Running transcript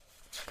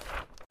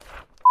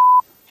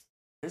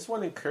There's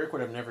one in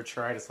Kirkwood I've never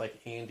tried. It's like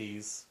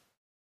Andy's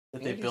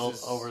that they Andy's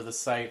built over the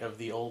site of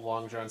the old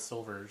Long John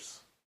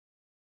Silver's.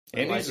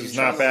 Andy's Like, is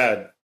not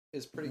bad.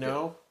 Is pretty good.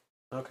 No?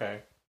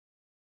 Okay.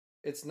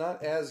 It's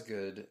not as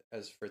good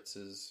as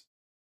Fritz's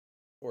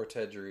or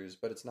Ted Drew's,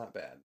 but it's not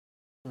bad.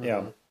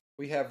 Yeah. Mhm.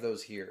 We have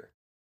those here.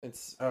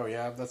 It's Oh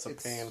yeah, that's a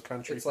it's, pan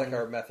country. It's like thing.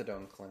 our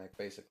methadone clinic,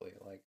 basically.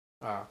 Like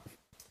Ah.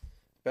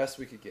 best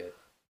we could get.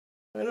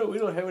 We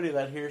don't have any of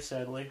that here,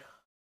 sadly. As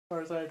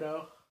far as I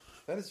know.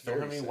 That is Don't very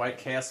have any sad. White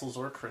Castles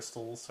or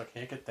Crystals, so I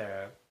can't get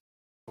that.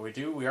 But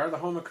we are the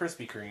home of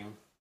Krispy Kreme.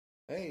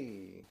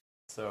 Hey,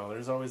 So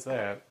there's always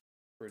that.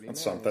 pretty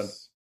That's nice. something.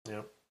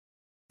 Yep.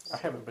 I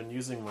haven't been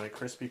using my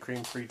Krispy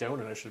Kreme free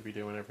donut I should be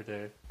doing every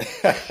day.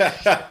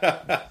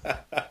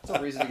 That's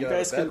a reason to You get out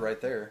guys of bed can-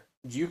 right there.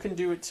 You can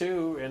do it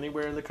too,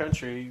 anywhere in the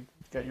country. You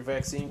got your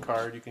vaccine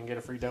card, you can get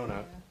a free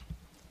donut.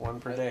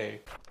 One per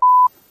day.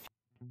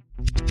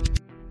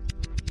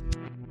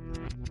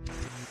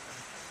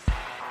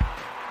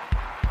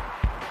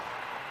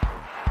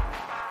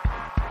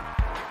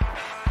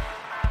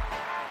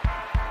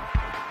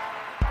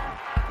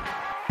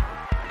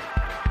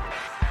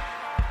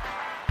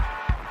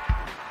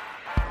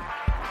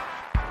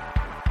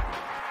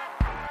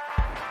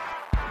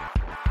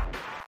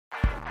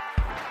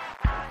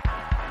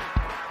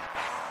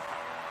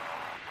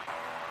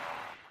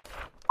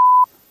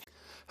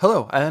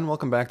 Hello, and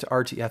welcome back to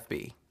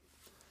RTFB.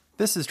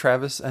 This is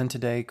Travis, and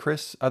today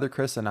other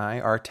Chris, and I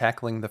are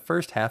tackling the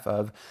first half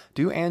of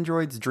Do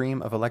Androids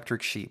Dream of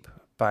Electric Sheep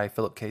by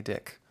Philip K.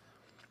 Dick.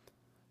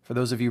 For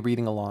those of you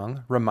reading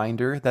along,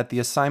 reminder that the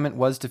assignment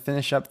was to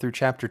finish up through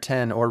Chapter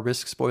 10 or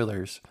risk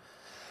spoilers.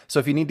 So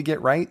if you need to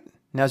get right,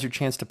 now's your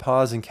chance to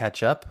pause and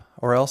catch up,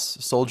 or else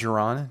soldier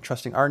on,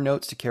 trusting our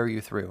notes to carry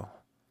you through.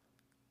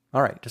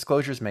 Alright,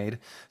 disclosures made,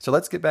 so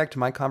let's get back to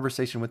my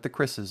conversation with the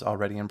Chris's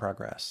already in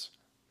progress.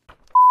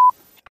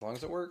 As long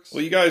as it works.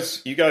 Well, you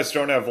guys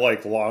don't have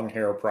like long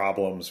hair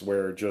problems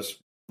where just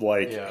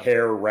like Yeah.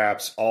 hair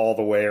wraps all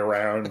the way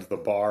around the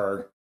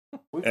bar,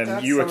 We've and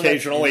got you some of that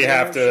occasionally in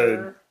have there, to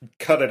sure.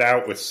 cut it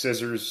out with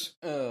scissors.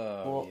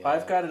 Well, Yeah.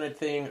 I've gotten a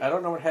thing. I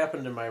don't know what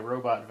happened to my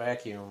robot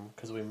vacuum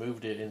because we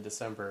moved it in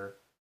December,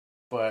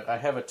 but I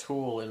have a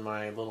tool in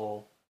my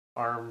little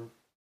arm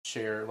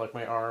chair, like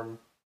my arm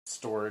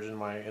storage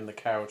in the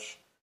couch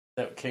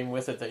that came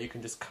with it that you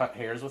can just cut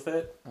hairs with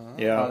it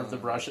Yeah. out of the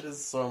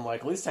brushes. So I'm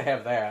like, at least I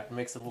have that. It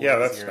makes it a little Yeah,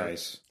 that's easier.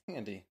 nice.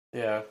 Handy.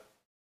 Yeah.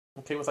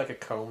 It came with like a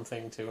comb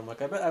thing too.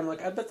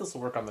 I bet this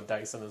will work on the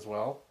Dyson as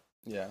well.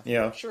 Yeah.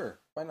 Yeah. Sure.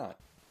 Why not?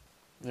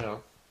 You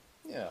know.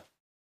 Yeah.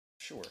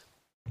 Sure.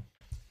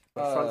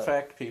 But fun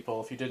fact, people,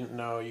 if you didn't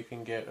know, you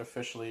can get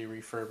officially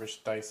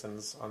refurbished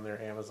Dysons on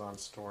their Amazon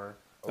store.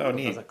 Oh, It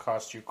neat. doesn't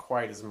cost you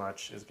quite as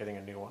much as getting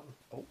a new one.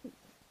 Oh.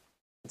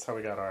 That's how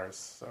we got ours.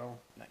 So,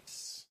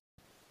 Nice.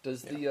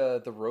 Does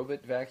the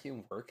Robot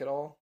vacuum work at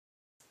all?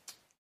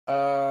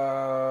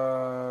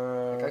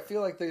 Like, I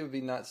feel like they would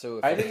be not so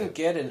I effective. didn't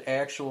get an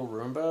actual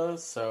Roomba,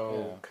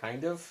 so Yeah.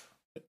 kind of.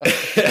 I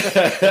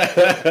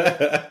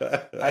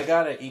I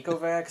got an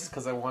Ecovacs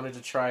because I wanted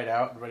to try it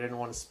out, but I didn't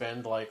want to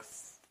spend like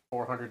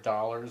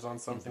 $400 on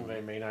something that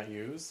I may not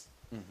use.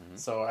 Mhm.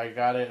 So I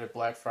got it at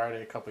Black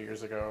Friday a couple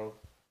years ago,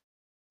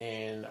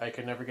 and I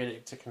could never get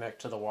it to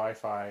connect to the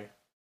Wi-Fi,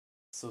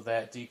 so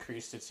that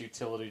decreased its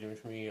utility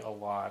to me a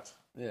lot.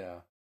 Yeah.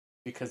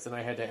 Because then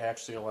I had to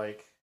actually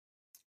like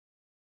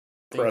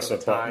Press of a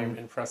the time button.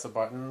 and press a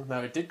button.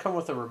 Now it did come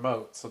with a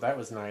remote, so that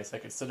was nice. I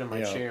could sit in my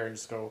Yeah. chair and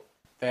just go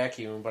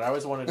vacuum, but I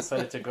always wanted to set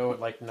it to go at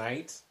like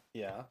night.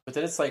 Yeah. But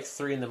then it's like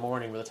 3 in the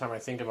morning by the time I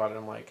think about it.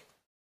 I'm like,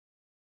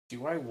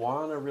 do I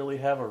want to really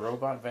have a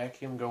robot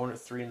vacuum going at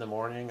 3 in the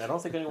morning? I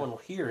don't think anyone will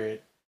hear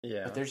it,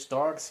 Yeah. but there's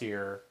dogs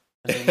here.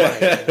 And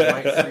they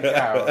might freak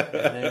out,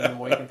 and then I'm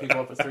waking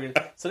people up at 3.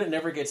 So it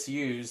never gets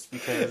used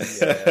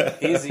because Yeah.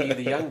 Izzy,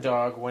 the young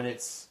dog, when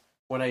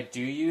I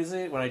did use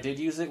it,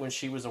 when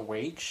she was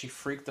awake, she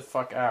freaked the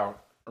fuck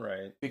out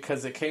Right.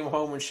 because it came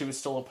home when she was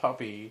still a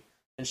puppy,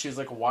 and she was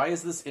like, "Why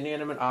is this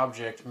inanimate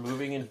object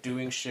moving and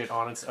doing shit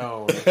on its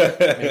own,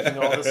 making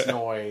all this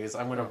noise?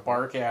 I'm gonna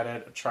bark at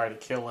it, try to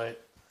kill it,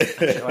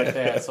 shit like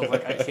that." So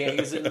like, I can't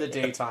use it in the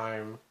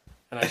daytime,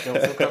 and I don't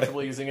feel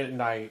comfortable using it at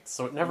night.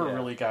 So it never Yeah.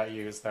 really got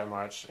used that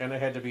much, and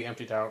it had to be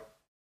emptied out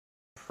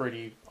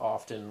pretty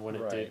often when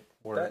it did Right.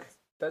 work.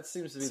 That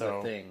seems to be So-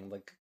 the thing.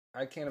 Like,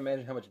 I can't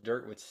imagine how much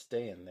dirt would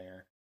stay in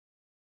there.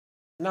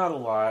 Not a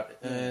lot,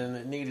 and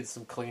it needed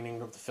some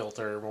cleaning of the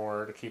filter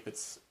more to keep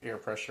its air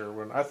pressure.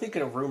 When I think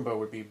a Roomba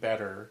would be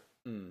better,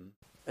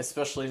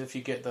 especially if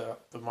you get the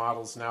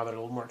models now that are a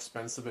little more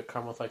expensive. That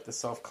come with like the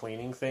self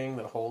cleaning thing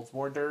that holds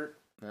more dirt,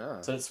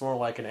 Ah. so it's more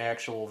like an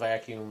actual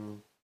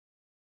vacuum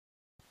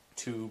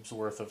tube's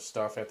worth of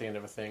stuff at the end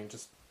of a thing.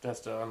 Just has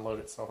to unload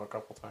itself a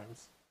couple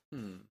times.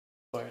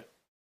 But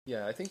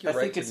Yeah, I think you're I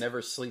right think to it's-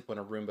 never sleep when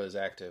a Roomba is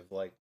active.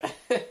 Like,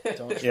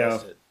 don't trust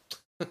Yeah.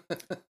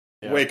 it.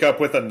 Yeah. Wake up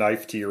with a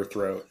knife to your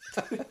throat.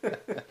 I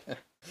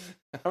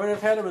mean,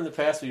 I've had them in the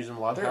past. We use them a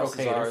lot. They're House is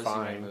okay. They're ours, you may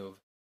fine. move.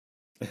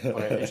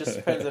 But it just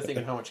depends, I think,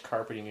 on how much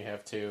carpeting you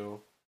have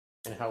too.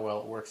 and how well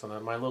it works on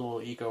that. My little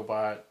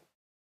EcoBot,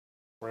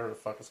 whatever the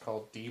fuck it's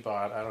called,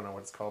 D-Bot, I don't know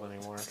what it's called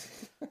anymore.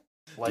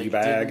 Like,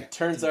 D-Bag.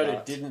 turns out D-Bot.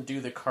 it didn't do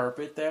the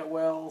carpet that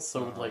well, so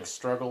it would Uh-huh. like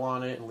struggle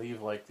on it and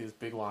leave like these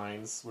big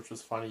lines, which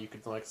was funny. You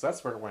could like, so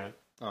that's where it went.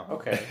 Uh-huh.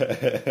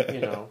 Okay,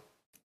 you know.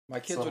 My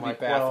kids So would I'm be like,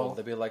 baffled. well-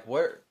 They'd be like,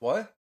 "Where?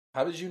 What?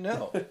 How did you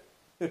know?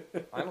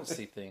 I don't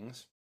see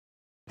things."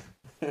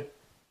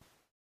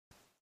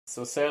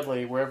 So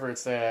sadly, wherever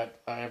it's at,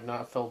 I have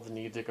not felt the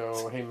need to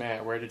go, hey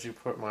Matt, where did you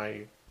put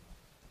my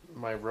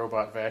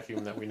robot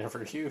vacuum that we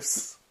never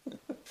use?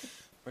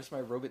 Where's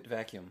my robot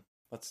vacuum?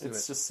 Let's do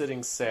It's it. just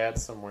sitting sad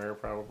somewhere,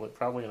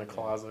 probably in a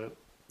closet,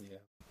 Yeah.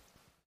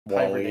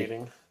 Wally.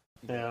 hibernating.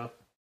 Yeah.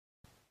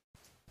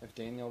 If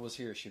Danielle was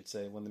here, she'd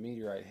say, "When the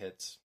meteorite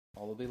hits,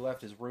 all that'll be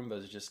left is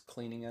Roombas just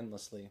cleaning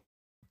endlessly.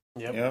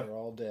 Yep. Yeah. They're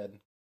all dead."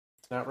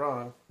 Not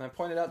wrong. And I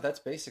pointed out that's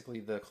basically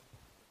the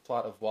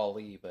plot of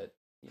Wall-E, but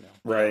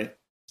Right.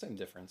 same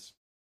difference.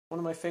 One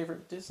of my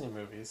favorite Disney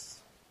movies.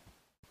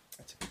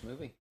 It's a good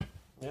movie.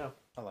 Yeah.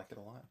 I like it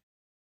a lot.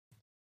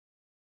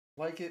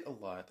 Like it a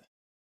lot.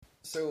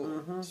 So,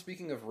 Mhm.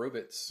 speaking of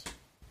robots,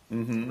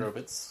 Mm-hmm.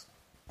 Robots.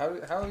 how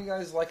are you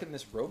guys liking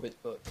this robot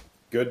book?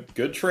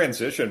 Good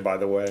transition, by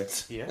the way.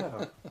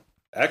 Yeah.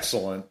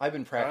 Excellent. I've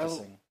been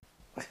practicing.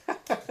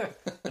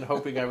 And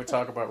hoping I would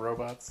talk about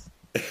robots.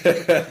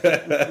 And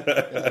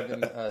I've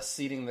been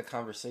seeding the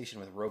conversation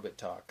with robot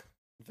talk.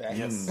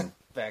 Vacuums. Yes.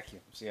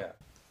 Vacuums, yeah.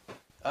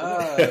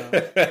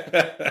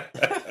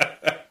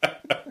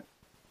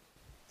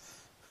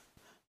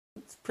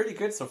 It's pretty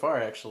good so far,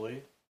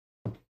 actually.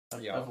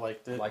 Yeah. I've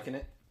liked it. Liking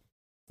it?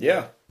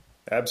 Yeah,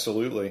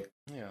 absolutely.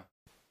 Yeah.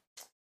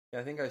 Yeah,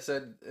 I think I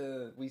said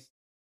we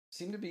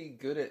seem to be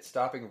good at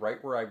stopping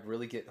right where I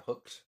really get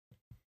hooked.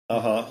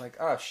 Uh-huh. Like,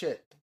 oh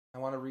shit, I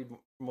want to read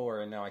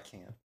more, and now I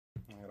can't.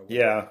 I gotta wait.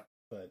 Yeah.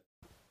 But,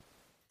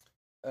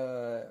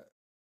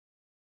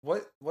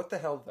 what the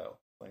hell though?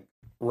 Like,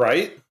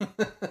 Right?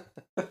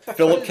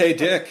 Philip K.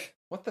 Dick.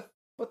 What the?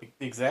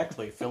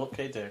 Exactly. Philip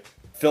K. Dick.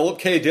 Philip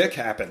K. Dick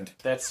happened.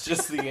 That's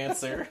just the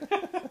answer.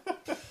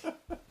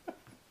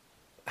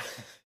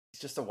 It's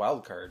just a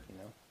wild card, you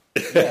know.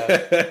 Yeah.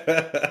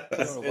 I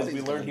don't know what As we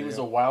he's learned, gonna he was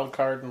do. a wild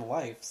card in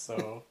life,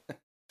 so...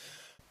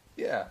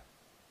 Yeah.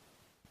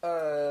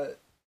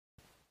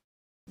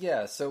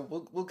 Yeah, so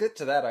we'll get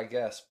to that, I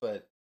guess,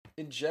 but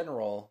in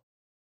general,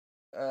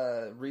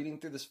 reading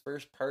through this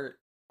first part,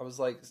 I was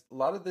like, a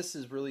lot of this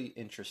is really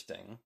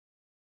interesting.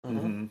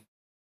 Mhm. Mhm.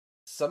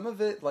 Some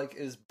of it, like,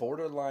 is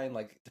borderline,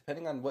 like,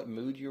 depending on what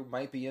mood you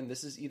might be in,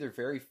 this is either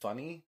very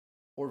funny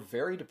or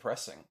very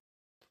depressing.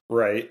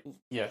 Right.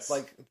 Yes.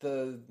 Like,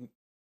 the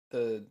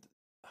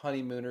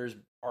honeymooners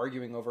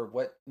arguing over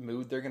what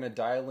mood they're gonna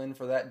dial in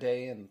for that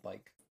day, and,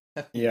 like,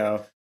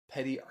 Yeah.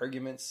 petty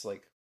arguments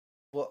like,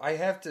 well, I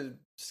have to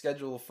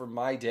schedule for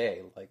my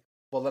day. Like,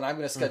 well, then I'm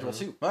going to schedule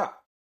too.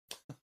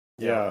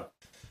 Yeah.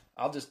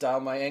 I'll just dial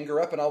my anger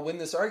up and I'll win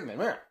this argument.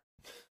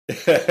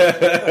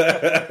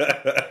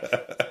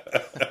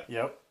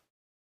 Yep.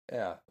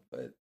 Yeah,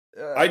 but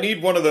I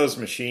need one of those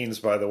machines,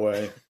 by the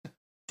way.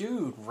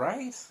 Dude,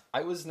 right?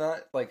 I was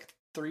not like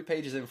 3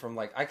 pages in from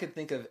like I could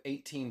think of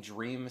 18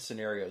 dream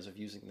scenarios of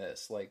using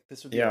this. Like,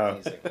 this would be Yeah.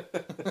 amazing.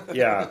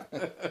 Yeah.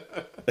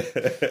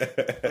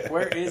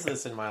 Where is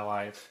this in my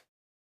life?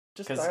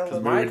 Just Because dial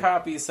it my up.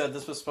 copy said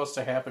this was supposed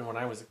to happen when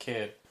I was a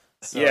kid.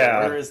 So Yeah.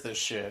 where is this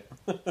shit?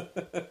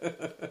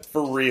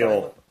 For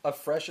real. A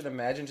fresh and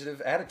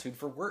imaginative attitude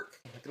for work.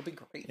 Like, it'll be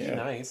great. Be Yeah.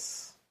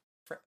 nice.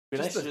 Fre- Be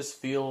nice just to the- just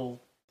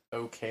feel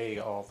okay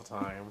all the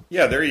time.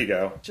 Yeah, there you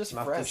go. Just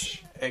Not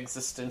fresh. this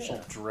existential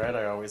dread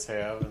I always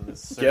have. And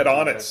this Get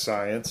on certainty it, that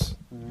science.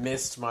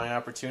 Missed my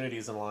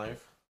opportunities in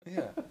life.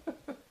 Yeah.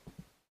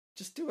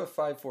 Just do a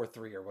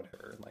 5-4-3 or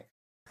whatever. Like,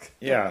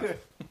 Yeah. or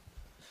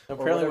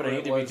Apparently, what I whatever need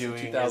it to be was in doing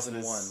is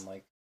 2001. this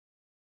Like,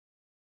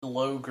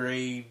 low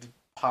grade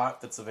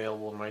pot that's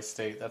available in my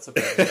state. That's a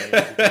bad way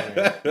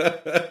to be doing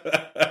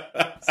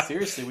it.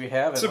 Seriously, we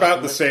have it. It's Like, about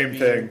we the went same from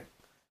thing.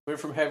 We went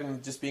from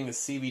having just being a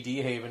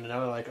CBD haven, and now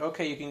they're like,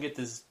 okay, you can get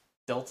this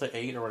Delta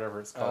 8 or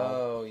whatever it's called.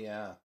 oh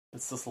yeah.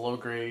 It's this low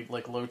grade,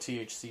 like low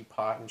THC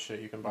pot and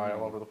shit you can buy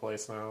all over the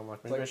place now. I'm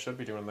like, maybe like- I should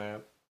be doing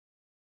that.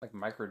 Like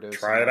microdosing.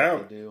 Try it like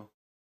out. they do.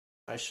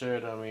 I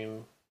should. I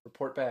mean,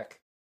 Report back.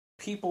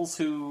 peoples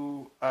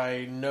who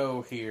I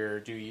know here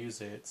do use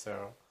it,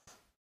 so.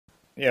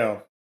 Yeah.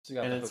 So you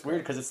got And the it's hook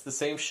weird up. because it's the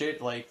same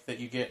shit like that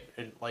you get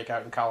like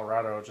out in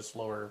Colorado, just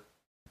lower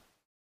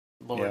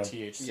Yeah.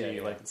 THC. Yeah,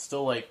 yeah. Like it's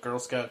still like Girl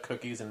Scout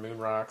cookies and moon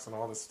rocks and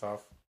all this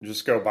stuff.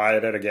 Just go buy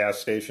it at a gas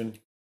station.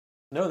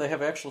 No, they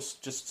have actual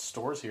just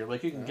stores here.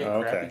 Like you can get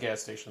Oh, okay. crappy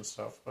gas station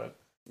stuff, but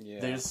Yeah.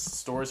 there's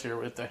stores here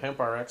with the Hemp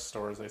RX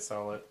stores. They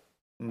sell it.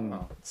 Mm.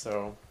 Oh.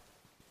 So,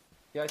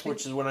 Yeah, I think.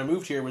 which is when I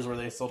moved here was where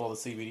they sold all the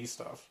CBD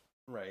stuff,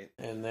 Right.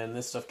 and then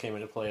this stuff came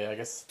into play. I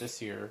guess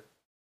this year.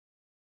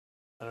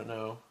 I don't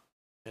know,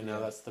 and now Yeah.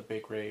 that's the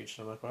big rage.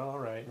 And I'm like, well, all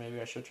right, maybe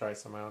I should try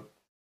some out.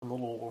 I'm a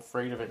little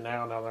afraid of it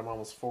now. Now that I'm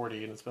almost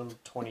 40, and it's been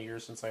 20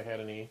 years since I had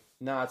any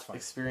No, it's fine.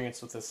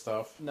 experience with this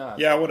stuff. No,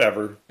 Yeah,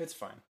 whatever. it's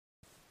fine.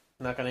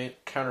 Not going to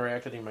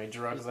counteract any of my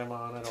drugs I'm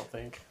on, I don't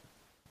think.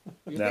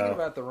 You're No. thinking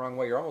about it the wrong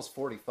way. You're almost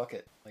 40. Fuck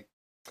it. Like,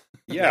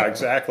 Yeah,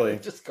 exactly.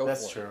 just go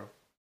That's for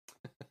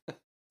true.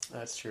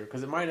 That's true,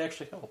 because it might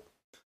actually help.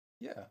 it.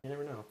 Yeah. You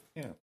never know.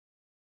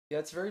 Yeah,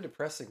 it's very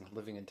depressing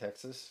living in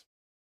Texas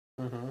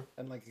Mm-hmm.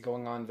 and like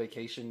going on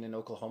vacation in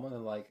Oklahoma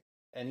and like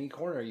any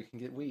corner you can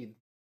get weed.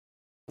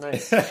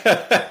 Nice.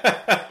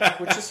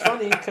 Which is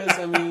funny, because,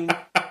 I mean,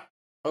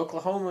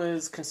 Oklahoma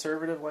is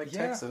conservative like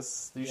Yeah.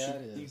 Texas. Yeah,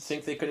 it You'd is.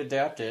 think they could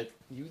adapt it.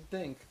 You'd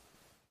think.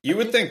 You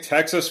would think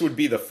Texas would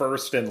be the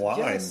first in line.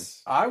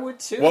 Yes. I would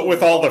too. What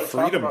with all the Talk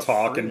freedom about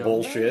talk and freedom.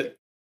 bullshit.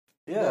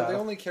 Yeah. No, they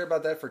only care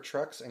about that for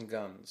trucks and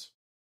guns.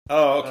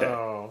 Oh, okay.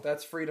 Oh.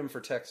 That's freedom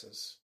for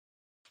Texas.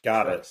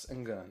 Got it. Trucks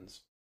and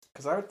guns.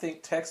 Because I would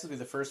think Texas would be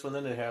the first one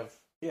then to have,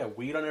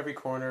 weed on every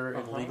corner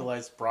and Uh-huh.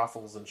 legalized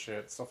brothels and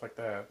shit, stuff like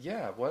that.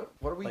 Yeah, what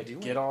are we Like,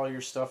 doing? get all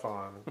your stuff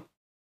on.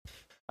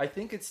 I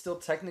think it's still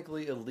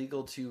technically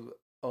illegal to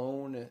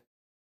own.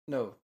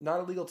 No, not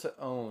illegal to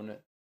own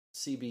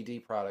CBD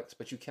products,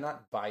 but you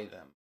cannot buy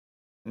them.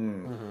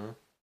 Mm. Mm-hmm.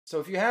 So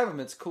if you have them,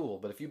 it's cool.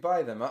 But if you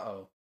buy them,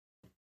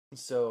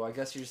 So I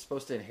guess you're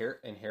supposed to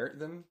inherit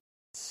them.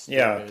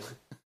 Yeah.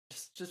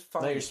 Just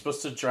fine. No, you're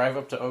supposed to drive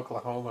up to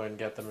Oklahoma and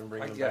get them and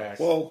bring I them guess. back.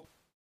 Well,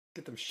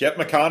 get them. get shipped.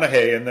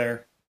 McConaughey in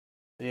there.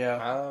 Yeah.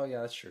 Oh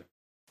yeah, that's true.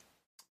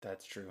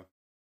 That's true.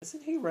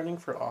 Isn't he running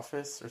for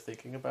office or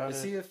thinking about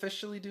Is it? he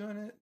officially doing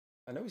it?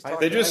 I know he's I- talking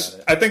They Okay. just,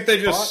 about it. I think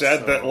they just Thought said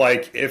so. that,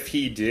 like, if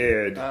he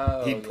did,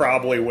 Oh, he'd yeah.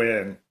 probably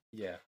win.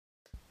 Yeah.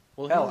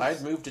 Well, Hell, he's-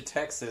 I'd move to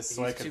Texas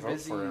so I he's could too vote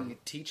busy for him.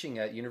 teaching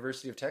at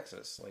University of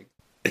Texas. Like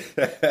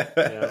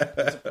Yeah.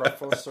 he's a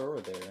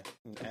professor there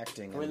in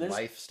acting I mean, and there's-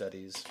 life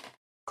studies.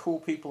 Cool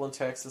people in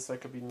Texas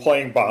that could be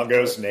Playing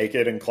bongos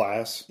naked in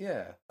class.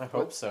 Yeah. I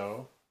hope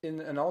so. In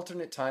an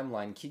alternate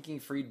timeline, Kiki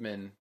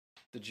Friedman,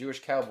 the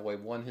Jewish cowboy,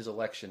 won his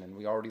election, and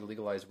we already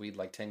legalized weed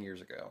like 10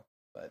 years ago.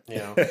 But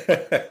Yeah.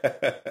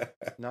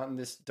 not in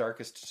this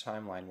darkest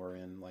timeline we're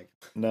in. Like,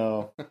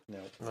 No. no.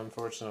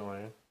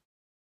 Unfortunately.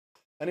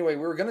 Anyway,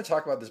 we were going to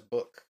talk about this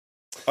book.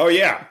 Oh,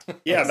 yeah.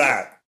 Yeah,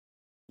 that.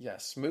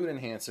 Yes, mood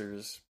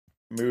enhancers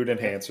Mood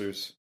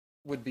enhancers.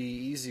 would be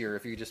easier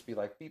if you just be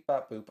like beep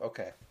bop boop.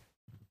 Okay,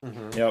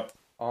 Mm-hmm. Yep.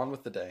 on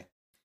with the day.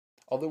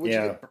 Although,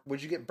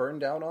 would you get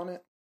burned out on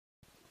it?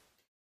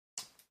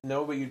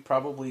 No, but you'd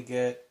probably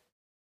get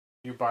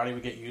your body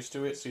would get used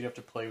to it, so you'd have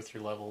to play with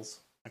your levels.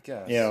 I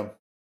guess. Yeah.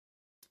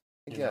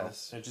 I you know?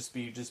 guess. It'd just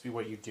be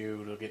what you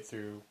do to get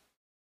through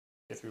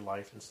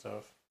life and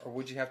stuff. Or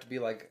would you have to be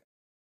like,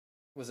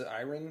 was it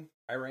Iran?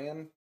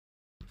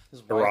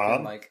 His wife Iran?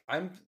 been like,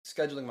 I'm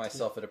scheduling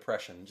myself a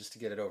depression just to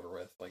get it over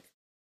with, like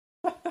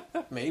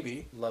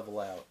Maybe. level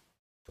out.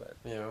 But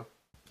Yeah.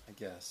 I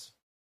guess.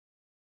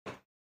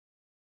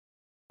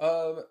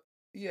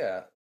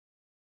 Yeah.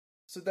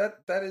 So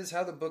that is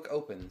how the book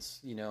opens,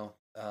 you know.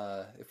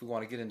 If we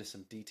want to get into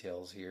some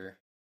details here,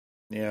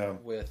 Yeah.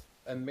 with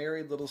a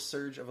merry little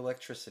surge of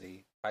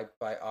electricity piped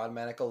by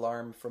automatic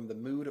alarm from the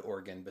mood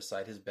organ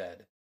beside his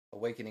bed,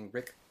 awakening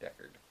Rick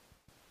Deckard.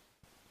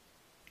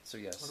 So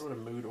I yes, wonder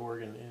what a mood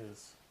organ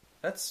is.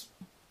 that's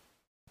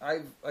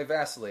I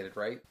vacillated,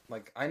 right?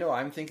 Like I know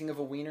I'm thinking of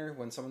a wiener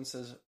when someone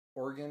says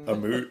organ, A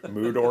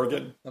mood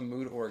organ. a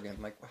mood organ.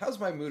 Like, how's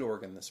my mood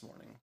organ this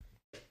morning?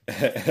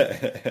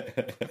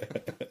 It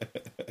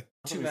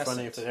Too would be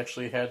funny messant. if it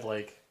actually had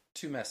like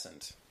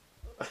Tumescent.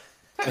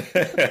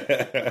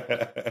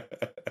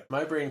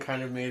 my brain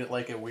kind of made it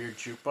like a weird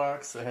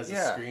jukebox that has a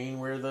Yeah. screen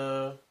where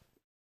the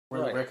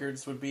Right.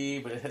 records would be,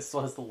 but it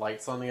still has the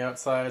lights on the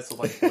outside, so it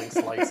like blinks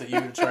lights at you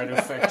to try to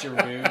affect your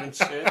mood and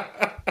shit.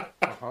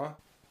 Uh-huh.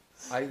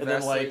 And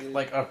then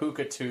like a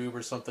hookah tube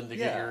or something to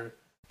get Yeah. your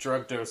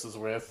drug doses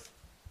with.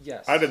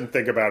 yes. I didn't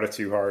think about it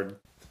too hard.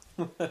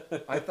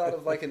 I thought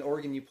of like an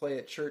organ you play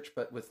at church,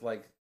 but with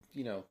like,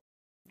 you know,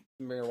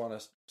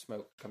 marijuana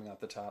smoke coming out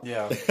the top.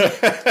 Yeah.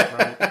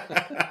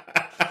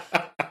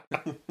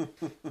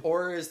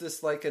 Or is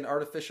this like an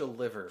artificial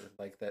liver,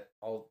 like that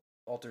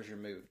alters your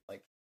mood,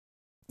 like,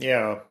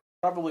 Yeah.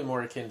 Probably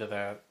more akin to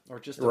that. or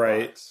just a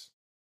Right. box,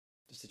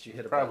 just that you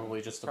hit a Probably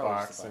button. just a Probably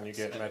box, and you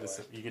get anyway.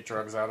 medicine. You get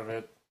drugs out of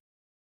it.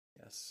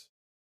 Yes,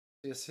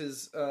 yes,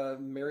 his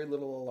merry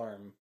little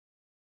alarm,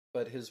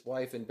 but his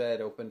wife in bed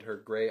opened her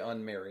gray,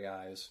 unmerry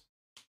eyes.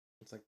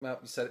 It's like, well,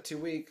 you said it too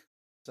weak.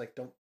 It's like,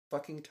 don't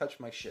fucking touch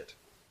my shit.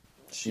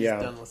 She's Yeah.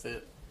 done with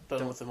it.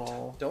 Done with them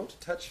all. Don't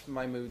touch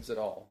my moods at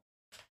all.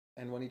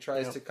 And when he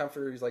tries Yep. to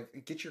comfort her, he's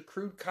like, get your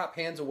crude cop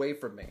hands away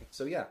from me.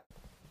 So yeah,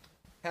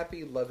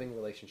 happy, loving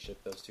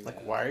relationship those two Like,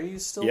 have. why are you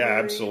still? Yeah,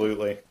 married?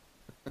 absolutely.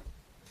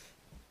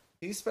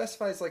 He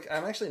specifies, like,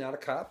 I'm actually not a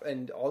cop,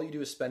 and all you do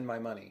is spend my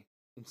money.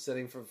 Instead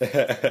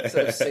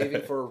of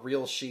saving for a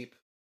real sheep,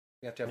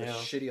 you have to have Yeah. a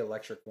shitty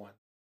electric one.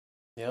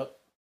 Yep.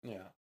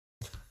 Yeah.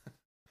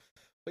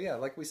 But yeah,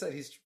 like we said,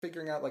 he's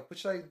figuring out, like,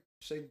 should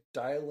I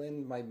dial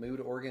in my mood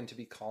organ to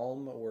be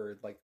calm, or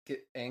like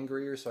get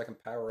angrier so I can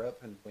power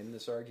up and win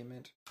this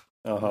argument?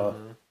 Uh-huh.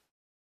 Mhm. And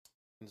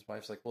his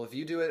wife's like, well, if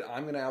you do it,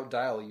 I'm gonna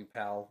outdial you,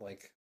 pal.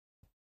 Like,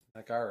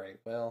 all right,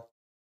 well,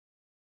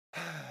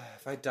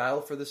 if I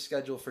dial for the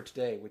schedule for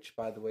today, which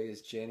by the way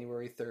is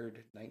January 3rd,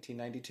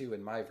 1992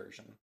 in my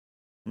version.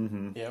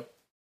 Mm-hmm. Yep.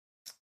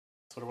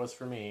 That's what it was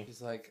for me.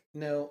 He's like,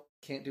 no,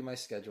 can't do my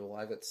schedule.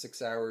 I've got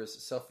 6 hours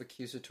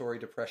self-accusatory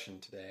depression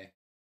today.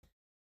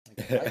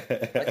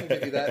 Like, I can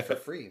give you that for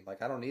free.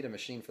 Like, I don't need a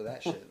machine for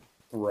that shit.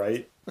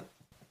 Right.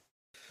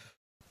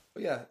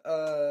 But yeah,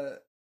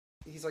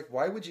 he's like,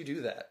 why would you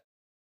do that?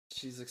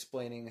 She's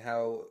explaining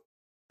how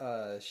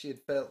she had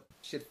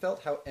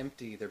felt how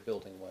empty their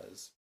building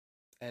was,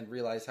 and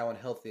realized how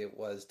unhealthy it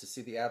was to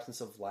see the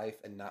absence of life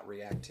and not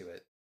react to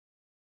it.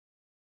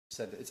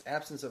 Said it's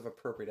absence of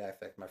appropriate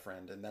affect, my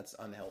friend, and that's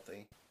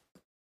unhealthy.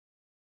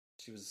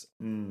 She was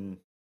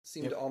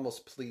seemed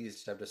almost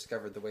pleased to have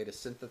discovered the way to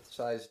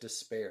synthesize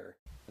despair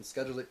and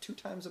schedule it 2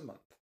 times a month.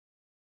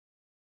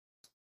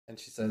 And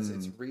she says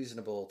it's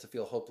reasonable to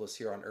feel hopeless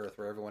here on Earth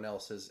where everyone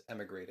else has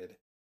emigrated.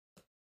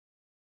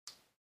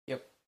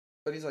 Yep.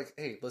 But he's like,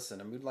 hey,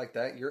 listen, a mood like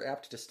that, you're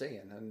apt to stay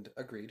in, and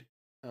agreed.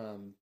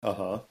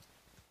 Uh-huh.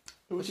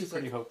 It would be she's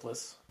pretty like-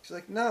 hopeless. She's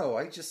like, no,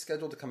 I just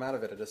scheduled to come out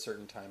of it at a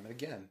certain time. And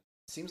again,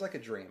 seems like a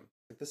dream.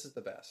 Like, this is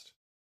the best.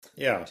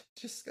 Yeah.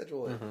 Just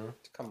schedule it Mhm.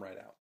 to come right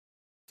out.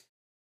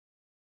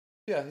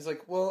 Yeah, he's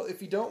like, well,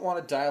 if you don't want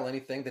to dial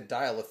anything, then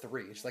dial a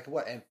 3. She's like,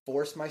 what, and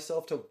force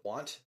myself to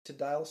want to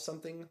dial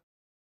something?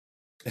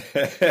 It's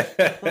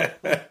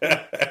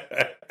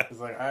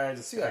like, I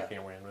Yeah.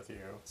 can't win with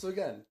you. So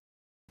again,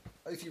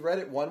 if you read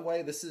it one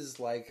way, this is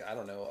like, I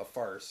don't know, a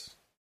farce.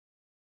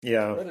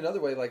 Yeah. Read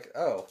another way, like,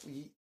 oh,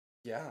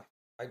 yeah,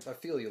 I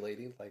feel you,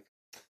 lady. Like,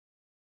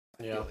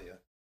 I Yeah. feel you.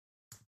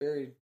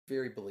 Very,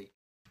 very bleak.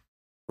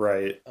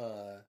 Right.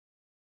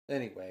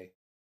 Anyway,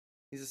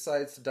 he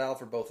decides to dial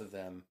for both of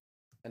them,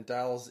 and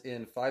dials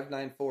in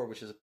 594,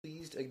 which is a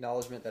pleased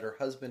acknowledgement that her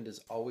husband is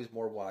always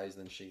more wise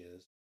than she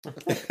is.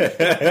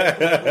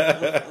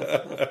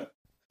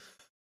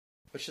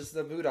 Which is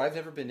the mood I've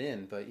never been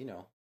in, but, you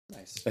know,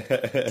 nice.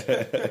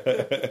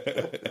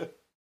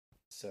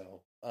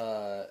 So,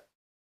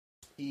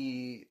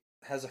 he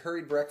has a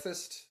hurried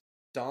breakfast,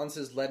 dons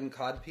his leaden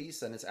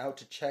codpiece, and is out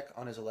to check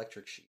on his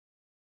electric sheep.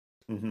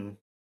 Mm-hmm.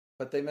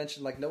 But they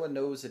mentioned, like, no one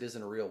knows it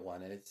isn't a real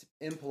one, and it's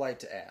impolite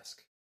to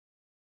ask.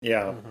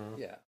 Yeah. Mhm.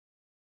 Yeah.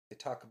 They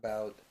talk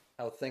about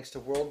how, thanks to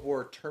World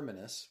War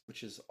Terminus,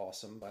 which is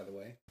awesome, by the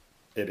way.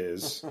 It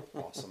is.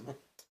 Awesome.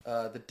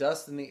 The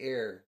dust in the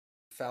air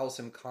fouls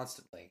him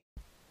constantly,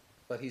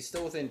 but he's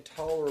still within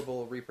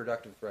tolerable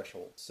reproductive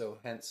threshold, so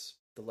hence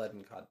the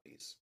leaden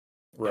codpiece.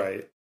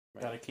 Right.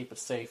 Gotta keep it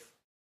safe.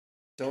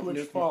 Don't Too much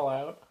nuke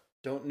fallout.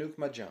 Don't nuke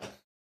my junk.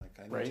 Like,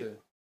 I need Right. to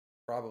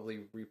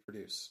probably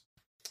reproduce.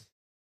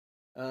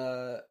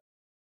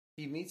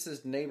 He meets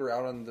his neighbor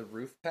out on the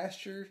roof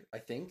pasture, I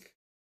think.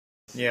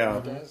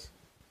 Yeah. He does.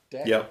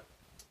 Dad. Yep.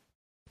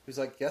 Who's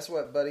like, guess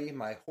what, buddy?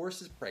 My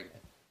horse is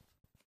pregnant.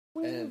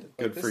 And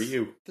like, Good for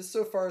you. This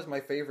so far is my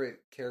favorite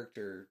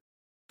character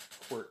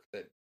quirk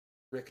that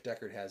Rick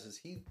Deckard has, is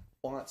he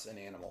wants an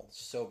animal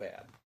so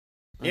bad.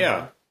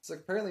 Yeah. It's like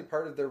apparently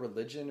part of their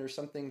religion or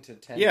something to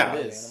tend Yeah. to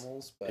It is.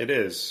 animals. But It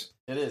is.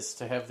 It is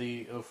to have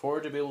the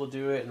afford to be able to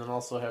do it, and then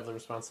also have the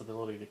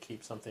responsibility to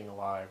keep something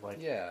alive, like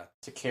yeah,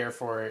 to care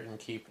for it and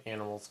keep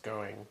animals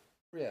going.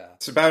 yeah,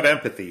 It's about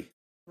empathy.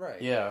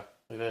 right. Yeah,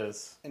 it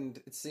is. And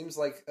it seems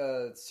like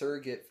a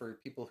surrogate for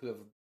people who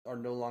are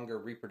no longer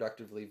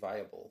reproductively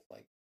viable.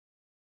 Like,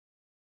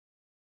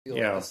 feel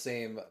Yeah. like the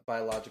same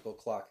biological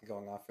clock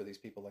going off for these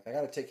people. Like, I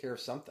got to take care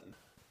of something.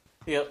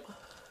 Yep.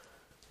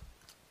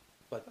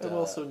 But I'm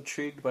also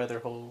intrigued by their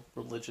whole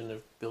religion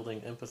of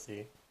building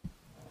empathy.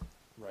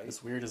 right,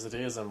 As weird as it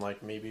is, I'm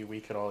like, maybe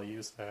we could all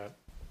use that.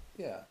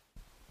 yeah.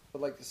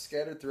 But like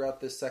scattered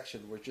throughout this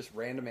section were just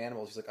random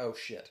animals. He's like, oh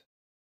shit,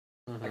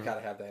 I Mhm.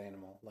 gotta have that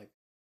animal. Like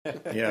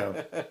Yeah.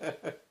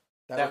 that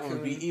raccoon,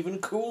 would be even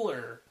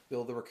cooler.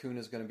 Bill the raccoon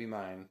is going to be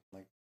mine.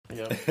 Like,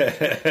 Yep.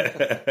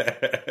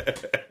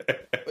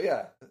 but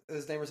yeah,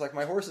 his neighbor's like,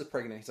 my horse is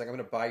pregnant. He's like, I'm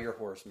going to buy your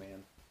horse,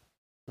 man.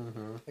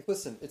 Mm-hmm. Like,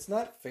 listen, it's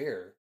not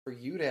fair for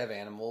you to have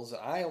animals.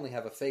 I only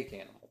have a fake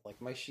animal.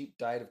 Like, my sheep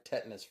died of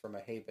tetanus from a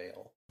hay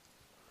bale.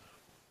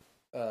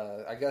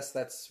 I guess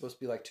that's supposed to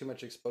be like too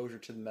much exposure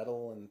to the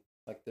metal, and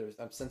like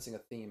I'm sensing a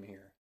theme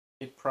here.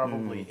 It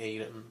probably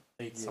Yeah.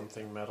 ate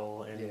something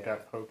metal and Yeah.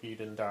 got pokeyed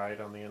and died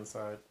on the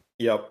inside.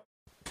 Yep.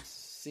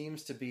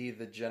 Seems to be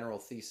the general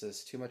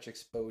thesis. Too much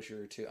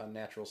exposure to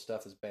unnatural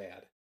stuff is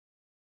bad.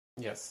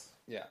 Yes.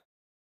 Yeah.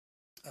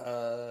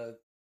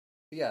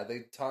 Yeah, they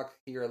talk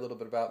here a little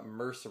bit about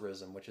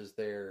mercerism, which is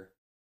their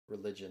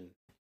religion,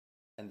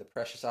 and the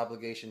precious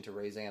obligation to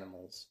raise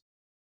animals.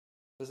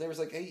 His neighbor's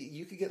like, hey,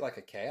 you could get like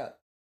a cat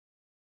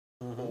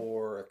Mm-hmm.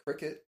 or a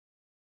cricket.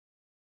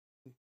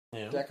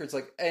 Yeah. Deckard's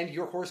like, and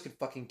your horse could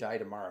fucking die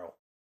tomorrow.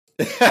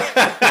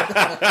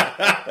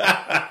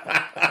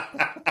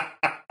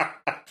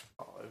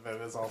 Oh, that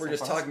is also We're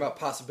just talking about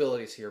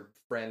possibilities here,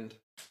 friend.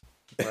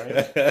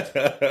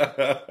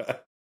 right.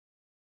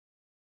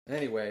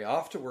 Anyway,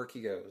 off to work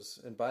he goes.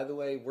 And by the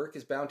way, work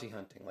is bounty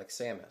hunting, like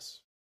Samus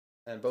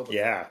and Boba Fett.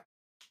 Yeah.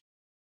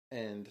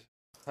 And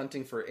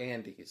hunting for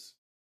Andes.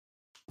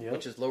 Yep.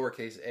 which is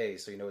lowercase a,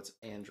 so you know it's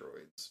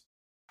androids.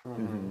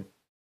 Mhm.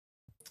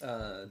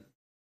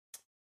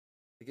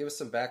 They give us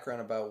some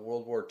background about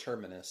World War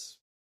Terminus,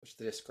 which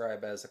they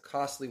describe as a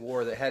costly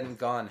war that hadn't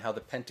gone how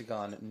the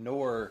Pentagon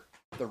nor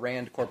the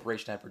Rand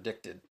Corporation had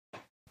predicted.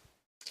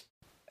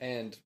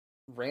 And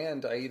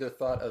Rand, I either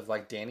thought of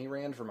like Danny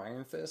Rand from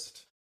Iron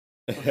Fist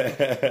or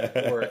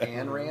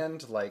Ayn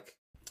Rand. Like,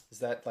 is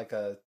that like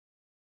a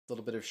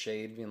little bit of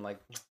shade being like,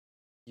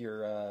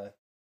 your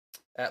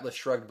Atlas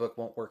Shrugged book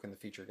won't work in the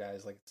future,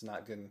 guys? Like, it's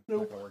not good.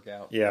 Not gonna work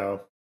out. Yeah.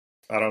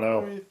 I don't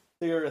know.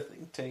 They are a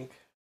think tank.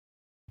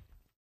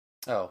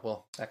 Oh,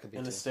 well, that could be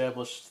An too.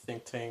 established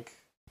think tank.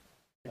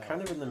 They're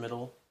kind of in the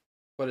middle.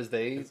 What is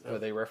they? It's, Are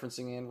they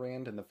referencing Ayn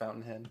Rand and the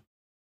Fountainhead?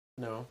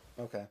 No.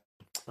 Okay.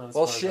 Not as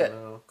Well, far as I shit.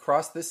 know.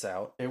 Cross this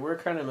out. They were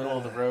kind of middle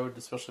of the road,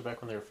 especially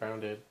back when they were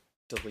founded.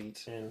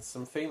 Delete. And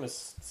some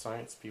famous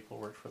science people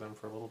worked for them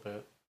for a little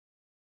bit.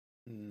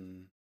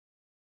 Hmm.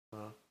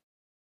 Uh,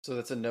 So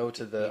that's a no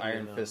to the Maybe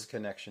Iron no. Fist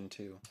connection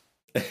too.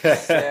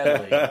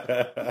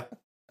 Sadly.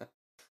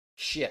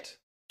 Shit.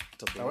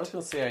 Delete. I was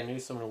going to say I knew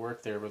someone who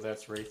worked there, but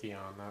that's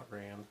Raytheon, not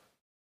Rand.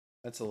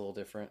 That's a little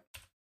different.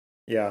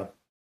 Yeah.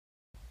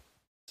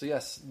 So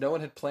yes, no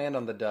one had planned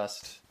on the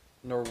dust,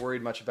 nor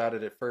worried much about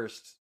it at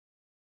first.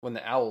 When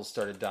the owls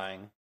started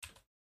dying,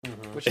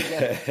 Mhm.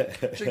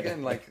 which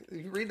again, like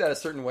if you read that a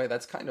certain way,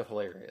 that's kind of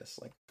hilarious.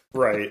 Like,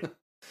 Right.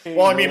 Hey,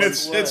 Well, I you mean, know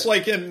it's what?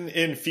 like in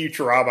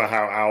Futurama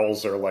how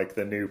owls are like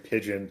the new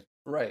pigeon.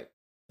 right?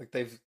 Like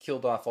they've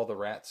killed off all the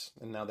rats,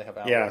 and now they have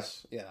Yeah.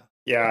 owls. Yeah,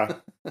 Yeah.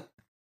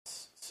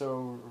 So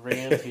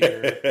Rand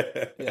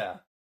here, yeah.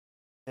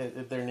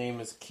 their name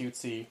is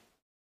cutesy.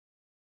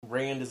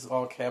 Rand is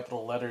all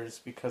capital letters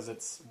because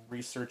it's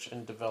research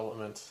and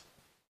development.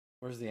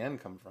 Where's the N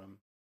come from?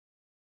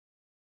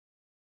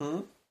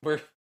 Hmm?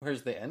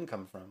 Where's the N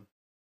come from?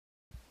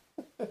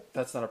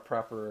 That's not a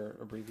proper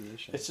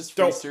abbreviation. It's just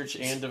Don't- research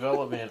and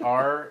development.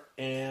 R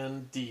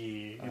and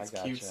D. I It's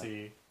gotcha.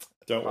 cutesy.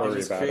 Don't It worry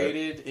was about it.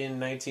 created in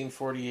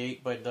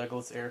 1948 by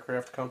Douglas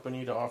Aircraft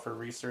Company to offer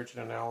research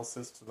and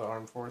analysis to the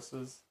armed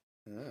forces.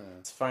 Ah.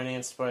 It's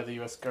financed by the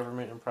U.S.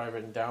 government and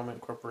private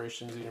endowment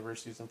corporations,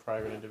 universities, and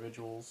private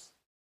individuals.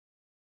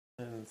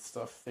 And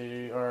stuff.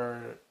 They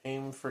are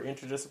aimed for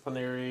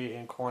interdisciplinary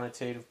and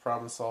quantitative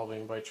problem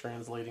solving by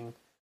translating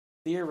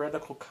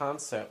theoretical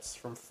concepts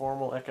from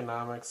formal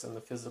economics and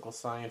the physical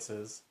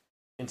sciences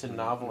into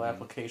novel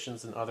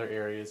applications in other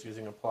areas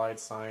using applied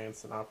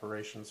science and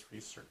operations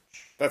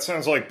research. That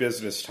sounds like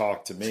business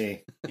talk to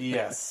me.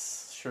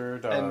 Yes, sure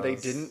does. And they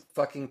didn't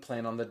fucking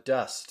plan on the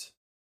dust.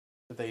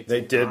 They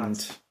They did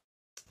didn't.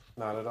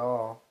 Not at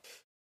all.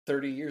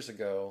 30 years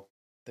ago,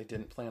 they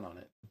didn't plan on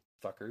it.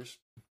 Fuckers.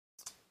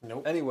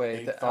 Nope. Anyway,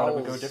 They the thought owls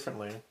it would go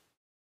differently.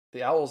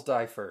 The owls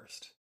die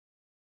first,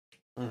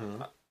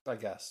 Mm-hmm. I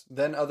guess.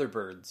 Then other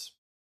birds.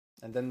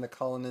 And then the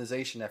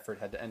colonization effort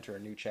had to enter a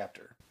new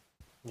chapter.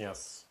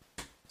 Yes.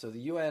 So the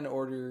UN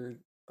order,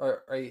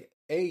 or a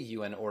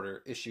UN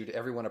order, issued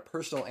everyone a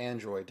personal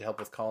android to help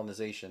with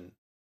colonization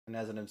and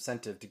as an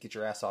incentive to get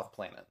your ass off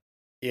planet.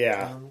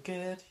 Yeah. Come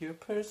get your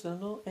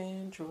personal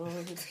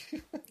android.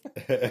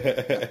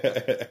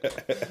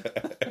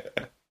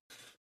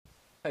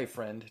 Hey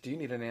friend, do you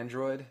need an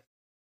android?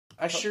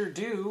 I sure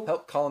do.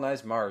 Help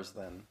colonize Mars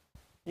then.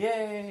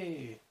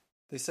 Yay!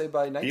 They say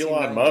by 1990...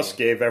 Elon Musk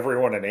gave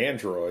everyone an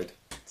android.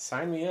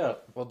 Sign me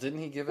up. Well, didn't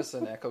he give us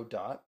an Echo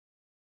Dot?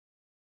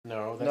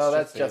 No,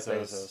 That's Jeff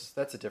Bezos.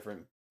 That's a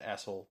different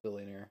asshole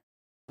billionaire.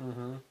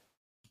 Mm-hmm.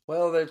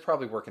 Well, they're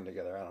probably working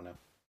together. I don't know.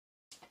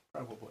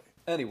 Probably.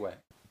 Anyway,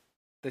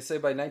 they say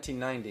by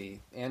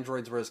 1990,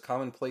 androids were as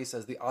commonplace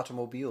as the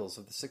automobiles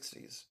of the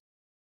 60s.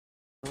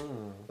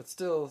 Mm. But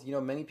still,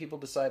 many people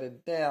decided,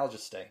 I'll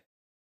just stay.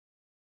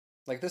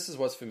 Like, this is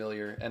what's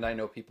familiar, and I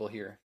know people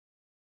here.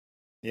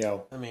 Yeah.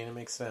 I mean, it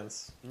makes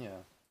sense. Yeah.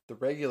 The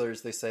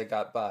regulars, they say,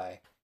 got by.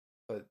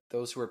 But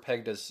those who were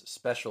pegged as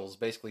specials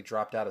basically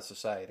dropped out of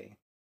society.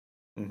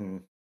 Mm-hmm.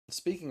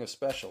 Speaking of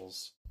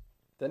specials,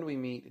 then we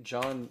meet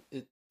John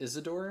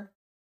Isidore?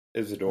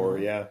 Isidore,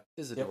 yeah.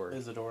 Isidore. Yep,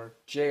 Isidore.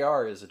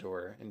 J.R.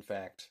 Isidore, in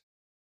fact.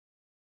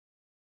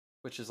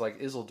 Which is like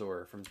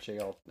Isildur from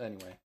J.R.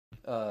 Anyway.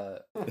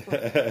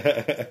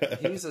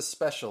 He's a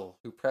special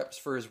who preps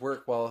for his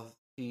work while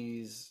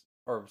his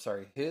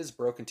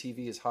broken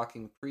TV is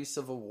hawking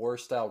pre-Civil War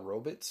style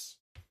robots.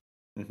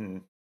 Mm-hmm.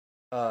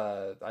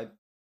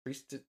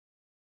 It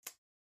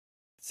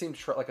seemed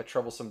like a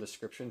troublesome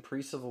description.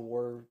 Pre-Civil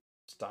War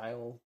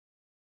style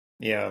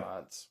Yeah,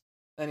 robots.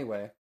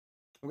 Anyway,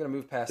 I'm gonna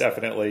move past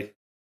definitely.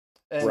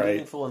 that. And Right.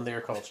 Meaningful in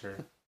their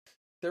culture.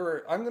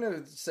 I'm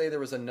gonna say there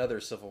was another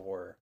Civil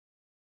War.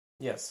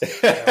 Yes. I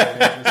would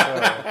imagine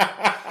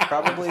so.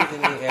 Probably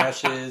in the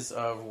ashes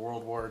of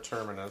World War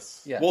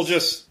Terminus. Yeah. We'll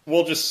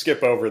just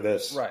skip over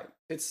this. Right.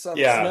 It's some.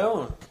 Yeah. It's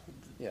known.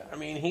 Yeah. I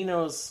mean, he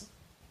knows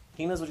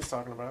what he's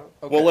talking about.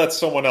 Okay. We'll let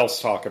someone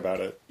else talk about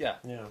it. Yeah.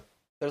 Yeah.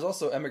 There's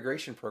also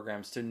emigration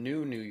programs to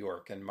New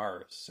York and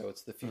Mars, so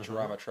it's the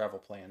Futurama travel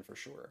plan for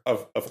sure.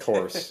 Of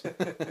course.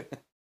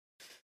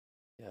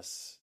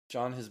 Yes.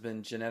 John has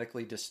been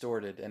genetically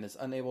distorted and is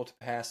unable to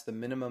pass the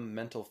minimum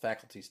mental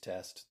faculties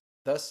test.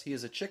 Thus, he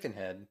is a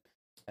chickenhead,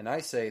 and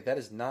I say that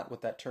is not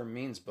what that term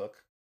means,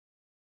 book.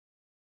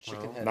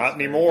 Chickenhead not is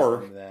very anymore.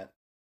 different than that.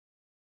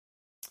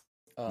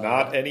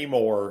 Not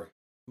anymore.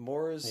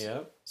 Mors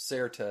Yep.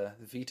 Certa,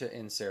 Vita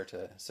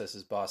Incerta, says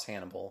his boss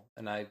Hannibal,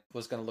 and I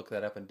was going to look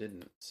that up and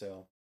didn't,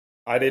 so...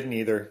 I didn't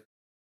either.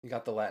 You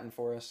got the Latin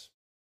for us?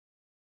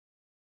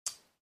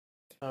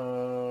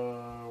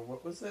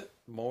 What was it?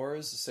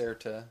 Mors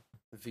Certa,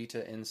 Vita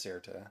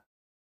Incerta.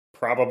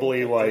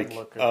 Probably I like did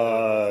look this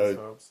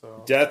up,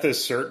 so. death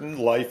is certain,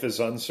 life is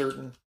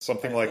uncertain,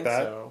 something I like think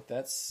that. so.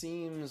 That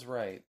seems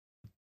right.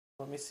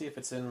 Let me see if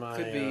it's in my.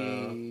 Could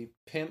be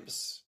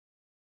pimps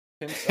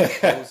up,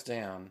 goes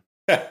down.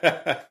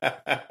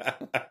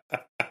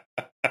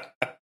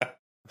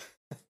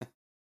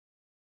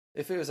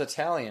 If it was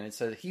Italian, it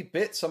said he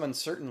bit some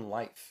uncertain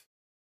life.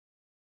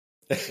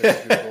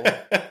 Says Google.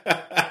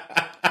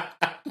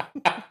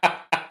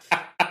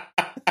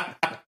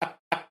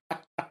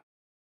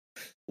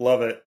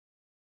 Love it.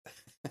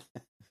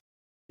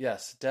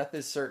 Yes, death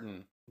is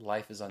certain,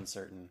 life is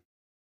uncertain.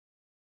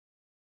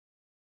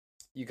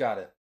 You got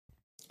it.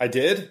 I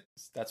did?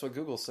 That's what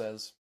Google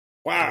says.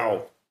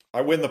 Wow. I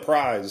win the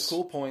prize.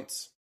 Cool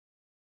points.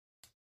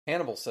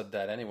 Hannibal said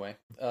that anyway.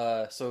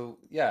 So,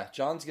 yeah,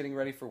 John's getting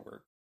ready for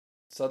work.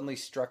 Suddenly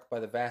struck by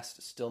the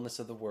vast stillness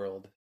of the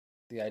world.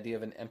 The idea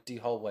of an empty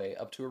hallway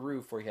up to a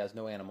roof where he has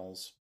no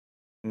animals.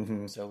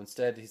 Mm-hmm. So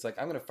instead, he's like,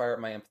 I'm going to fire up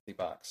my empathy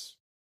box.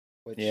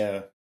 Which,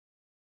 Yeah.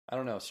 I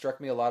don't know, struck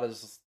me a lot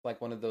as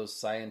like one of those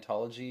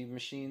Scientology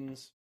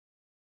machines.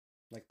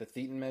 Like the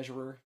Thetan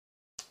measurer.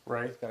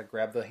 Right. Got to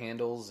grab the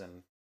handles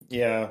and...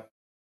 Yeah.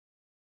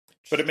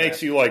 But it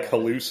makes you like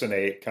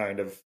hallucinate, kind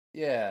of.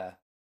 Yeah.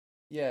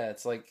 Yeah,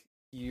 it's like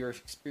you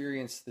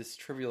experience this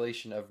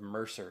tribulation of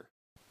Mercer.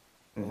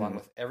 Mm-hmm. Along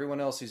with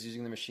everyone else who's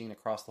using the machine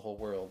across the whole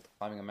world,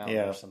 climbing a mountain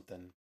or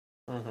something.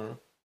 Mm-hmm.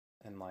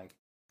 And like,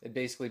 it'd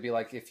basically be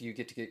like if you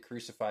get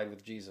crucified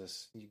with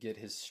Jesus, you get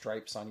his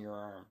stripes on your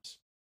arms.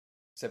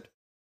 Except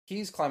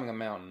he's climbing a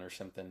mountain or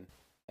something,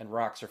 and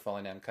rocks are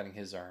falling down, cutting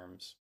his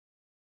arms.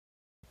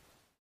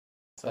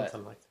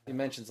 Something like that. He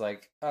mentions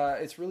like,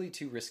 it's really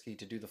too risky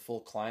to do the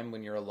full climb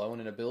when you're alone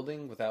in a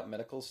building without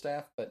medical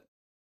staff, but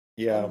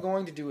Yeah. I'm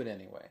going to do it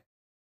anyway.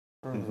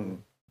 Mm-hmm.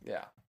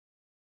 Yeah.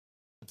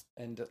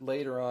 And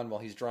later on, while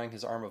he's drying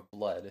his arm of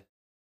blood,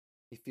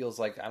 he feels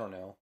like, I don't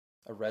know,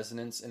 a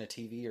resonance in a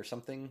TV or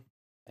something,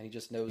 and he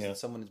just knows that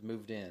someone has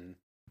moved in,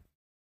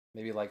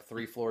 maybe like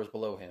 3 floors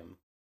below him.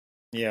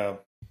 Yeah.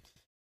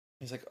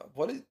 He's like,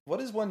 what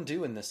does one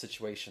do in this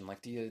situation?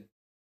 Like, do you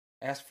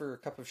ask for a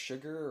cup of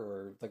sugar,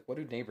 or like, what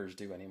do neighbors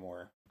do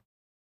anymore?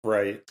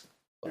 Right.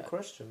 Good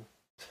question.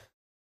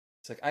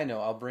 It's like, I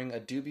know, I'll bring a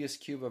dubious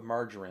cube of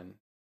margarine.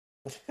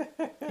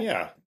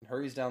 Yeah. And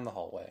hurries down the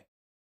hallway.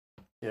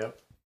 Yep.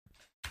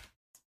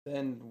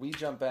 Then we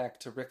jump back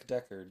to Rick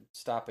Deckard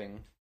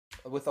stopping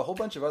with a whole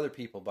bunch of other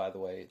people, by the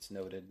way, it's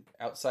noted,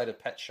 outside a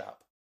pet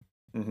shop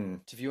Mm-hmm.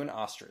 to view an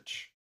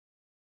ostrich.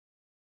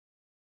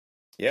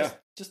 Yeah.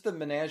 Just the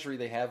menagerie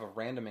they have of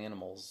random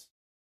animals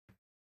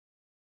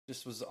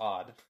just was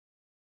odd.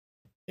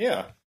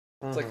 Yeah.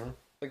 It's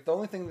like the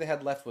only thing they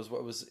had left was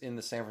what was in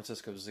the San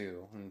Francisco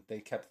Zoo, and they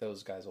kept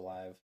those guys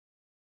alive.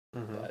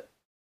 Mm-hmm.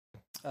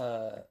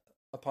 But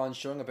upon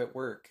showing up at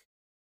work,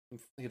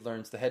 he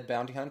learns the head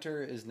bounty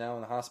hunter is now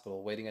in the hospital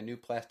awaiting a new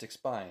plastic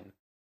spine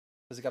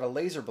because he got a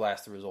laser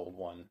blast through his old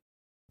one.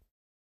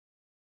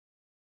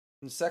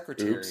 And the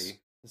secretary Oops.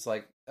 is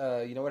like,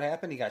 you know what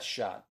happened? He got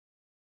shot.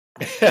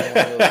 One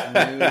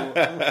of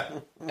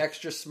those new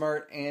extra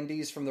smart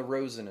Andes from the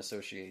Rosen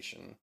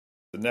Association.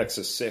 The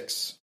Nexus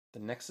 6. The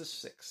Nexus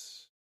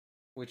 6.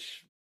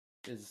 Which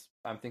is,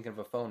 I'm thinking of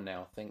a phone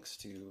now, thanks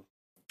to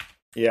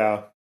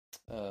Yeah.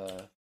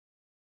 whatever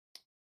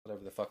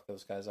the fuck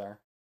those guys are.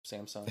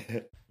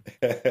 Samsung.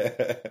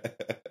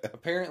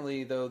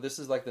 Apparently, though, this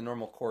is like the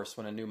normal course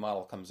when a new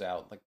model comes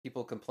out. Like,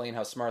 people complain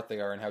how smart they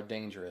are and how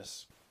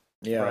dangerous.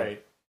 Yeah.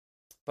 Right.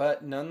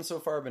 But none so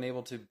far have been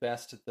able to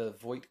best the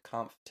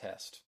Voight-Kampff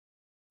test.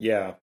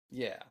 Yeah.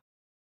 Yeah.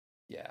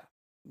 Yeah.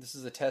 This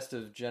is a test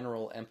of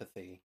general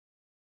empathy.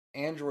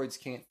 Androids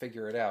can't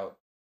figure it out.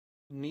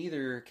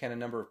 Neither can a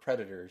number of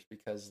predators,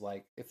 because,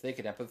 like, if they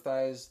could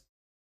empathize,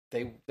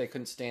 they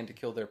couldn't stand to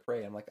kill their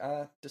prey. I'm like,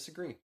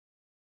 disagree.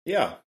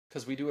 Yeah.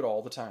 Because we do it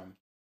all the time.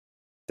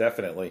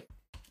 Definitely.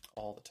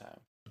 All the time.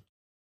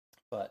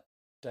 But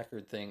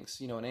Deckard thinks,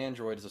 an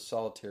android is a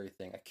solitary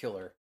thing, a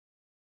killer.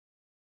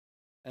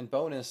 And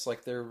bonus,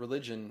 like, their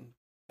religion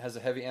has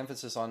a heavy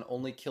emphasis on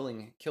only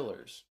killing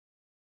killers.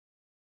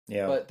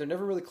 Yeah. But they're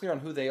never really clear on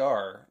who they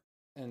are.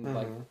 And,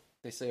 like,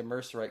 they say a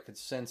Mercerite could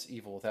sense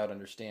evil without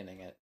understanding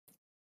it.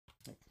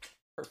 Like,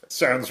 perfect.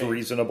 Sounds Okay.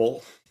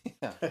 reasonable.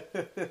 Yeah.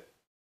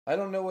 I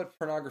don't know what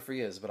pornography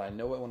is, but I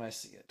know it when I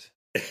see it.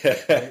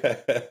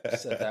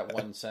 Said that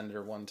one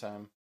senator one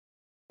time.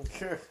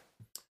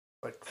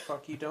 Like,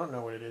 fuck, you don't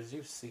know what it is.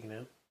 You've seen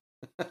it.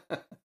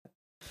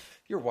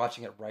 You're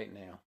watching it right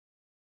now.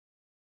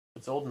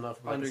 It's old enough.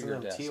 But Under it's your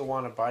them desk.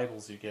 Tijuana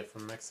Bibles you get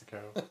from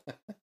Mexico.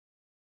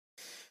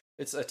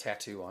 It's a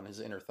tattoo on his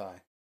inner thigh.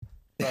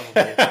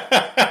 Probably.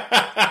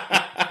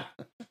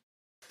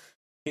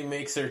 He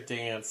makes her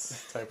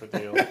dance type of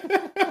deal.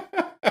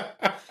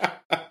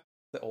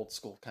 The old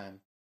school kind.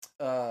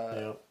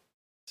 Yeah.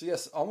 So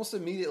yes, almost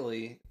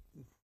immediately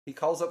he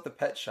calls up the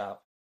pet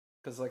shop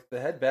because like the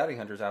head bounty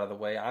hunter's out of the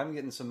way. I'm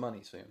getting some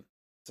money soon.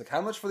 It's like,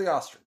 how much for the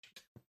ostrich?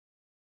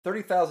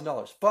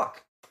 $30,000.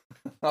 Fuck.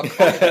 I'll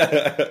call you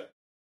back.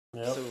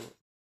 Yep. So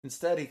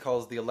instead, he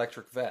calls the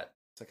electric vet.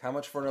 It's like, how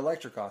much for an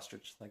electric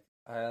ostrich? Like,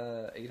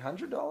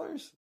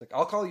 $800. Like,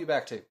 I'll call you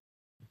back too.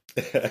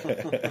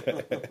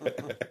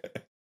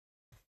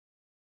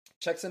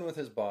 Checks in with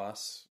his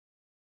boss,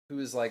 who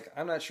is like,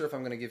 I'm not sure if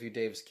I'm going to give you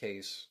Dave's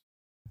case.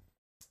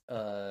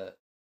 But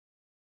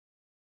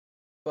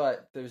I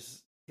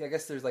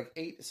guess there's like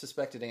 8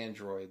 suspected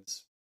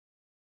androids.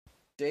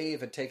 Dave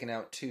had taken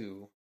out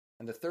 2,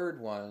 and the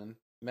third one,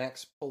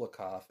 Max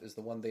Polikoff, is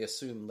the one they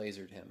assume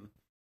lasered him.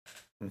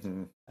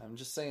 Mm-hmm. I'm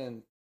just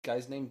saying,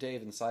 guys named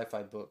Dave in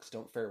sci-fi books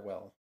don't fare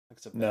well.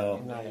 Except No.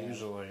 Not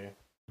usually.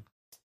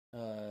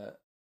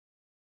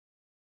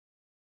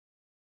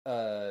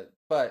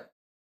 But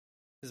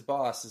his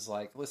boss is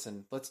like,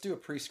 listen, let's do a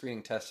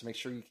pre-screening test to make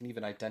sure you can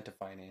even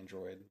identify an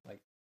android.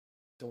 Like,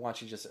 don't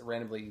want you just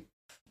randomly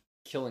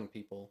killing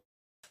people.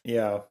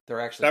 Yeah, They're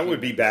actually that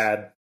would be humans.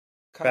 bad.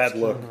 Bad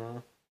look.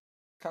 Mhm.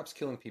 Cops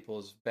killing people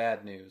is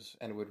bad news,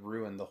 and it would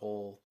ruin the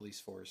whole police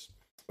force.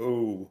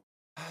 Ooh.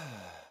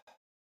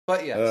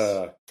 But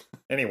yes.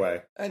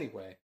 Anyway.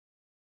 Anyway,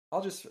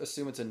 I'll just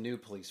assume it's a new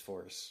police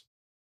force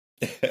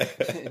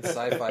in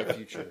sci-fi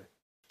future.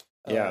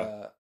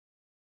 Yeah.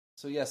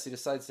 So yes, he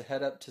decides to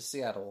head up to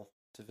Seattle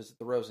to visit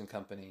the Rosen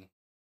Company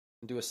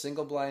and do a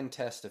single blind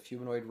test of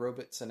humanoid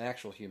robots and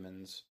actual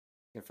humans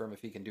to confirm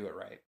if he can do it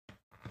right.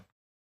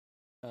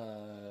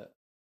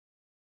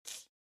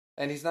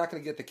 And he's not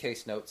going to get the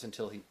case notes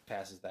until he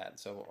passes that.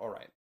 So, all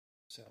right.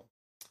 So,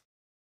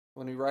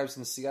 when he arrives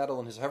in Seattle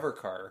in his hover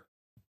car,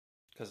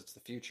 because it's the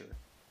future,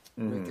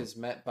 Rick is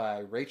met by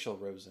Rachel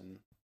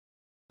Rosen,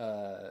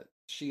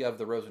 she of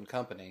the Rosen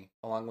Company,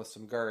 along with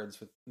some guards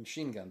with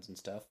machine guns and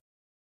stuff.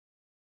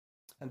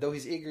 And though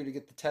he's eager to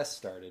get the test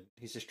started,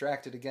 he's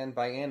distracted again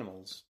by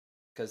animals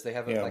because they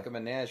have like a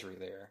menagerie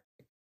there.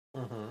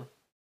 Mm-hmm.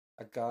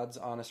 A God's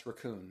honest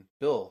raccoon.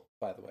 Bill,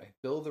 by the way.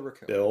 Bill the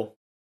raccoon. Bill.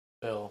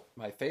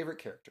 My favorite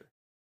character.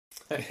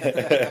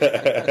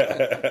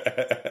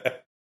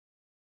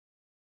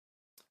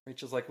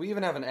 Rachel's like, we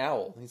even have an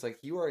owl. And he's like,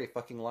 you are a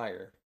fucking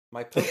liar.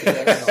 My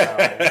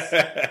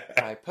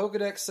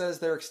Pokedex says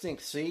they're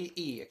extinct. See?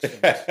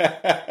 Extinct.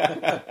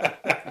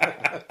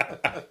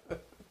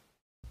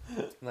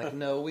 I'm like,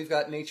 no, we've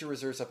got nature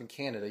reserves up in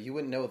Canada. You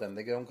wouldn't know them.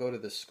 They don't go to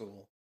this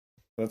school.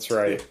 That's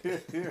right.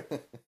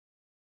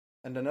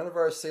 And none of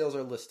our sales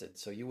are listed,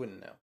 so you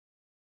wouldn't know.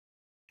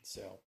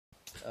 So,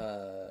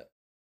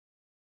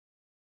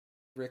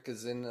 Rick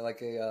is in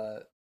like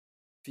a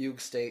fugue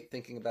state,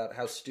 thinking about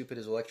how stupid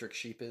his electric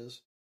sheep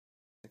is.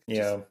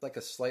 Just like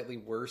a slightly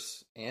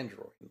worse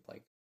android.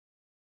 Like,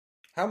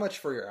 how much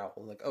for your owl?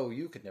 Like, oh,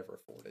 you could never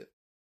afford it.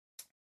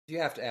 You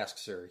have to ask,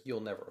 sir. You'll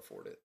never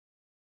afford it.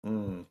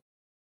 Mm.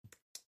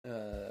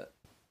 And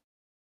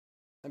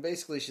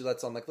basically, she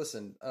lets on like,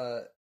 listen,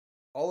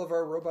 all of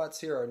our robots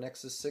here are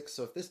Nexus 6,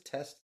 so if this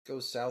test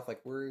goes south,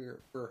 like we're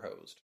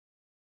hosed.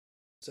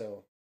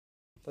 So,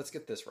 let's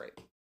get this right.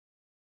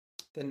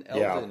 Then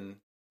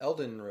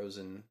Eldon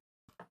Rosen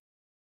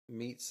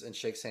meets and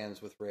shakes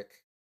hands with Rick,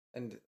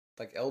 and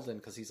like Eldon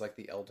because he's like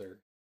the elder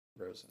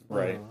Rosen,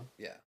 Right?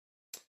 Yeah.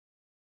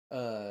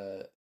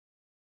 And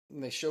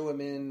they show him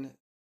in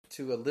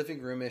to a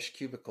living roomish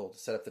cubicle to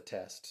set up the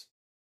test,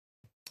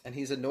 and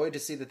he's annoyed to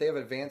see that they have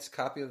an advanced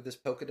copy of this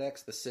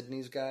Pokedex, the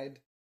Sydney's Guide.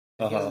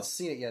 He hasn't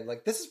seen it yet.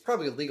 Like, this is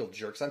probably illegal,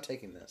 jerks. I'm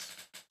taking this.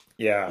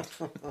 Yeah.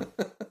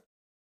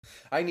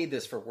 I need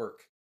this for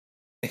work.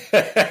 They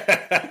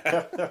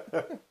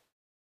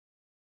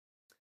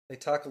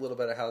talk a little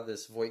bit about how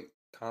this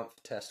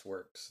Voight-Kampff test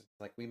works.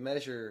 Like, we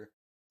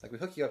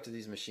hook you up to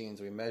these machines.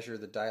 We measure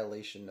the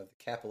dilation of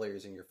the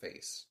capillaries in your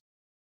face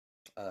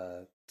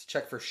to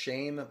check for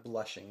shame and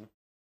blushing.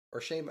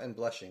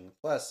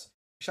 Plus,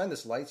 you shine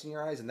this lights in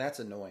your eyes, and that's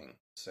annoying.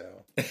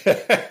 So,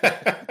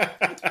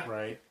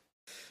 Right.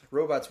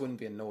 Robots wouldn't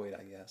be annoyed,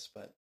 I guess,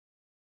 but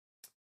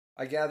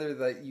I gather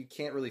that you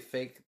can't really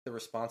fake the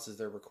responses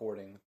they're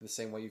recording the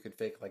same way you could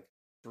fake like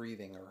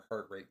breathing or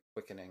heart rate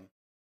quickening.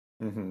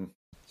 Mm-hmm.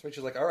 So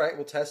Rachel's like, all right,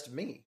 well, test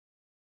me.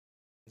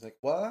 He's like,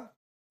 what?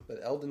 But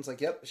Eldon's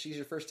like, yep, she's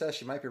your first test.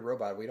 She might be a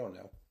robot. We don't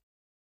know.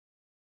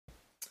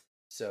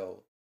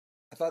 So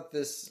I thought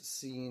this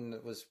scene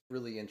was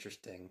really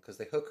interesting because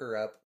they hook her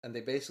up and they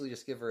basically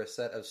just give her a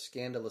set of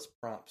scandalous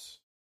prompts.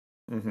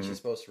 Mm-hmm. She's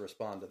supposed to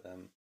respond to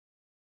them.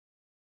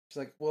 She's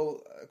like,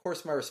 well, of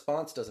course my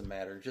response doesn't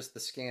matter, just the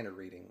scanner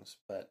readings.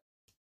 But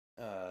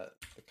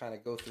they kind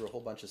of go through a whole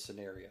bunch of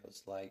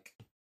scenarios. Like,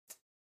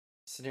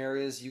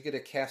 you get a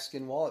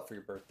calfskin wallet for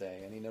your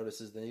birthday, and he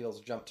notices the needles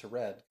jump to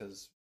red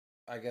because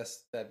I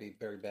guess that'd be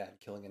very bad,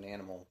 killing an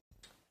animal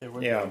It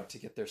would Yeah. be. to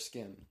get their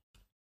skin.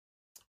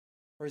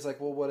 Or he's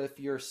like, well, what if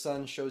your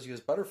son shows you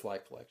his butterfly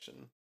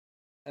collection?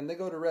 And they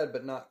go to red,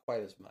 but not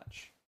quite as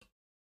much.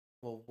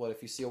 Well, what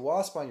if you see a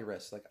wasp on your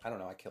wrist? Like, I don't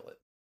know, I kill it.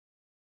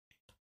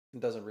 It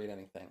doesn't read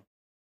anything.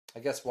 I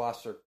guess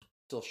wasps are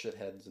still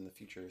shitheads in the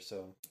future,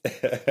 so...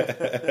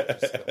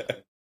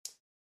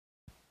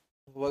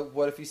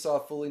 What if you saw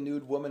a fully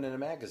nude woman in a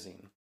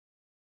magazine?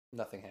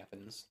 Nothing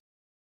happens.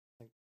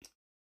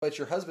 But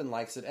your husband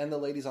likes it, and the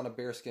lady's on a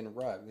bearskin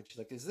rug. And she's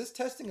like, is this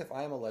testing if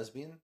I am a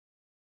lesbian?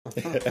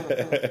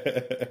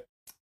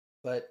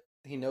 But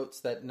he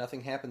notes that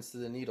nothing happens to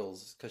the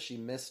needles because she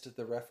missed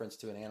the reference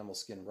to an animal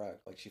skin rug.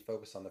 Like, she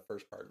focused on the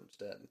first part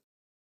instead.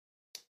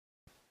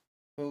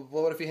 Well,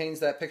 what if he hangs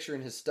that picture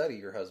in his study,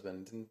 your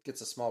husband, and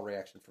gets a small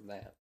reaction from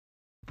that?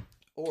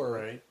 Or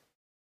Right.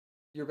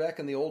 you're back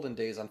in the olden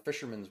days on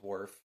Fisherman's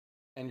Wharf,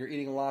 and you're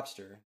eating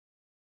lobster.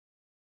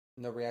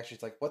 No reaction.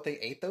 It's like, what, they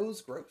ate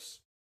those? Gross.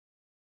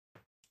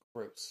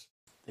 Gross.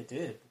 They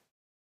did.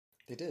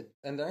 They did.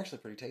 And they're actually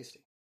pretty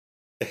tasty.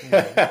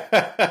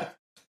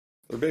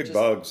 They're big Just-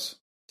 bugs.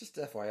 Just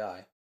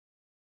FYI.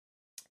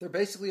 They're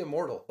basically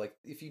immortal. Like,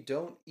 if you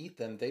don't eat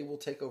them, they will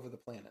take over the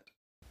planet.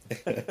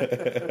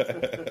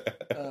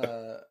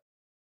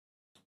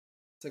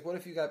 It's like, what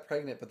if you got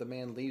pregnant, but the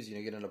man leaves you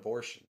and you get an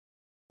abortion?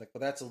 Like, well,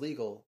 that's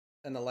illegal,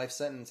 and the life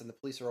sentence, and the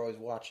police are always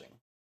watching.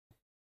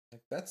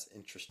 Like, that's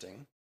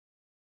interesting.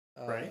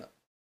 Right.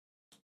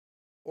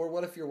 Or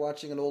what if you're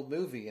watching an old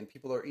movie and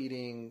people are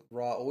eating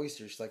raw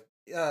oysters? Like,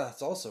 yeah,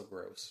 it's also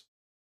gross.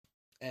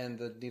 And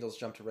the needles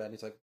jump to red, and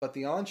he's like, but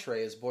the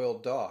entree is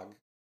boiled dog,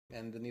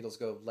 and the needles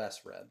go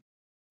less red.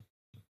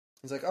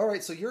 He's like, all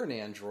right, so you're an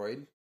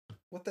android.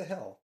 What the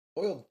hell?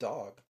 Boiled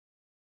dog.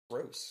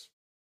 Gross.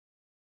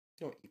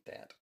 You don't eat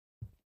that.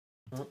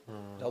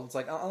 Mm-mm. Sheldon's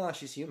like,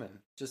 she's human.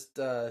 Just,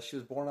 she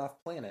was born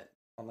off planet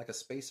on like a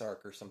space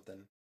ark or something.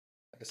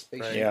 Like a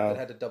spaceship Right. Yeah. that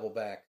had to double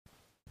back.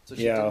 So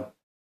she, Yeah.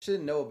 she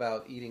didn't know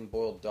about eating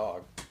boiled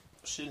dog.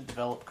 She didn't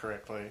develop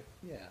correctly.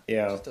 Yeah.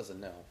 Yeah. She just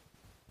doesn't know.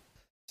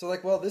 So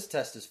like, well, this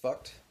test is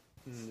fucked.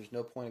 There's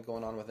no point in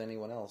going on with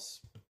anyone else.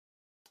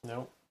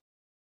 Nope.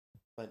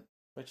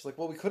 But she's like,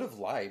 well, we could have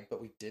lied, but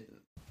we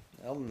didn't.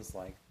 Eldon's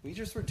like, we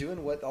just were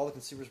doing what all the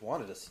consumers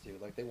wanted us to do.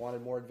 Like, they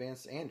wanted more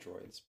advanced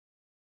androids.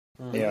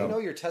 Mhm. And Yeah. you know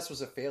your test was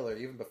a failure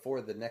even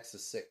before the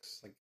Nexus 6.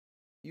 Like,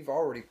 you've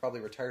already probably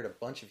retired a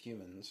bunch of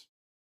humans.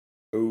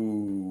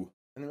 Ooh.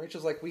 And then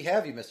Rachel's like, we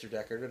have you, Mr.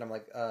 Deckard. And I'm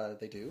like,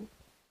 they do?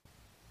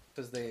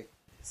 Because they...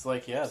 It's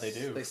like, yeah, they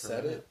do. They for a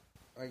said minute.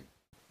 it? Like,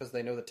 because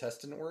they know the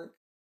test didn't work?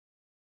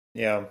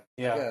 Yeah.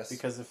 Yeah, guess.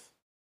 because if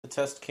the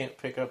test can't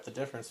pick up the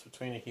difference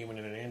between a human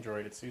and an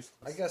android, it's useless.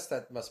 I guess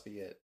that must be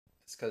it.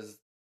 It's because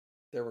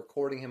they're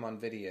recording him on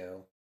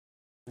video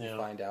to Yeah.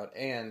 find out.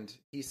 And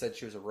he said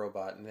she was a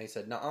robot. And they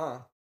said,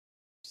 nuh-uh.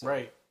 So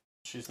Right.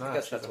 She's I not.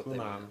 guess She's that's a what they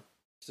human. meant.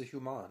 She's a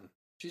human.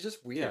 She's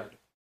just weird.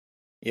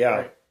 Yeah.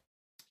 Right.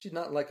 She's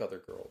not like other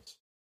girls.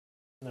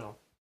 No.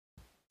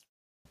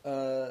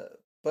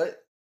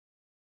 But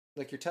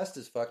like, your test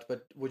is fucked,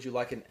 but would you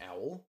like an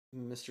owl,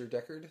 Mr.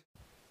 Deckard?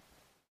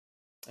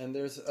 And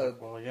there's It's a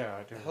like, well, yeah,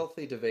 I do.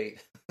 healthy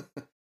debate.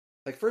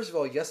 Like, first of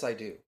all, yes, I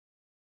do.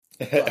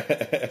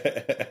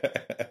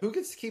 Who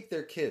gets to keep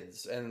their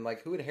kids, and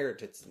like, who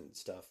inherits and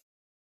stuff?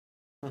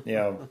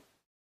 Yeah.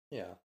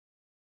 Yeah.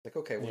 Like,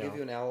 okay, we'll Yeah. give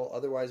you an owl.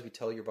 Otherwise, we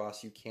tell your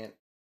boss you can't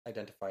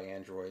identify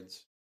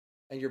androids,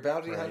 and your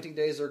bounty Right. hunting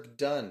days are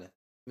done,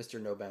 Mister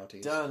No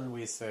Bounties. Done,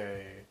 we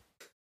say.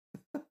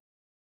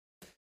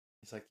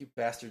 He's like, you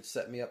bastards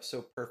set me up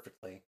so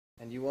perfectly,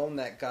 and you own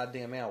that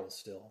goddamn owl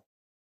still.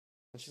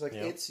 And she's like,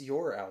 Yep. it's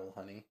your owl,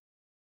 honey.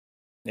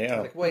 Yeah.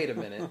 I'm like, wait a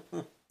minute.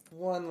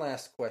 One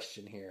last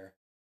question here.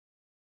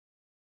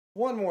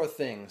 One more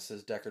thing,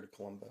 says Deckard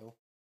Columbo.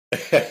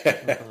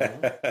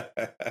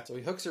 So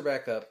he hooks her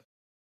back up.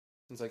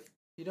 He's like,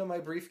 you know my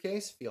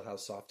briefcase? Feel how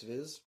soft it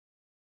is.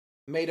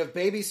 Made of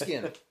baby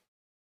skin.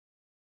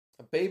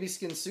 A baby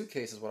skin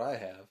suitcase is what I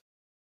have.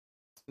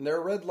 And there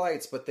are red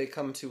lights, but they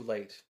come too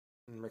late.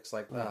 And Rick's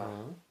like,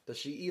 Mhm. does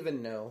she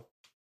even know?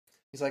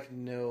 He's like,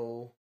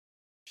 no.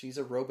 She's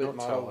a robot Don't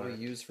model tell her. we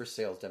use for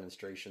sales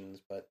demonstrations,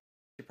 but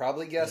she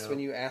probably guessed Yeah. when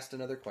you asked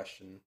another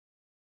question.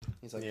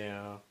 He's like,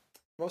 Yeah.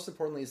 most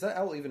importantly, is that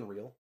owl even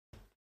real?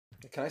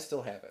 Can I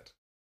still have it?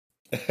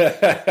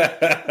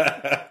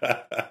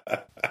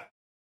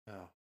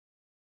 Oh.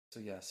 So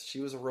yes, she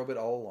was a robot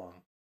all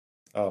along.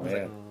 Oh I was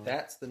like, man. Mhm.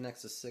 that's the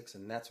Nexus 6,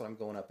 and that's what I'm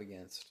going up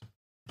against.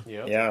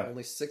 Yep. Yeah.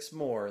 Only 6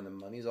 more, and the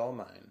money's all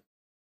mine.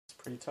 It's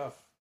pretty tough.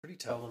 Pretty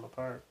Tell tough. them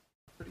apart.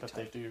 Pretty But tough.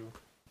 they do.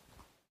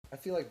 I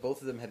feel like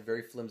both of them had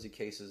very flimsy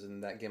cases in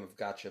that game of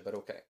gotcha, but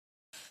okay.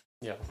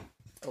 Yeah.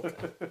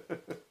 Okay.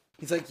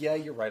 He's like, yeah,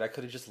 you're right. I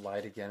could have just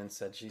lied again and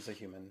said she's a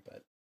human,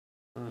 but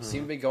you Mhm.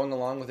 seem to be going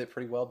along with it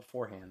pretty well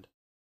beforehand.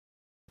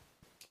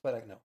 But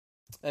I know.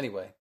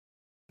 Anyway,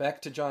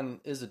 back to John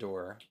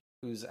Isidore,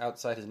 who's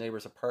outside his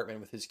neighbor's apartment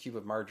with his cube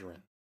of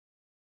margarine.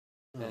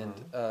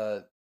 Mhm.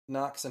 And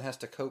knocks and has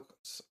to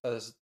coax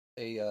a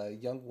a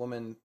young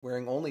woman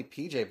wearing only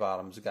PJ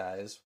bottoms,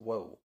 guys.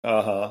 Whoa.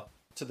 Uh-huh.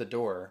 To the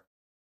door.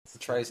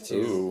 Tries to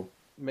Ooh.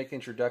 make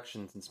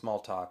introductions and small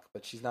talk,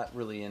 but she's not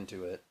really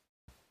into it.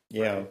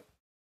 Yeah. Right.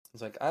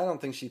 It's like, I don't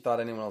think she thought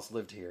anyone else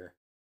lived here.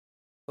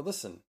 But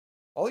listen,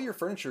 all your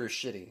furniture is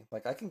shitty.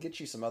 Like, I can get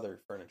you some other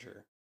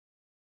furniture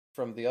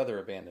from the other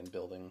abandoned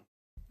building.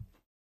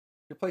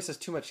 Your place has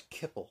too much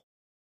kipple.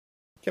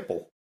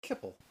 Kipple.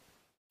 Kipple.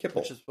 Kipple.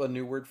 Which is a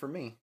new word for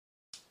me.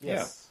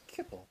 Yes.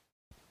 Kipple.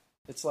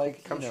 It's like,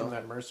 It comes from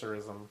that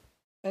Mercerism.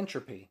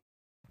 entropy.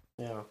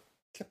 Yeah.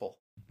 Kipple.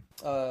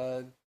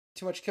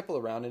 Too much kipple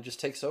around and it just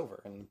takes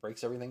over and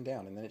breaks everything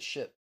down, and then it's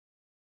shit.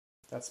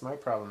 That's my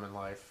problem in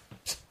life.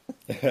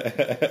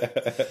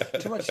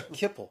 Too much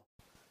kipple.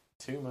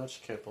 Too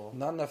much kipple.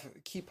 Not enough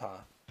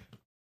kipa.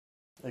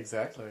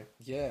 Exactly.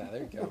 Yeah,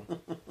 there you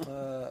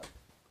go.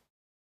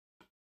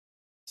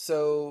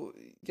 So,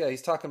 yeah,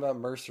 he's talking about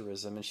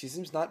Mercerism, and she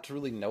seems not to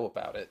really know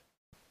about it.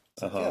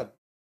 It's like, Uh-huh.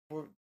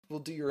 yeah, we'll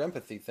do your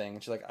empathy thing.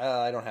 And she's like,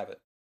 I don't have it.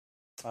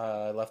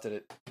 I left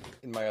it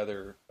in my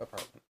other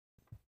apartment.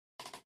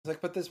 He's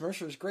like, but this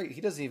Mercer is great.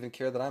 He doesn't even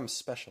care that I'm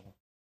special.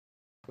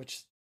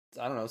 Which,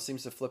 I don't know,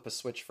 seems to flip a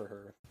switch for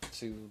her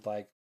to,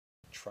 like,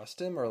 trust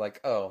him, or like,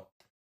 oh,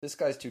 this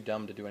guy's too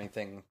dumb to do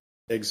anything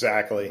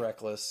Exactly.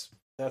 reckless.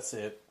 That's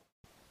it.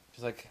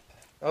 She's like,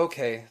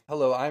 okay,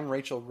 hello, I'm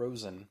Rachel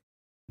Rosen.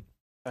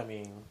 I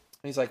mean, And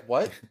he's like,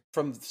 what?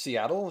 From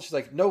Seattle? She's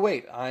like, no,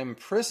 wait, I'm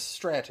Pris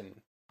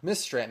Stratton. Miss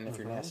Stratton, if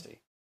you're Mhm. nasty.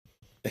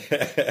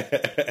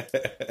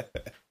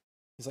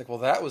 He's like, well,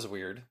 that was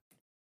weird.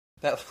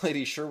 That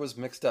lady sure was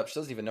mixed up. She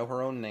doesn't even know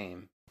her own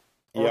name.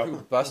 Or Yep.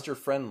 who Buster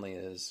Friendly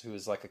is, who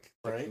is like a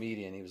Right.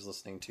 comedian he was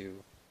listening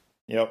to.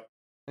 Yep.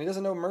 And he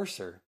doesn't know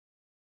Mercer.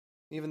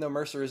 Even though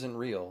Mercer isn't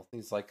real.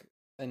 He's like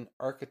an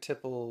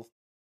archetypal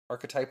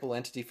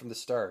entity from the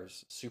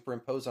stars,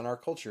 superimposed on our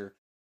culture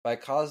by a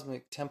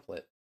cosmic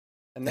template.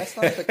 And that's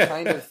not the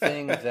kind of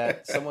thing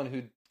that someone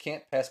who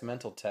can't pass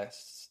mental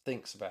tests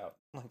thinks about.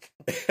 Like,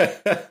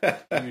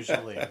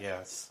 usually,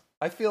 yes.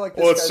 I feel like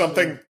this Well, it's guy's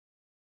something. been-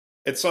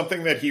 It's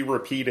something that he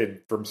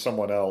repeated from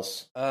someone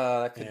else.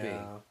 that could be.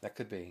 Yeah. That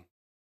could be.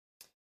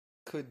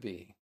 Could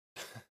be.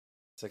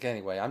 It's like,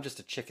 anyway, I'm just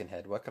a chicken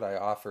head. What could I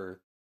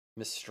offer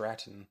Miss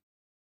Stratton?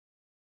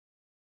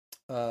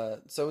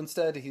 So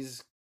instead,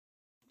 he's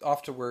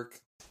off to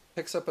work,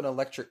 picks up an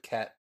electric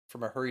cat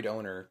from a hurried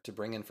owner to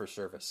bring in for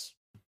service.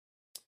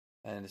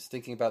 And is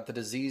thinking about the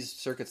diseased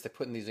circuits they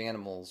put in these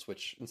animals,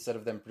 which instead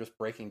of them just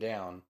breaking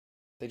down,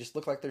 they just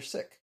look like they're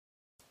sick.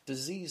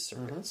 Disease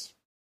circuits.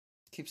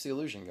 Keeps the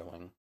illusion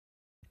going.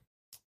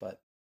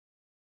 But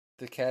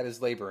the cat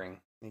is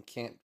laboring. He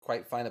can't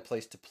quite find a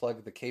place to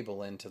plug the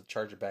cable in to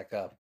charge it back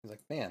up. He's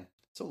like, man,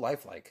 so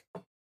lifelike.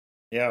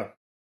 Yeah.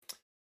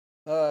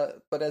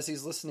 But as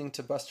he's listening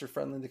to Buster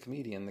Friendly the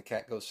comedian, the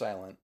cat goes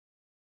silent.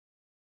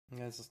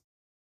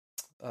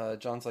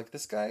 John's like,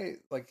 this guy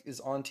is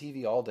on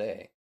TV all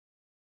day.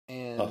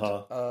 And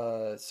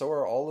so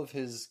are all of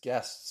his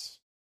guests.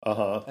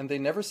 Uh-huh. And they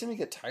never seem to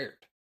get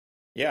tired.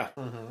 Yeah.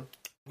 Mm-hmm.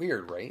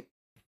 Weird, right?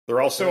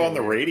 They're also Very on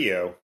the weird.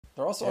 radio.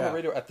 They're also on Yeah. the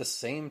radio at the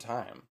same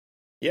time.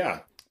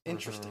 Yeah.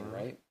 Interesting, Mhm.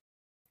 right?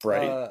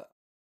 Right.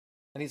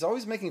 And he's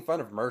always making fun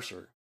of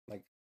Mercer.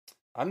 Like,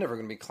 I'm never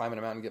going to be climbing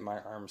a mountain and get my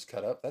arms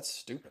cut up. That's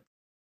stupid.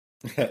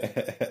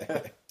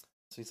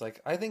 So he's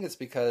like, I think it's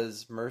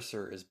because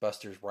Mercer is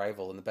Buster's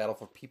rival in the battle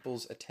for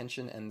people's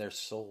attention and their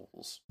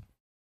souls.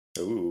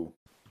 Ooh.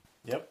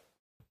 Yep.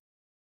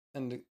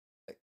 And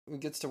when he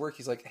gets to work,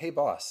 he's like, hey,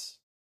 boss,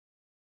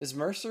 is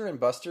Mercer and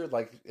Buster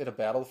in a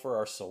battle for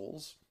our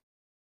souls?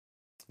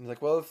 He's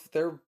like, well, if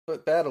they're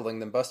battling,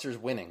 then Buster's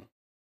winning.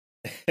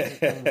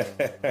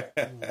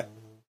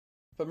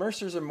 But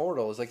Mercer's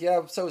immortal. He's like,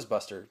 yeah, so is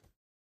Buster.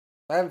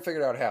 I haven't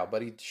figured out how,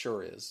 but he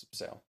sure is.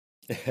 So,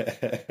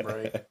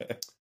 Right.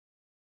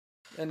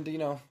 and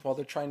while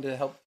they're trying to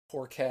help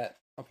poor cat,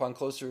 upon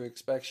closer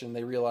inspection,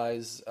 they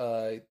realize,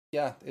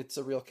 yeah, it's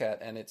a real cat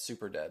and it's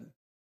super dead.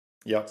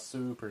 Yep.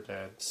 Super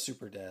dead.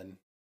 Super dead.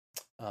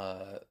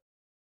 So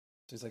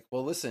he's like,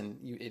 well, listen,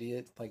 you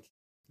idiot. Like,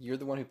 you're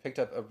the one who picked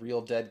up a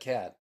real dead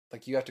cat.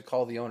 Like, you have to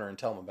call the owner and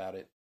tell him about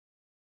it.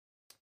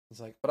 He's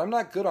like, but I'm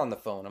not good on the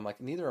phone. I'm like,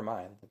 neither am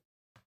I.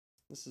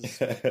 This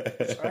is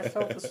I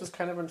felt this was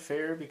kind of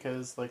unfair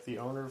because, the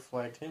owner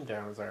flagged him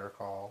down, as I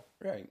recall.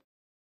 right.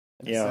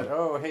 And he Yeah. said,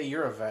 oh, hey,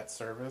 you're a vet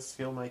service.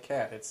 Heal my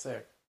cat. It's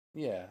sick.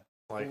 Yeah.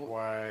 Like, Well-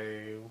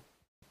 why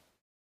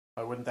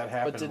wouldn't that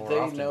happen But did more they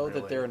often, know really?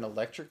 that they're an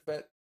electric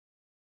vet?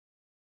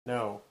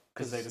 No,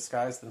 because they 'Cause-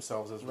 disguise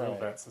themselves as real Right.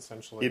 vets,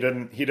 essentially.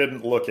 He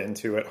didn't look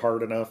into it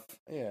hard enough.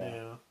 Yeah.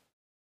 Yeah.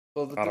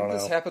 Well, I don't didn't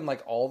this know. happen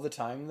all the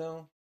time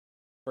though?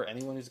 For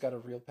anyone who's got a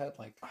real pet,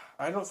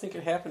 I don't think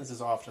it happens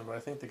as often, but I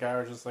think the guy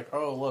was just like,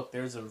 oh, look,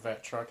 there's a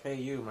vet truck. Hey,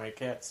 you, my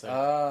cat's sick.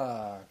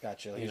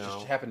 gotcha. He You just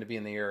know. happened to be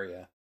in the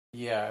area.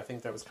 Yeah, I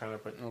think that was kind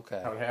of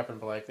Okay. how it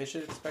happened, but they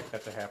should expect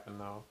that to happen,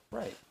 though.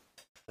 Right.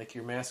 Like,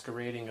 you're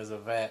masquerading as a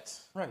vet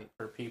Right.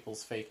 for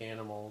people's fake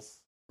animals.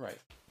 Right.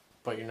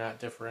 but you're not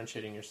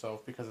differentiating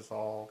yourself because it's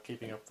all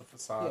keeping up the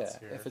facades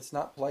here. If it's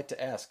not polite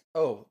to ask,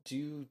 oh, do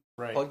you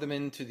Right. plug them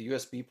into the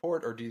USB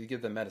port or do you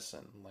give them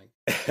medicine? Like,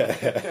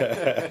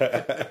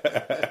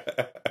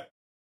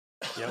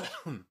 Yep.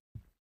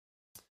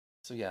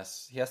 so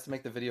yes, he has to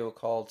make the video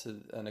call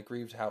to an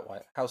aggrieved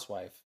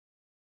housewife.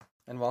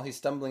 And while he's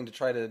stumbling to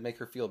try to make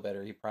her feel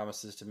better, he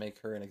promises to make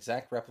her an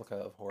exact replica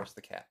of Horace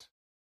the cat.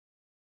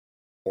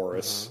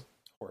 Horace.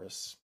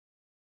 Horace.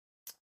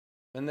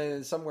 And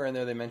they, somewhere in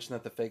there they mention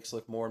that the fakes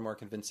look more and more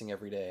convincing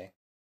every day.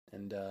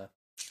 And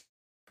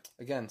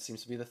again,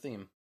 seems to be the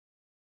theme.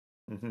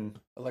 Mm-hmm.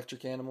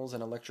 Electric animals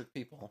and electric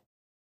people.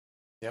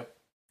 Yep.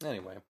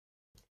 Anyway.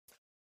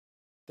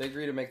 They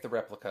agree to make the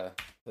replica,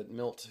 but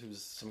Milt,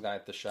 who's some guy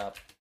at the shop,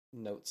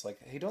 notes like,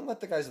 hey, don't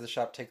let the guys at the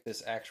shop take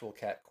this actual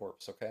cat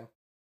corpse, okay?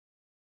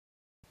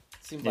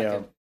 Seems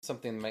like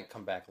something might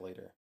come back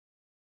later.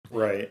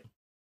 Right.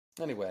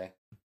 Anyway,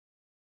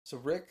 so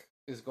Rick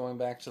is going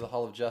back to the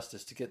Hall of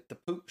Justice to get the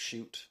poop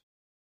chute.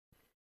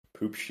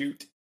 Poop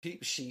shoot.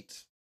 Peep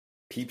sheet.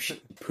 Poop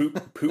sheet.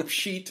 Poop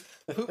sheet.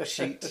 Poop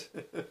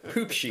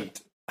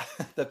sheet.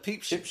 The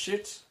peep Chip sheet.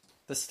 shit.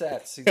 The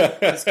stats.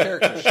 His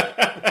character sheet.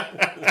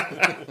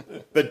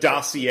 The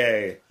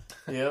dossier.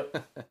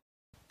 Yep.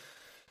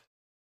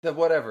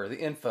 The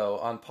info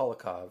on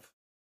Polakov,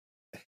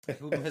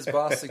 whom his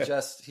boss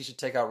suggests he should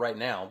take out right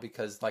now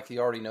because, like, he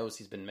already knows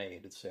he's been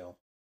made. So,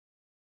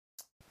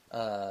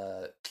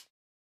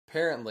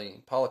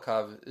 apparently,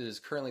 Polakov is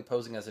currently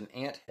posing as an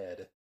ant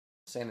head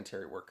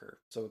sanitary worker.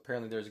 So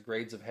apparently, there's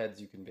grades of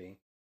heads you can be.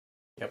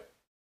 Yep.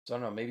 So I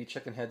don't know. Maybe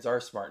chicken heads are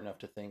smart enough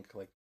to think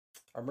like,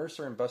 are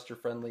Mercer and Buster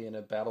friendly in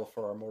a battle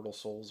for our mortal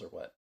souls or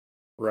what?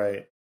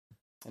 Right.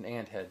 And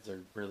ant heads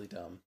are really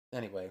dumb.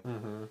 Anyway.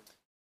 Mm-hmm.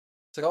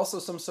 It's like also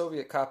some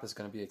Soviet cop is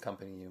going to be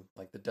accompanying you.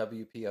 Like the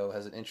WPO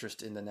has an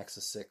interest in the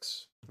Nexus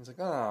 6. He's like,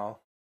 oh,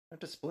 I have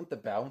to split the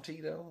bounty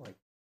though? Like,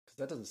 because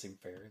that doesn't seem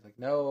fair. He's like,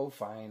 no,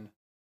 fine.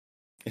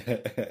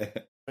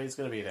 But he's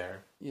gonna be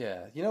there.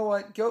 Yeah, you know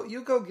what?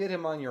 You go get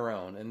him on your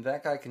own, and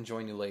that guy can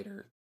join you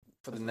later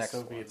for the next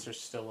Soviets one. are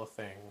still a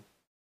thing.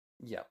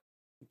 Yeah,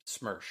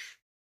 Smersh.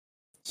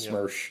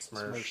 Smersh.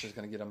 Smersh is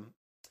going to get him.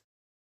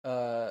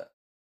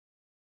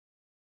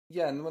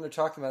 Yeah, and when they're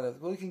talking about it,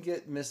 well, you can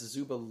get Miss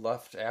Zuba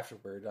Luft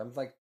afterward. I'm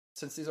like,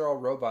 since these are all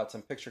robots,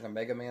 I'm picturing a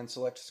Mega Man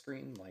select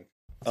screen. Like,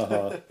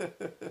 I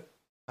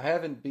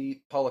haven't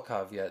beat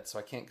Polakov yet, so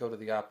I can't go to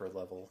the opera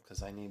level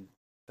because I need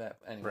that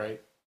anyway.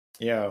 Right.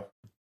 Yeah.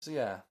 So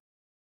yeah,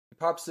 he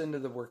pops into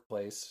the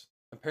workplace.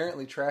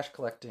 Apparently, trash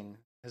collecting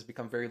has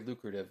become very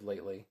lucrative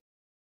lately.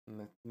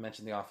 And they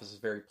mentioned the office is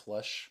very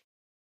plush.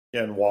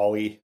 Yeah, and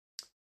Wally.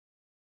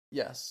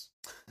 Yes.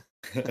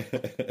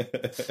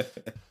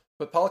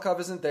 But Polakov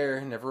isn't there,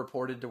 never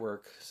reported to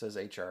work, says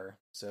HR.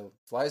 So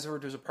flies over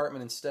to his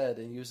apartment instead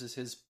and uses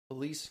his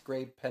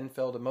police-grade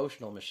Penfeld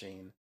emotional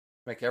machine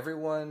to make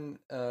everyone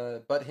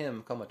but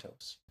him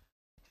comatose.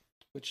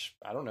 Which,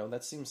 I don't know,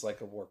 that seems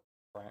like a war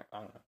crime. I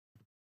don't know.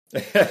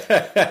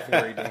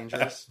 Very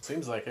dangerous.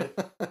 Seems like it.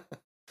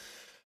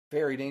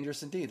 Very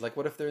dangerous indeed. Like,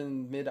 what if they're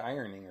in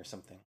mid-ironing or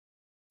something?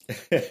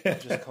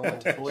 Just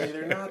comatose. Hopefully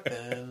they're not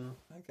then.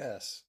 I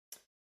guess.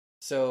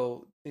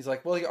 So he's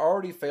like, well, he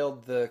already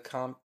failed the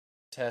comp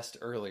test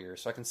earlier,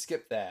 so I can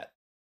skip that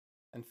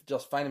and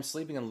just find him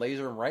sleeping and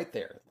laser him right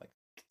there. Like,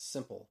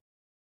 simple.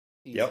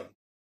 Easy. Yep.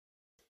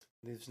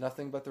 Leaves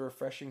nothing but the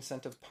refreshing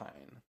scent of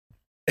pine.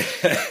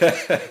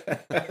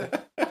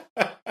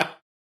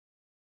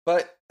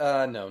 But,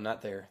 no,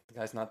 not there. The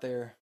guy's not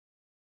there.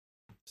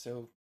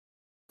 So,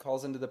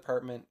 calls into the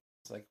apartment.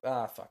 It's like,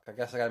 fuck, I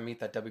guess I gotta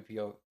meet that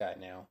WPO guy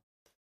now.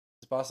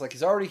 His boss is like,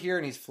 he's already here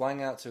and he's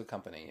flying out to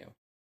accompany you.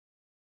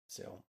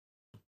 So,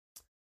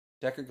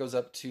 Deckard goes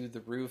up to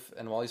the roof,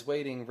 and while he's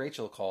waiting,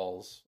 Rachel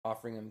calls,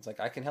 offering him, it's like,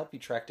 I can help you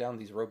track down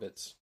these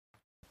robots.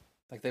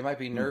 Like, they might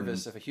be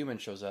nervous if a human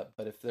shows up,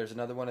 but if there's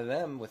another one of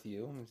them with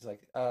you, and he's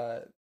like,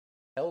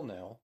 hell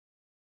no.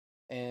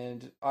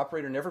 And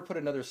operator, never put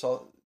another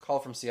call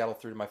from Seattle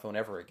through to my phone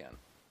ever again.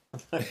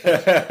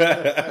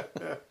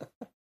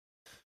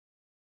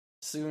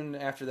 Soon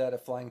after that, a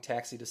flying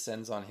taxi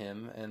descends on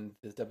him, and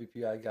the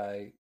WPI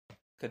guy,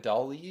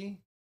 Kadali?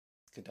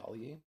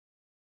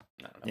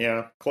 I don't know.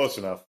 Yeah, close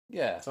enough.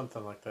 Yeah.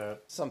 Something like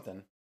that.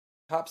 Something.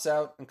 Hops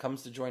out and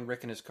comes to join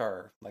Rick in his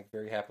car, like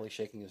very happily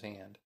shaking his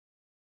hand.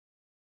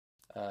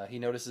 He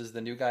notices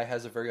the new guy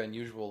has a very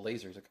unusual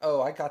laser. He's like,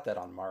 oh, I got that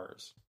on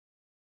Mars.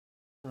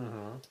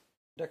 Mm-hmm.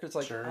 Deckard's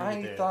like, Sure you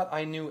I did. thought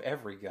I knew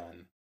every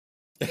gun.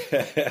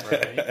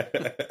 Right.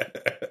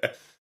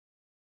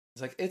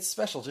 He's like, it's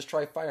special, just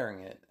try firing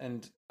it.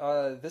 And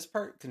this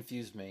part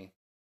confused me.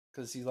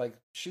 Because he like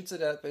shoots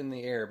it up in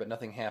the air, but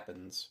nothing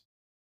happens.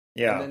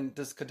 Yeah. And then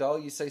does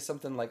Kadali say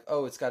something like,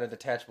 oh, it's got a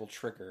detachable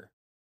trigger?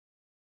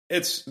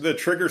 It's the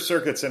trigger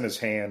circuit's in his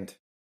hand.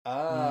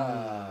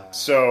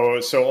 So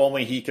So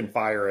only he can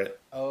fire it.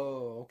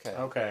 Oh, okay.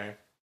 Okay.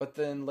 But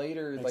then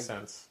later, Makes like,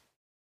 sense.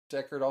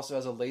 Deckard also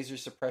has a laser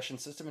suppression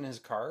system in his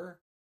car?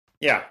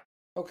 Yeah.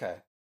 Okay.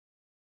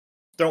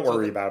 Don't So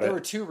worry about There it. were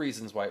two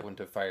reasons why it wouldn't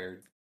have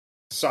fired.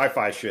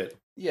 Sci-fi shit.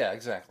 Yeah,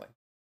 exactly.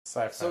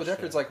 Sci-fi So Deckard's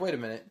shit. like, wait a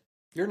minute,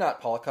 you're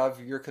not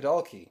Polakov, you're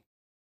Kadalki.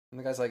 And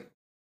the guy's like,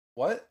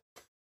 what?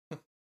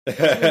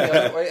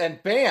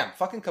 And bam,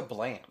 fucking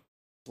kablam.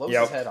 Blows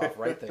his head off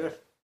right there.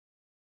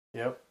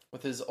 Yep.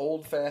 With his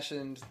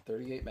old-fashioned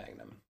 38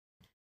 Magnum.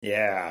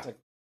 Yeah. It's like,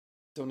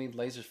 don't need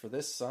lasers for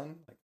this, son.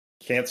 Like,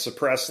 Can't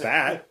suppress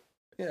that.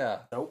 yeah.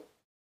 Nope.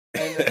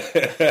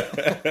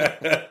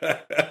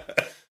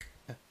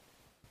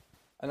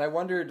 And I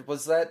wondered,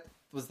 was that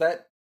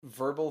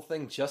verbal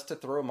thing just to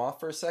throw him off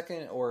for a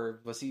second, or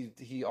was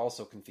he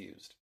also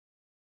confused?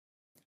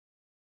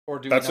 Or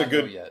do we That's not a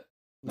good know yet?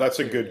 Not That's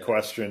a clear good yet.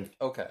 question.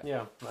 Okay.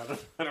 Yeah.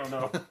 I don't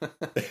know.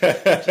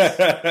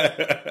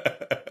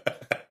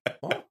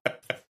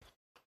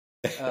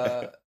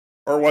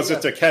 Or was yeah.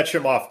 it to catch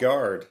him off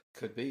guard?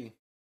 Could be.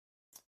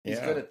 He's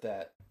Yeah. good at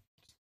that.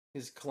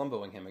 He's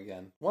Columboing him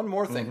again. One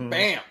more thing. Mhm.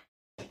 Bam!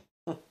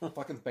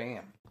 Fucking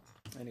bam.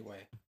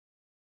 Anyway.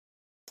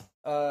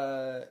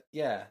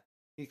 Yeah.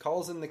 He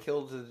calls in the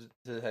kill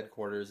to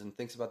headquarters and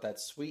thinks about that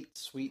sweet,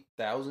 sweet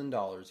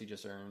 $1,000 he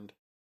just earned.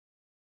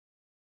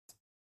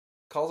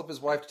 Calls up his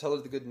wife to tell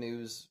her the good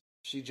news.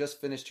 She just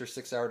finished her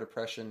 6-hour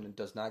depression and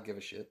does not give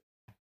a shit.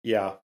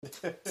 Yeah,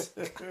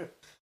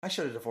 I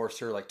should have divorced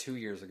her like 2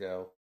 years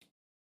ago.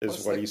 is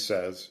Plus, what like- he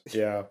says.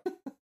 Yeah.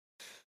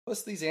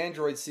 Plus, these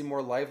androids seem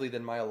more lively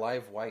than my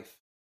alive wife.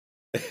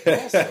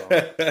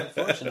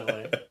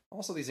 Unfortunately.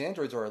 Also, these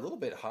androids are a little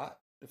bit hot,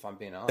 if I'm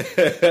being honest.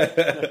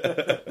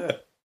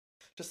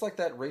 Just like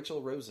that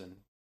Rachel Rosen.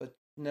 But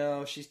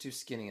no, she's too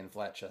skinny and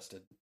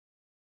flat-chested.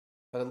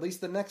 But at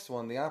least the next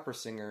one, the opera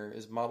singer,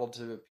 is modeled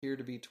to appear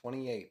to be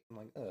 28. I'm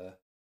like,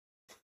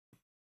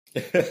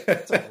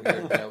 That's a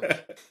weird note.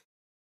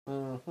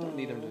 Don't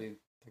need him to be...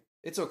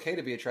 It's okay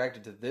to be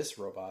attracted to this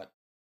robot.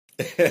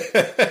 It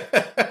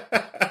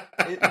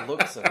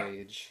looks of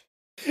age.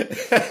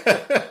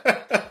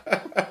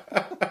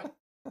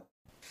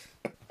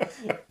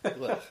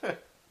 Look.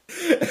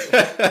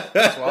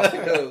 So off he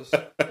goes,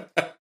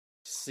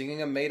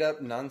 singing a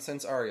made-up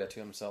nonsense aria to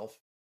himself,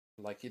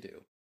 like you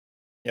do.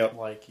 Yep.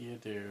 Like you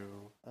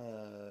do.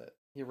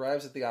 He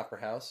arrives at the opera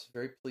house,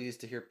 very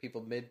pleased to hear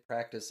people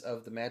mid-practice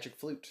of the magic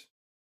flute,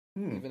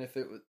 even if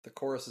the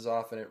chorus is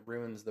off and it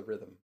ruins the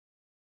rhythm.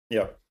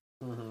 Yep.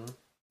 Mm-hmm.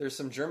 There's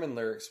some German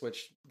lyrics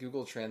which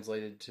Google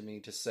translated to me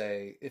to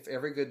say, if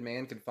every good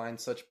man could find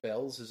such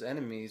bells, his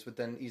enemies would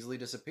then easily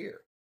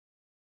disappear.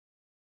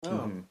 Oh,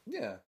 Mhm.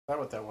 Yeah, is that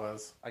what that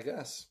was? I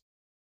guess.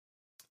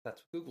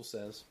 That's what Google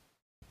says.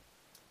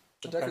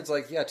 But Okay. Deckard's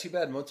like, yeah, too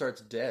bad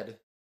Mozart's dead,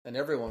 and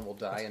everyone will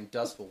die, and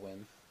dust will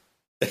win.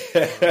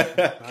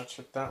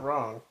 Not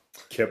wrong.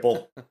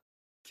 Kipple.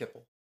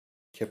 Kipple.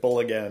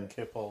 Kipple again.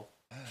 Kipple.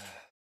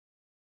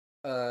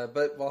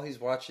 But while he's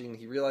watching,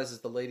 he realizes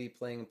the lady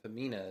playing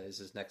Pamina is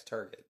his next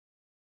target.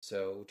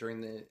 So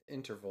during the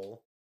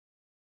interval,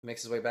 he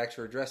makes his way back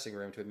to her dressing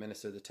room to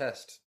administer the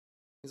test.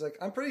 He's like,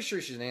 I'm pretty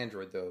sure she's an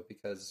android, though,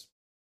 because...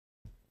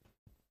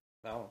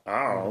 Oh.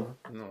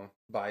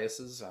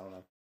 Biases? I don't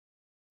know.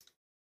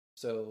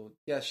 So,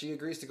 yeah, she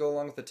agrees to go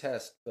along with the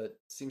test, but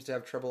seems to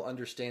have trouble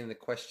understanding the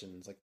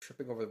questions, like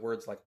tripping over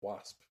words like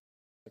wasp.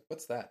 Like,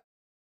 what's that?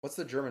 What's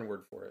the German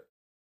word for it?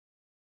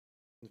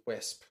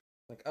 Wisp.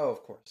 Like, oh,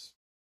 of course.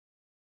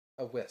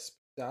 A wisp.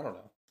 I don't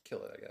know.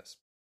 Kill it, I guess.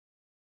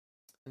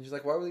 And she's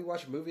like, why would we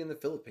watch a movie in the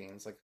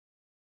Philippines? Like,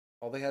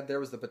 all they had there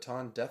was the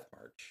Bataan Death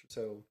March.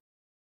 So,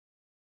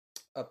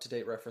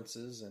 up-to-date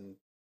references, and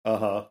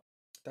Uh-huh.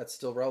 that's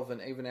still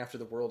relevant even after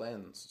the world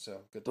ends.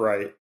 So, good to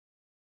Right.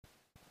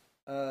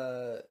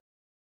 But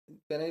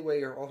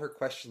anyway, all her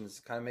questions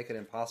kind of make it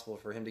impossible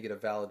for him to get a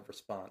valid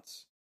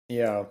response.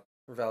 Yeah.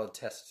 Or valid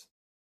test.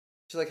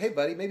 She's like, hey,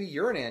 buddy, maybe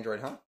you're an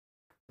android, huh?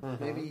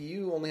 Mm-hmm. Maybe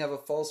you only have a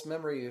false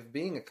memory of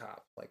being a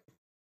cop. Like,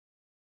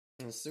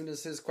 and as soon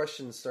as his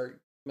questions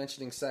start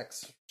mentioning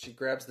sex, she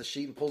grabs the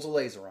sheet and pulls a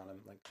laser on him.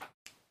 Like,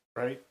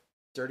 Right?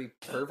 dirty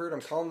pervert,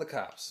 I'm calling the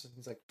cops.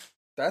 He's like,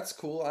 that's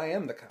cool, I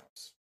am the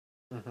cops.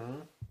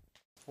 Mm-hmm.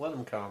 Let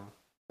him come.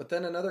 But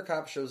then another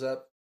cop shows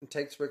up and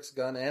takes Rick's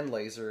gun and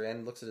laser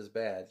and looks at his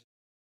badge.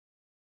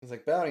 He's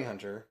like, bounty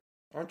hunter,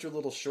 aren't you a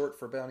little short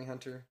for bounty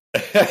hunter?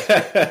 He's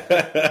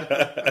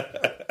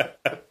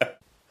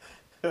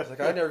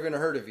like, I never even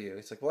heard of you.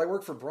 He's like, well, I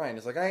work for Brian.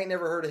 He's like, I ain't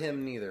never heard of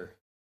him neither.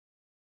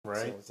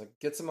 Right? So it's like,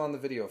 gets him on the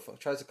video phone.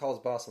 Tries to call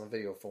his boss on the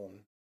video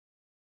phone.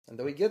 And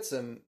though he gets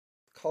him,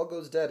 the call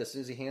goes dead as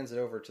soon as he hands it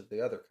over to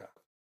the other cop.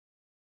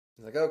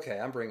 He's like, okay,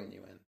 I'm bringing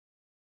you in.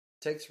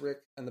 Takes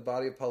Rick and the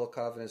body of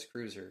Polakov in his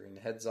cruiser and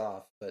heads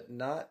off, but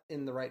not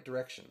in the right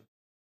direction.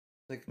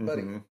 Like,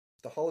 buddy, Mhm.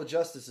 the Hall of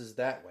Justice is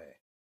that way.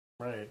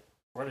 Right.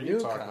 What are New you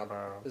talking cop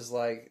about? is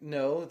like,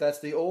 no, that's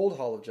the old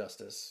Hall of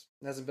Justice.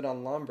 It hasn't been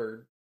on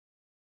Lombard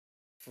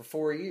for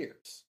 4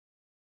 years.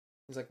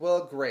 He's like,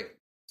 well, great,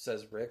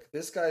 says Rick.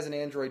 This guy's an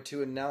android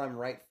too, and now I'm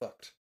right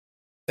fucked.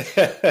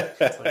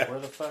 It's like, where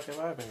the fuck have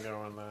I been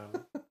going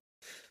then?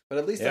 But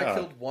at least I Yeah.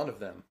 killed one of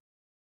them.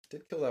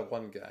 Did kill that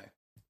one guy.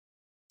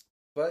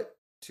 But,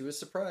 to his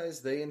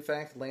surprise, they in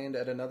fact land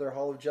at another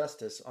Hall of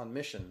Justice on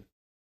mission.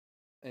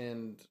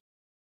 And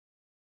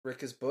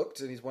Rick is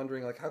booked, and he's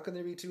wondering, like, how can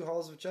there be two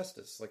halls of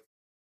justice? Like,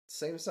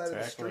 same side of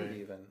the street,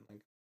 Exactly. even.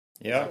 Like,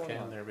 Yeah. what's going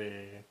Can on? there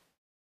be?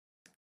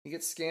 He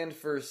gets scanned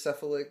for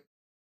cephalic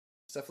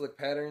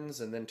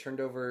patterns, and then turned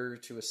over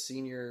to a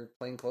senior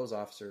plainclothes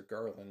officer,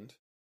 Garland.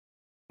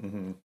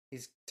 Hmm. He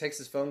takes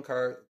his phone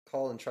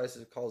call and tries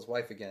to call his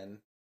wife again,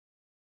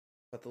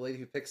 but the lady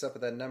who picks up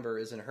at that number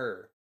isn't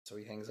her, so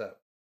he hangs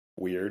up.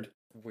 Weird.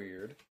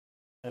 Weird.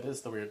 That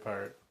is the weird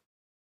part.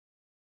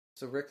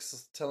 So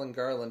Rick's telling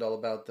Garland all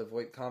about the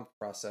Voight comp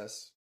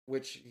process,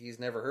 which he's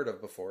never heard of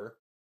before.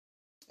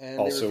 And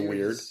they Also review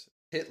weird. his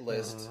hit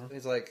list. Mhm. And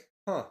he's like,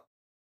 huh,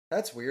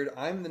 that's weird.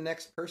 I'm the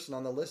next person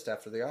on the list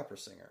after the opera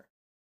singer.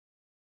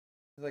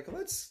 He's like,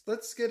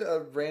 let's get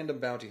a random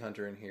bounty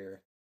hunter in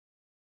here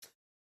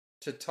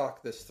to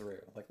talk this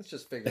through. Like, let's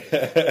just figure it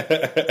out.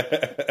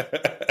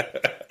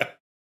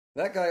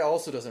 That guy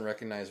also doesn't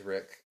recognize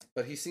Rick,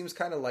 but he seems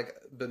kind of like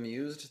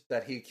bemused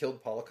that he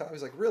killed Polakov.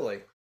 He's like,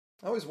 really?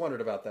 I always wondered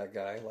about that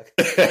guy. Like,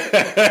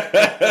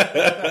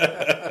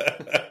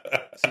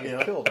 so you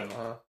Yep. killed him,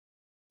 huh?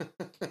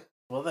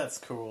 Well, that's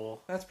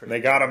cool. That's pretty.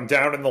 They got him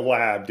down in the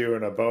lab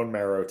doing a bone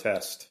marrow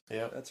test.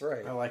 Yep. That's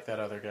right. I like that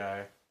other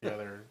guy. The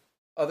other,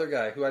 Other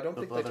guy who I don't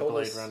the think they other told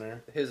Blade us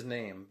Runner. his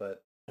name,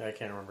 but I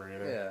can't remember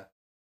either. yeah,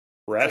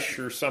 Resh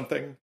or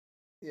something?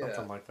 yeah.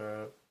 Something like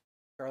that.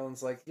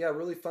 Garland's like, yeah,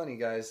 really funny,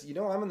 guys. You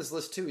know, I'm on this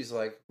list too. He's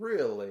like,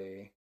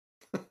 really?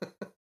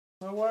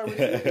 Well, why would you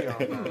be on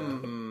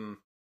that? Hmm.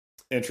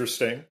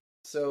 Interesting.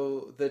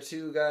 So the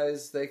two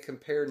guys, they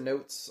compare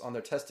notes on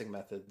their testing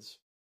methods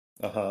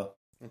Uh-huh.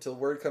 until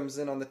word comes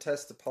in on the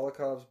test of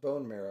Polakov's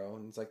bone marrow,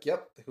 and it's like,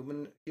 yep, the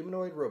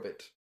humanoid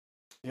robot.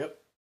 Yep.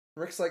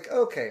 Rick's like,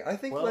 okay, I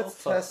think Well, let's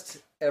fuck. test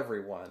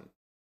everyone.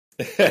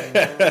 Of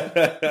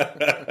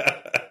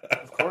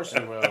course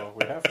we will.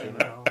 We have to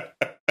now.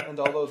 And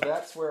although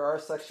that's where our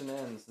section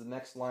ends, the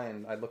next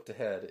line I looked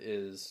ahead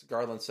is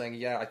Garland saying,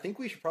 yeah, I think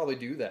we should probably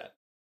do that.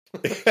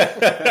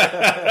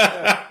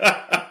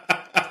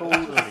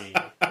 Totally.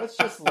 Let's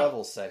just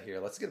level set here.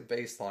 Let's get a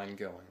baseline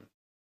going.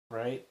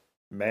 Right?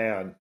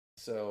 Man.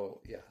 So,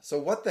 yeah. So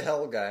what the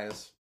hell,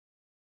 guys?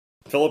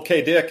 Philip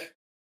K. Dick.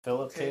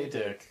 Philip K.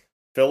 Dick.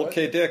 Philip What?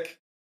 K. Dick.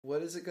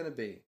 What is it going to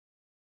be?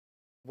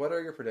 What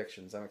are your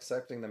predictions? I'm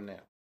accepting them now.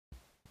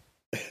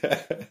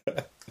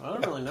 I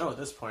don't really know at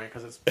this point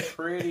because it's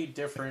pretty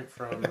different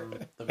from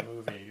the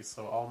movie.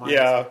 So all my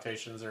Yeah.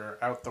 expectations are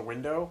out the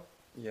window.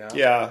 Yeah.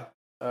 Yeah.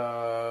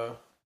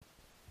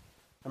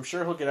 I'm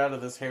sure he'll get out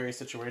of this hairy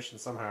situation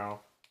somehow.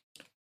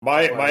 My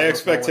Well, I don't know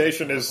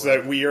expectation what it is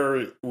feels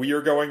that we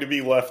are going to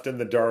be left in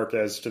the dark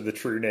as to the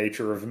true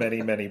nature of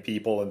many, many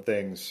people and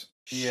things.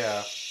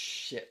 Yeah.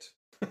 Shit.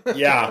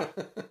 Yeah.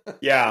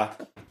 Yeah.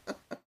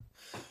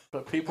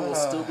 But people will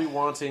still be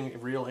wanting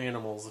real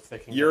animals if they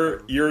can.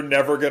 You're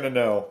never gonna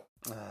know.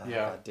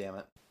 Yeah. God damn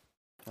it.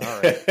 All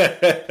right.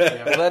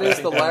 Yeah, Well, that I is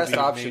think the would last be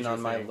a option major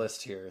on my thing.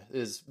 list here.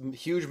 Is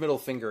huge middle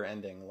finger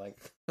ending. Like.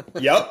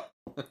 Yep.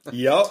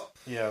 Yep.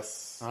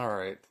 Yes. All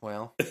right.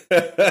 Well,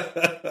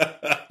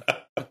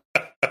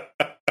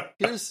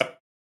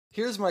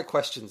 here's my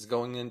questions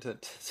going into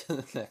to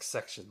the next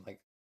section. Like,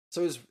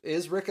 so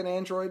is Rick an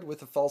android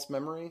with a false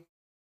memory?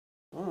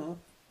 Mm.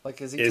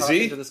 Like, is Is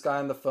talking he? to this guy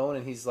on the phone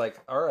and he's like,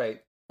 "All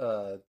right,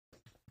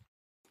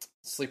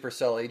 sleeper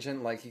cell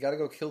agent, like you got to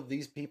go kill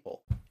these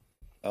people,"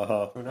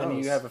 Uh-huh. Who knows?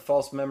 and you have a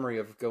false memory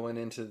of going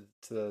into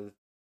the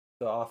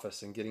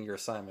office and getting your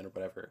assignment or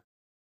whatever,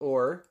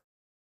 or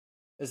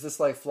is this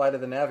like Flight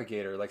of the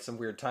Navigator, like some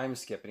weird time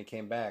skip, and he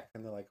came back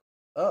and they're like,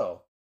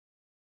 "Oh,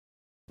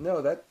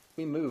 no, that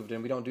we moved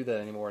and we don't do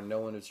that anymore," and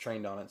no one was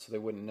trained on it, so they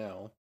wouldn't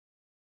know.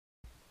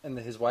 And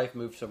then his wife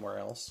moved somewhere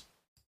else.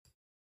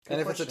 Good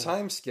And if it's question. a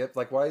time skip,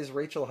 like why is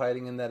Rachel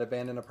hiding in that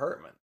abandoned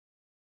apartment?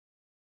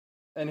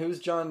 And who's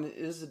John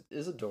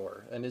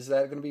Isidore? And is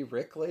that going to be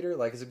Rick later?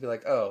 Like, is it be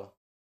like, oh,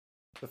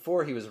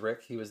 before he was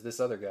Rick, he was this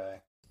other guy,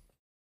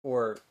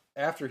 or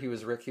after he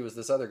was Rick, he was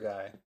this other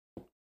guy?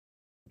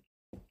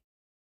 I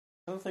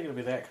don't think it'll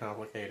be that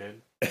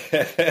complicated.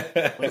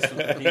 At least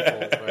with the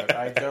people, but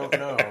I don't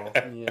know.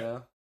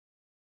 Yeah,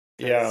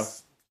 Yeah.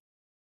 'Cause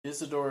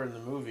Isidore in the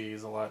movie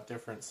is a lot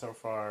different so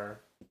far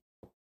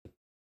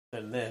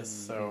than this,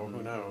 so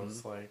who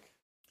knows? Like,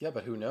 yeah,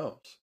 but who knows?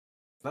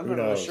 I'm Who not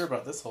really knows? sure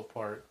about this whole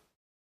part,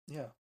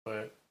 Yeah,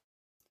 but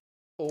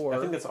or I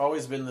think that's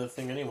always been the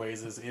thing,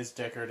 anyways. Is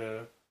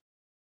Deckard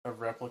a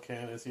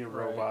replicant? Is he a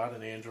Right. robot,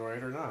 an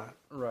android, or not?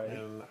 right,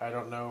 And I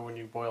don't know when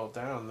you boil it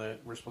down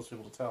that we're supposed to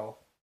be able to tell.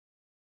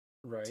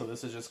 right. So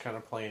this is just kind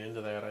of playing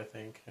into that, I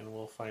think, and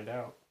we'll find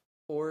out.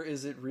 Or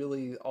is it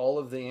really all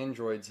of the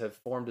androids have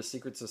formed a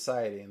secret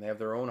society and they have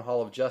their own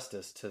hall of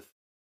justice to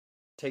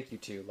take you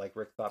to, like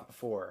Rick thought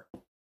before?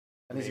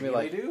 And he's Maybe gonna be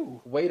like, they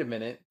do. "Wait a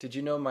minute, did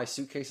you know my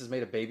suitcase is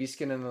made of baby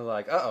skin?" And they're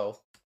like, "Uh-oh."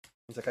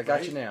 He's like, "I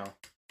got you now."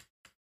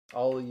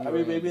 All of you. I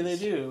mean, maybe they Andes.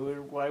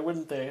 do. Why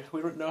wouldn't they?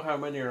 We don't know how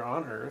many are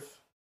on Earth.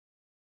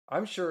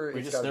 I'm sure We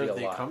it's just got to know be that a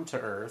they lot. come to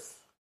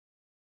Earth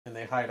and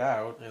they hide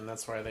out, and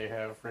that's why they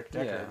have Rick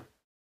Deckard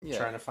Yeah.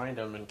 trying to find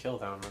them and kill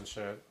them and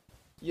shit.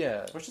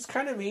 Yeah, Which is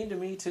kind of mean to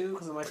me too,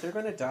 because I'm like, they're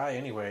going to die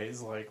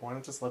anyways. Like, why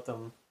not just let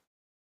them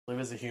live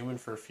as a human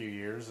for a few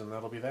years, and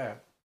that'll be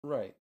that.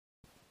 right.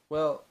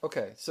 Well,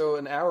 okay. So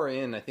an hour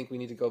in, I think we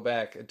need to go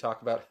back and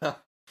talk about how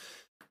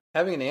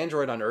having an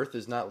android on Earth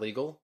is not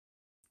legal.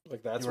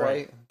 Like that's You're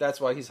right.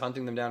 why he's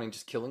hunting them down and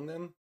just killing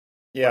them.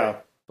 Yeah.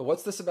 But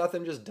what's this about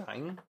them just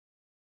dying?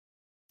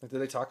 Like,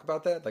 did they talk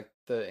about that? Like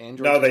the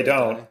android? No, they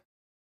don't.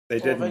 They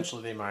Well, didn't.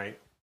 eventually they might.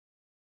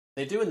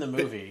 They do in the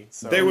movie.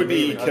 So They would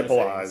be in other things,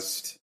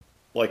 kibbolized,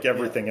 like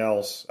everything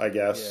else, I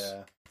guess.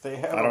 Yeah. They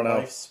have I don't a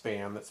know.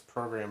 lifespan that's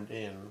programmed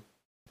in,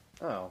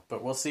 Oh.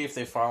 but we'll see if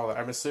they follow that.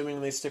 I'm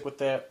assuming they stick with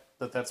that.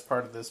 That's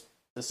part of this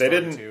They story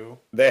didn't. too.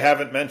 They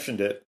haven't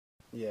mentioned it.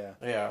 Yeah.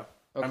 Yeah,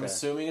 Okay. I'm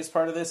assuming it's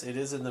part of this. It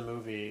is in the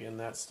movie and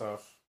that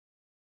stuff.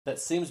 That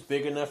seems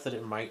big enough that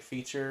it might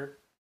feature.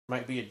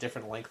 Might be a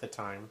different length of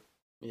time.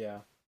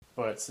 Yeah.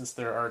 But since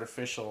they're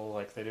artificial,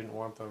 like they didn't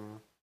want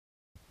them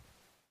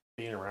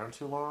being around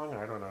too long.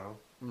 I don't know.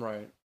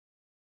 Right.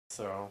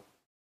 So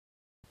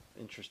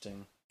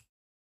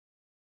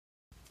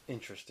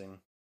Interesting.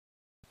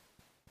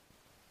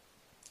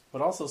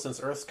 but also, since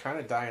Earth's kind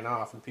of dying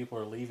off and people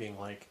are leaving,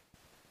 like,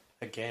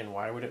 again,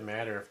 why would it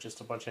matter if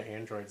just a bunch of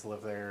androids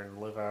live there and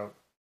live out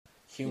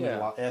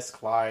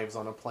human-esque lives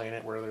on a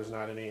planet where there's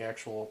not any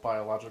actual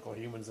biological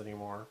humans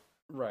anymore?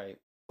 Right.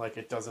 Like,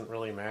 it doesn't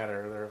really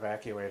matter. They're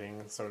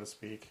evacuating, so to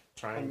speak,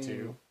 trying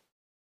to.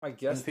 I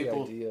guess And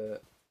people- the idea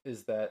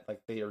is that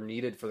like they are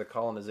needed for the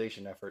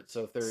colonization effort.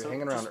 So if they're So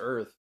hanging around just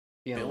Earth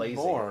being Build lazy,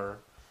 more.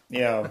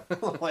 Yeah.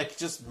 Like,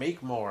 just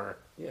make more.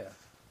 yeah,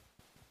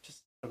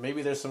 But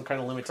maybe there's some kind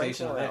of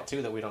limitation on more that, out.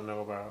 too, that we don't know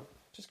about.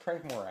 just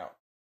crank more out.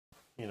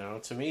 You know,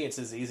 to me, it's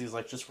as easy as,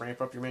 like, just ramp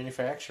up your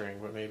manufacturing,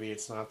 but maybe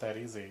it's not that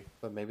easy.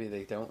 But maybe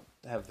they don't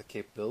have the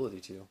capability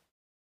to.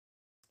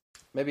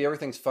 Maybe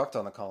everything's fucked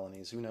on the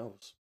colonies. Who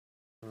knows?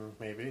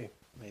 Maybe.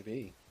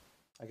 Maybe.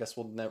 I guess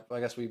I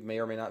guess we may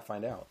or may not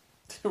find out.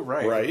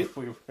 Right. Right.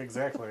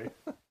 Exactly.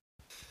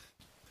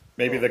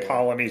 Maybe Oh, the boy.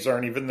 colonies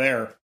aren't even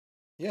there.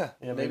 Yeah.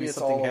 Yeah, maybe it's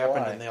something all happened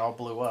a lie. and they all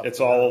blew up. It's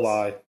Who all a knows?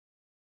 lie.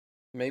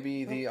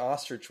 Maybe the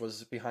ostrich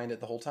was behind it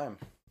the whole time.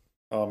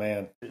 Oh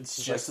man. It's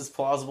It's just as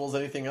plausible as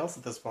anything else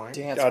at this point.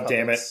 Dance God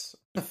damn it.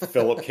 puppets.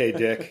 Philip K.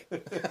 Dick.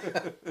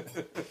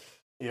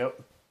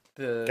 Yep.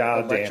 The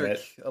God damn electric,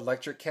 it.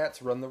 electric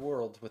cats run the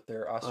world with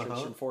their ostrich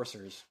Uh-huh.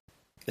 enforcers.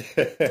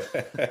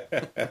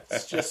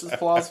 It's just as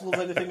plausible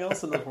as anything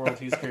else in the world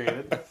he's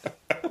created.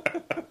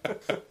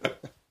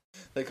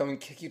 They come and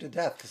kick you to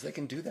death because they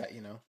can do that,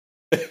 you know.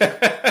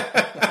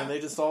 And they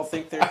just all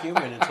think they're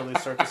human until they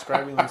start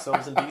describing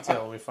themselves in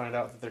detail and we find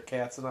out that they're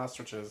cats and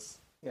ostriches.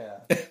 Yeah.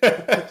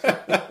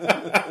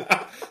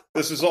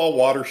 This is all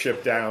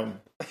Watership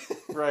Down.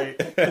 Right.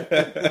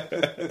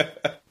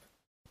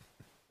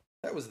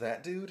 That was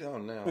that dude? Oh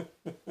no.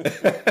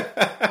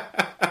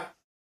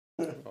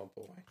 Oh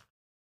boy.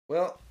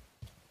 Well,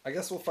 I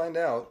guess we'll find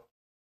out.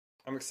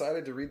 I'm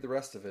excited to read the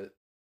rest of it.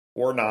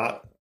 Or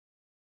not.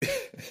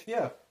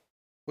 Yeah.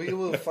 We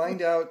will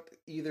find out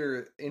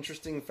either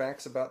interesting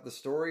facts about the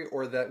story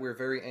or that we're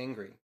very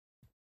angry.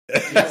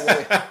 Either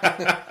way,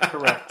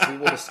 Correct. we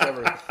will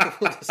discover.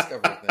 We'll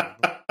discover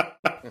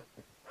them.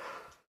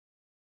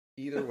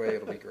 Either way,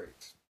 it'll be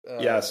great.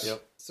 Yes.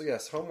 Yep. So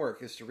yes,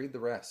 homework is to read the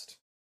rest.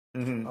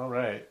 Mhm. All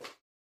right.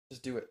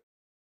 Just do it.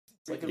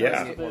 It's like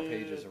Yeah. 98 more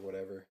pages or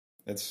whatever.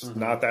 It's Mhm.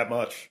 not that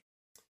much.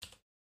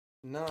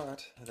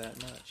 Not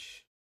that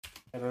much.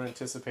 I don't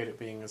anticipate it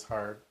being as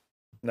hard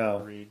to No.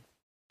 read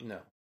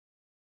No.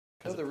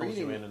 because No, it the pulls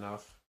you reading- in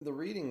enough. The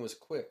reading was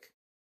quick.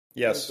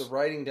 Yes. It was the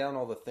writing down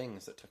all the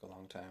things that took a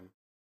long time.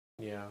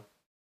 Yeah.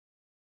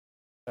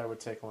 That would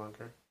take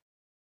longer.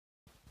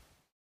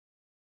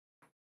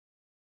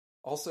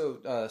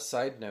 Also,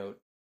 side note,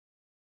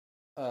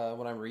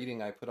 when I'm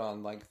reading, I put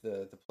on like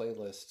the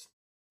playlist,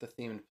 the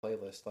themed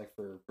playlist, like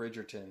for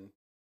Bridgerton.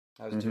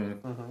 I was Mhm.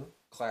 doing Mm-hmm.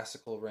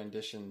 classical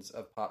renditions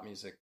of pop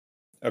music.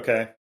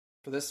 Okay.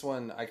 For this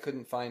one, I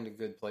couldn't find a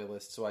good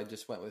playlist, so I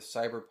just went with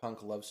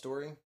Cyberpunk Love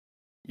Story.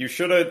 You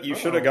should have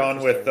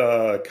gone with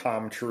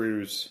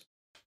Comtrues.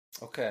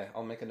 Okay,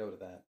 I'll make a note of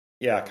that.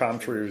 Yeah,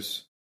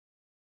 Comtrues.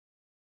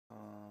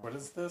 Comtrues. What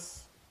is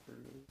this?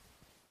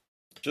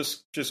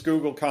 Just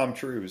Google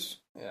Comtrues.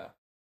 Yeah.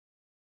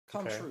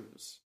 Okay.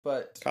 Comtrues.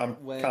 But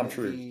when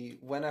Comtrues. he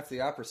went after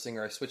the opera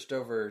singer, I switched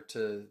over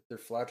to their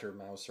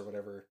Flautermouse or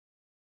whatever.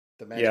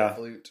 The magic Yeah.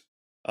 flute.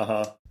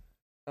 Uh-huh.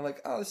 I'm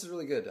like, oh, this is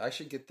really good. I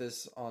should get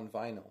this on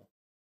vinyl.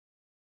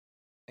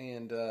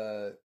 And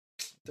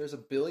there's a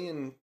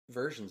billion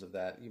versions of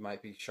that. You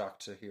might be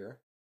shocked to hear.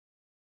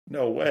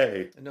 No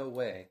way. No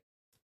way.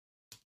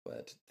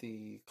 But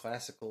the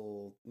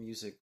classical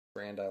music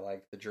brand I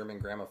like, the German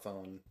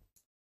Gramophone,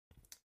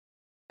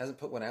 hasn't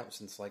put one out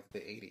since like the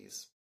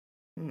 80s.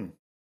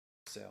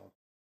 So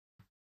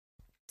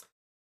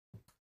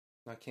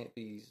I can't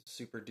be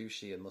super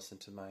douchey and listen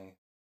to my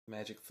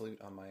magic flute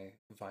on my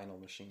vinyl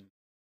machine.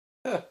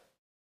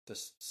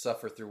 Just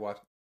suffer through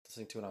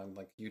listening to it on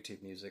like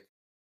YouTube music.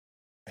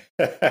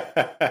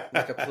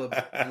 Like a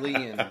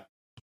plebeian.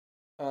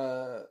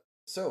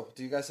 So,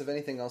 do you guys have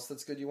anything else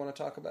that's good you want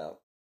to talk about?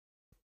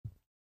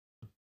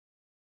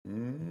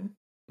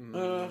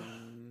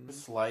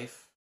 It's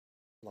life.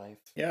 Life.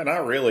 Yeah,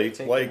 not really.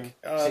 Taking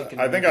I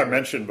think I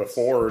mentioned directions.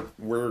 before,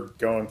 we're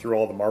going through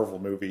all the Marvel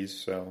movies,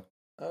 so...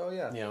 Oh,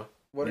 yeah. Yeah.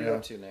 What are you Yeah.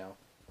 up to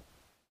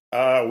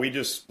now? We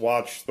just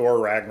watched Thor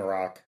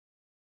Ragnarok.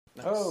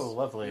 Nice. Oh,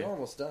 lovely. You're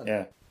almost done.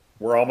 Yeah,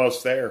 we're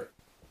almost there.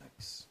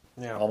 Nice.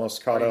 Yeah.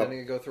 Almost Are caught you up. going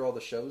to go through all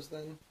the shows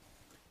then?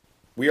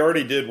 We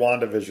already did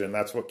WandaVision.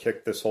 That's what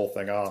kicked this whole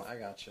thing off. I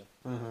gotcha.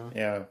 Mm-hmm.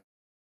 Yeah.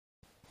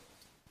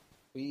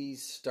 We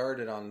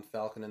started on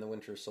Falcon and the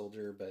Winter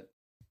Soldier, but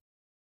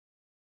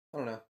I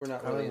don't know. We're not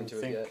I don't really even into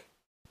think. it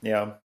yet.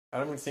 Yeah. I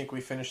don't even think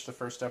we finished the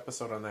first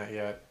episode on that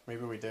yet.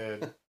 Maybe we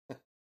did.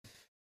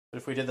 But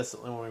if we did this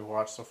when we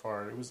watched so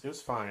far, it was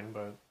fine.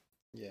 But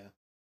Yeah.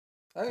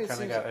 I mean, it kind of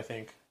seems got, I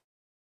think,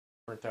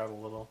 burnt out a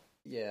little.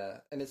 yeah,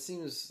 and it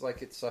seems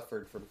like it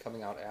suffered from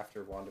coming out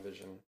after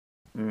WandaVision.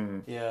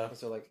 Mm. Yeah,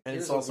 So like, and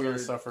here's it's also a going weird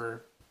to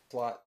suffer.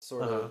 plot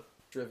sort Uh-huh. of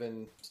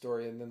driven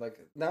story, and then like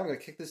now I'm gonna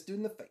kick this dude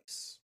in the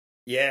face.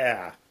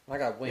 Yeah. I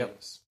got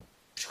wings.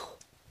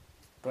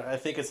 But I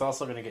think it's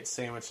also going to get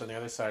sandwiched on the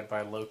other side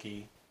by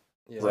Loki.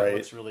 Yeah, Right.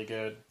 It's really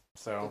good.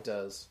 So It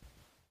does.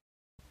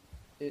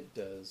 It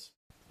does.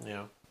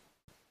 yeah,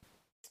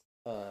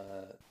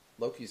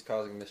 Loki's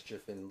causing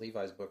mischief in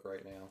Levi's book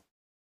right now.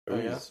 Oh,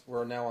 yeah?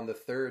 We're now on the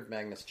third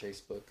Magnus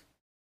Chase book,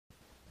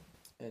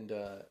 and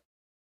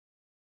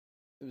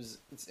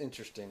it's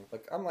interesting.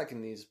 Like I'm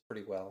liking these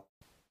pretty well,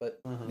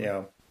 but Mhm.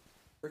 Yeah.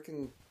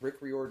 freaking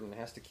Rick Riordan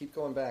has to keep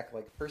going back.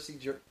 Like Percy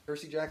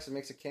Jackson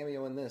makes a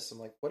cameo in this. I'm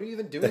like, what are you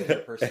even doing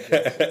here, Percy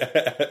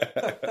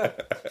Jackson?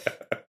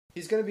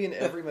 He's going to be in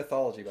every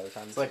mythology by the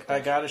time. It's like I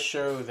got to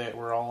show that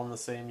we're all in the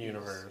same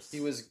universe. He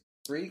was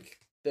Greek.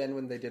 Then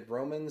when they did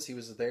Romans, he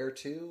was there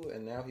too,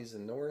 and now he's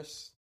in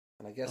Norse.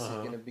 And I guess he's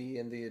going to be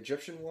in the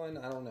Egyptian one.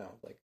 I don't know.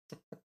 Like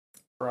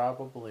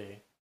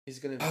Probably. he's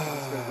going to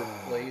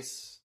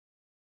replace.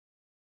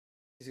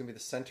 He's going to be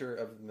the center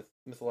of the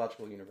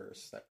mythological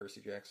universe. That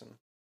Percy Jackson.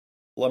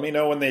 Let me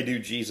know when they do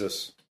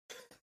Jesus.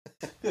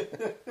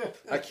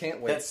 I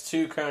can't wait. That's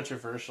too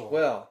controversial.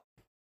 Well,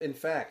 in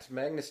fact,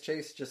 Magnus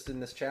Chase just in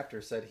this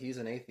chapter said he's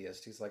an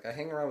atheist. He's like, I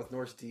hang around with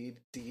Norse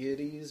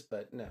deities,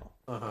 but no.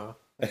 Uh-huh.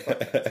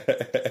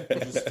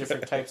 Just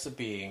different types of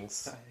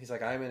beings. He's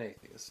like, I'm an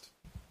atheist.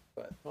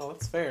 Well,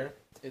 that's fair.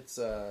 It's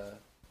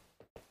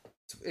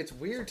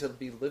weird to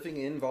be living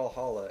in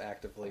Valhalla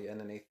actively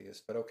and an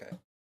atheist, but okay.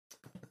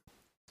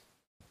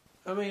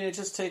 I mean, it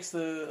just takes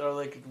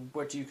like,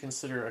 what do you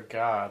consider a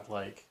god?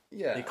 Like,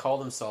 Yeah. they call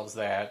themselves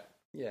that,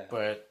 Yeah.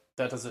 but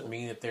that doesn't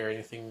mean that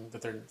they're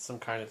some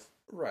kind of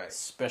Right.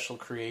 special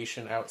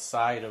creation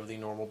outside of the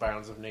normal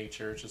bounds of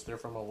nature. It's just they're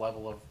from a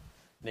level of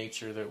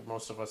nature that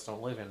most of us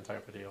don't live in,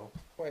 type of deal.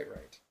 Quite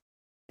right.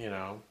 You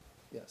know,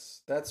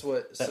 Yes. That's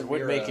what that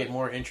would make it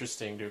more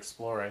interesting to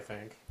explore, I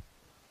think.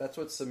 That's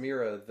what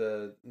Samira,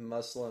 the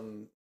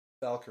Muslim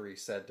Valkyrie,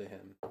 said to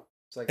him.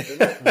 It's like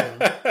they're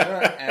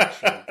not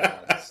actual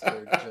gods.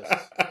 They're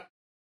just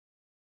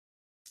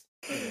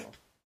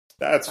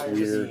That's Higher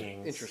weird.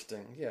 beings.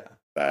 interesting. Yeah.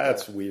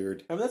 That's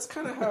weird. I mean, that's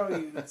kind of how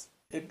it's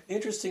an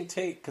interesting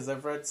take, because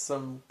I've read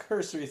some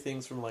cursory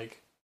things from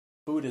like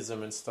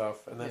Buddhism and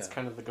stuff, and that's Yeah.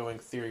 kind of the going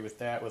theory with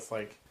that, with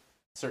like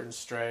certain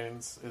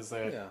strands, is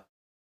that Yeah.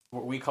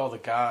 what we call the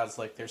gods,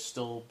 like they're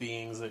still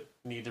beings that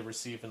need to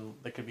receive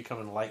and that could become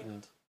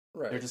enlightened.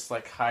 Right. They're just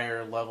like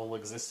higher level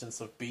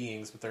existence of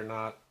beings, but they're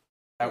not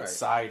Right.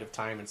 outside of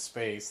time and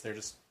space. They're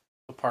just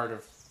a part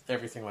of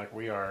everything like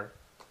we are.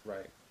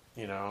 Right.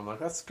 You know, I'm like,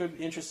 that's good,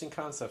 interesting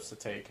concepts to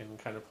take and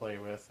kind of play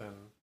with,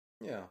 and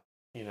Yeah.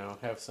 you know,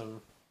 have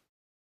some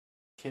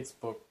kids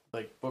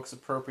books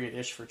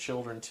appropriate-ish for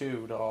children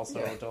too, to also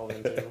Yeah. delve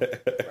into.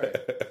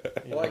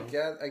 Right. You Well,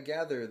 know? I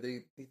gather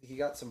he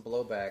got some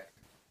blowback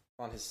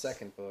on his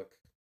second book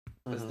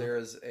because Mhm. there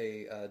is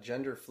a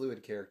gender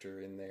fluid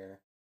character in there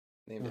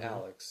named Mhm.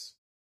 Alex,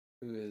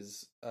 who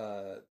is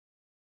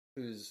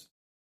whose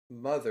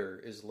mother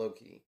is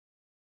Loki.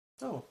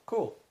 Oh,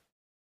 cool.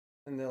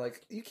 And they're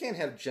like, you can't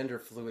have gender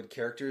fluid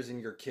characters in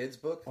your kids'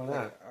 book. Why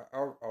Like,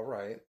 all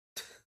right.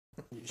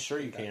 Sure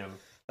you can.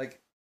 Like,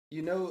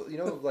 you know,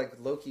 like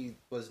Loki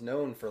was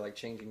known for like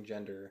changing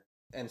gender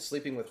and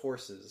sleeping with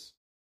horses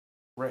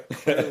Right.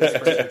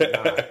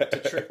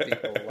 to trick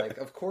people. Like,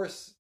 of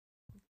course,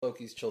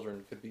 Loki's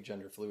children could be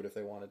gender fluid if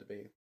they wanted to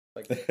be.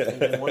 Like, And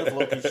then one of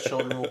Loki's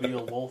children will be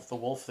the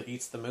wolf that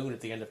eats the moon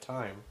at the end of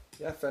time.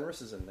 yeah,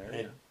 Fenris is in there.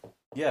 And-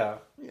 yeah.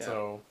 Yeah. Yeah.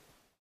 So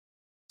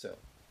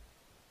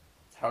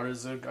how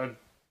does a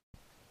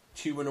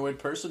humanoid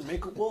person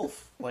make a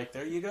wolf? Like,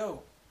 there you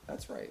go.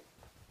 That's right.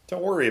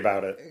 Don't worry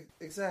about it.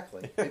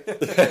 Exactly.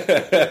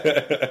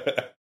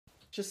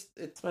 Just it's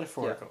It's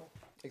metaphorical.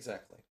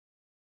 exactly.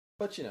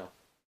 But you know,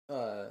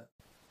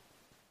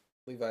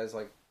 Levi's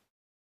like,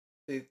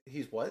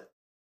 he's what?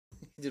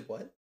 He did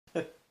what?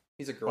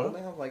 He's a girl What?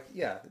 now. Like,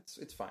 yeah,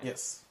 it's fine.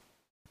 Yes.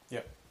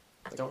 Yep.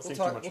 Like, Don't we'll think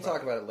talk. too much We'll about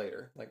talk about it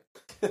later. Like,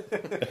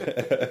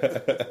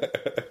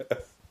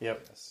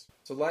 Yep. yes.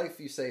 So life,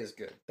 you say, is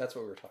good. That's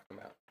what we were talking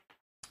about.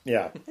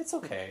 Yeah. It's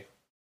okay.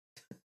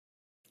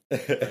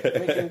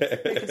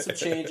 Making some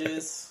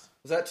changes.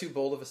 Was that too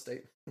bold of a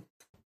statement?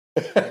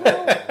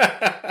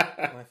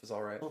 Life is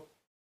all right. Well,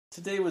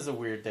 today was a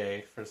weird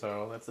day for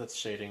so that's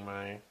shading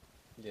my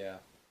Yeah,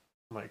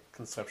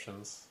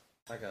 conceptions.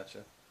 I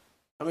gotcha.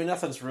 I mean,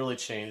 nothing's really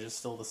changed. It's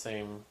still the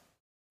same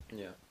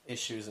Yeah,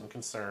 issues and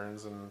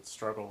concerns and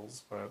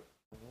struggles, but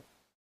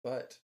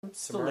but I'm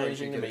still tomorrow you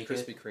managing can to get make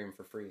a Krispy it. Kreme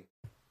for free.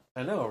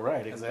 I know,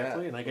 right? And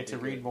Exactly, that and I get to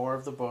would be read good. more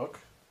of the book,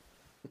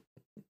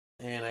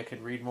 and I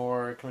could read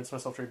more. Convince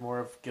myself to read more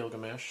of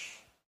Gilgamesh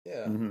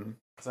Yeah, Mhm.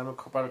 because I'm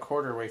about a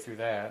quarter way through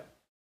that.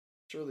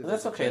 surely And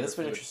that's there's a okay, that's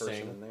been gender-fluid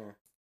person interesting. in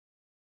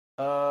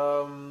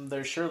there.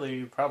 There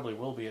surely probably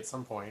will be at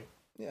some point.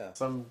 Yeah,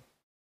 Some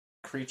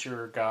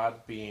creature,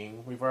 god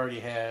being. We've already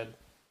had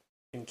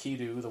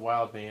Enkidu, the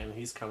wild man.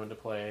 He's come into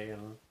play,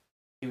 and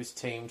he was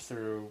tamed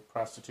through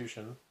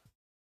prostitution.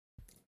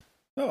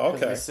 Oh,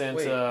 'Cause we okay. sent,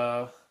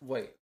 Wait.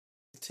 Wait,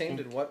 tamed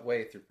in what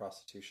way through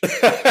prostitution?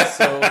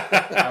 So,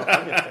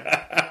 I'll get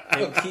there.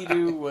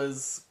 Enkidu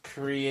was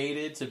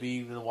created to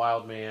be the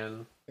wild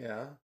man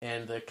Yeah,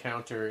 and the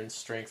counter in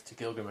strength to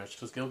Gilgamesh.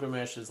 Because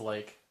Gilgamesh is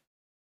like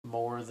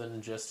more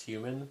than just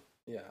human.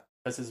 yeah,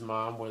 Because his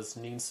mom was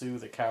Ninsu,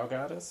 the cow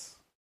goddess.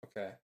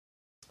 okay.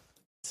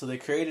 So they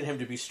created him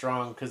to be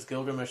strong because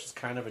Gilgamesh is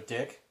kind of a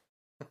dick.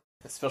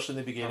 Especially in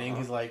the beginning.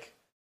 Uh-huh. He's like,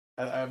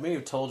 I may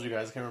have told you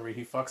guys, I can't remember.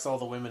 He fucks all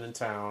the women in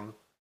town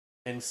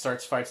and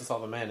starts fights with all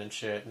the men and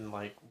shit and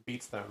like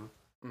beats them.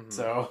 Mhm.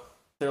 So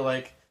they're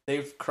like,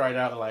 they've cried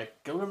out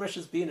like, Gilgamesh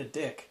is being a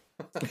dick.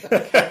 Help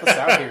us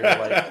out here.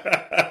 Like,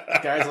 the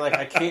guy's like,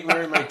 I can't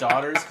marry my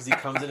daughters because he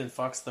comes in and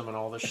fucks them and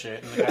all this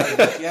shit. And the guy's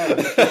like, yeah,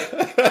 we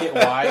can't get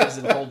wives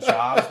and hold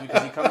jobs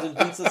because he comes and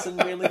beats us and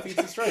mainly feeds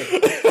us straight. You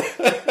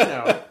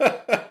know.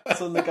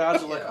 So then the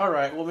gods are like, Yeah. all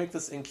right, we'll make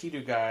this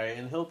Enkidu guy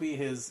and he'll be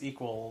his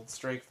equal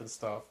strength and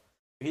stuff.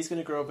 But he's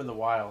going to grow up in the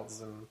wilds.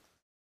 And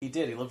he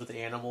did. He lived with the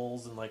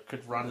animals and like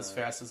could run as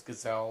Yeah. fast as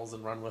gazelles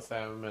and run with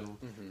them. And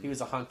Mhm. he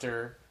was a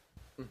hunter.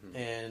 Mhm.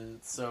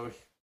 And so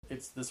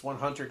it's this one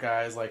hunter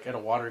guy is like at a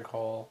watering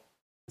hole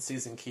and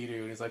sees Enkidu,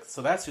 and he's like,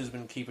 so that's who's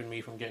been keeping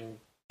me from getting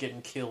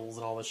kills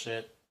and all this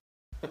shit.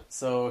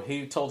 So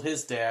he told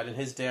his dad, and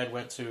his dad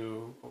went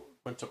to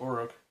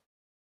Uruk,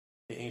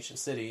 the ancient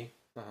city.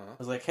 Uh-huh.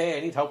 Was like, hey, I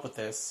need help with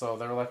this. So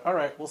they were like, all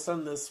right, we'll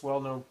send this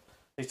well-known.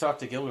 They talked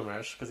to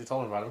Gilgamesh because he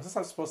told him about it. This is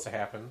not supposed to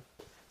happen.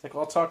 It's like,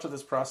 well, I'll talk to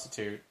this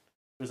prostitute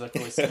who's like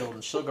really skilled,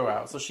 and she'll go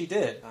out. So she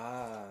did.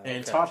 And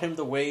okay. taught him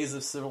the ways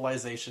of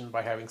civilization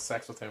by having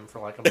sex with him for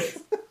like a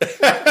month.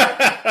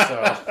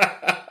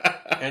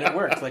 And it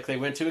worked. Like they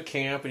went to a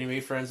camp and he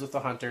made friends with the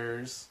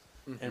hunters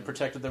and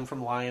protected them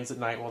from lions at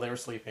night while they were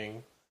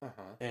sleeping.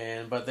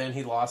 Uh-huh. But then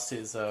he lost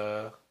his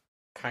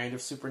kind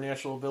of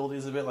supernatural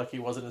abilities a bit. Like he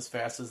wasn't as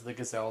fast as the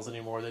gazelles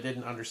anymore. They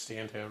didn't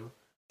understand him.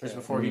 Whereas Yeah.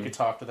 before he could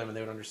talk to them and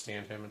they would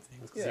understand him and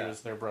things because he Yeah.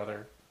 was their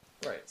brother.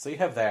 Right. So you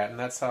have that, and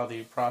that's how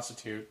the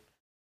prostitute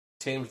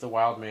tamed the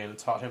wild man and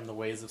taught him the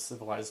ways of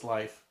civilized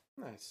life.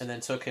 Nice. And then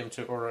took him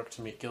to Uruk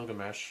to meet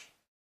Gilgamesh.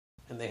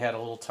 And they had a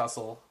little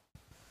tussle.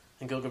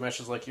 And Gilgamesh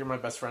is like, you're my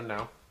best friend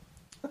now.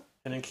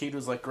 And Enkidu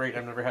was like, great,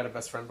 I've never had a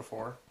best friend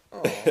before.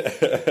 Oh.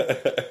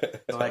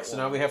 They're like, so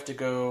now we have to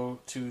go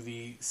to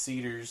the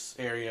Cedars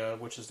area,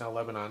 which is now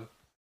Lebanon,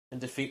 and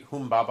defeat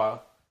Humbaba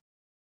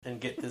and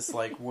get this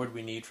like wood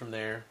we need from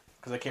there.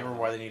 Because I can't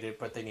remember why they need it,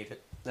 but they need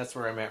it. That's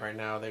where I'm at right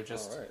now. They've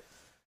just All right.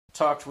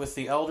 talked with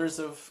the elders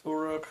of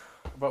Uruk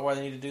about why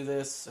they need to do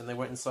this, and they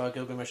went and saw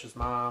Gilgamesh's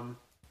mom,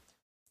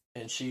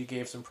 and she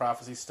gave some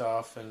prophecy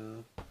stuff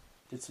and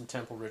did some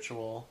temple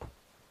ritual,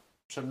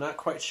 which I'm not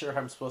quite sure how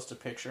I'm supposed to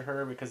picture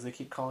her because they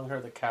keep calling her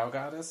the cow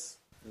goddess,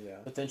 Yeah.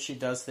 but then she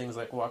does things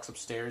like walks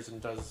upstairs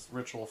and does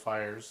ritual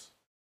fires.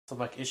 So I'm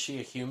like, is she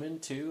a human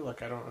too?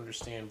 Like I don't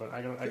understand, but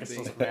I guess it be.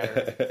 doesn't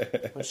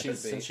matter. But Could be.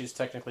 since she's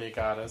technically a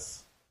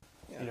goddess,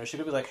 Yeah. you know, she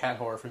could be like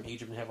Hathor from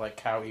Egypt and have like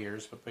cow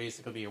ears, but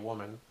basically be a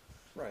woman.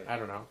 Right. I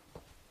don't know.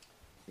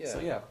 Yeah. So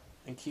yeah,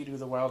 Enkidu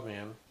the wild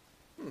man.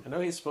 I know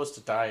he's supposed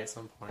to die at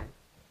some point,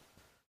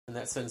 and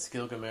that sends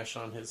Gilgamesh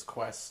on his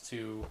quest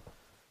to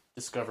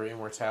discover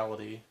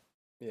immortality,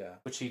 Yeah.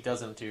 which he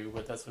doesn't do.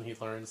 But that's when he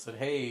learns that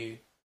hey,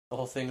 the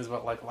whole thing is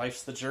about like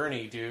life's the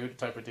journey, dude,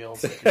 type of deal.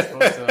 It's like you're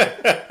supposed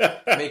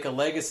to make a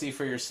legacy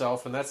for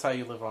yourself, and that's how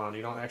you live on.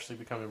 You don't actually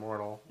become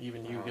immortal,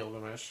 even you, Uh-huh.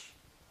 Gilgamesh.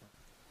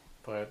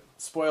 But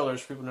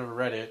spoilers for people who never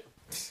read it.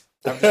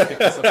 I've just picked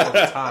this up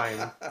over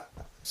time.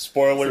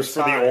 Spoilers It's for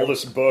the time.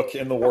 oldest book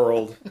in the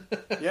world.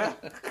 Yeah.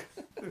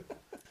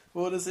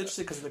 Well, it is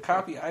interesting because the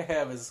copy I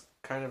have is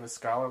kind of a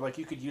scholar. Like,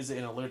 you could use it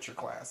in a literature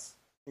class.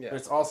 Yeah. But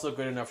it's also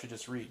good enough to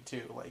just read,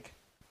 too. Like,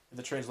 if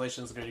the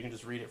translation is good, you can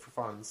just read it for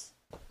funds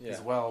Yeah.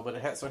 as well. But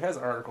it has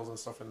articles and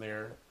stuff in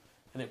there.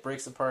 And it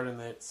breaks apart in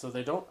that. So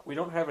we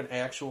don't have an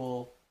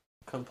actual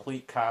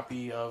complete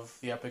copy of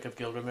the Epic of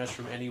Gilgamesh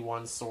from any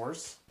one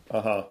source.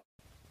 Uh-huh.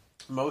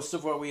 Most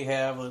of what we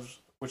have,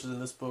 which is in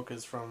this book,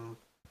 is from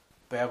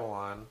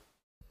Babylon.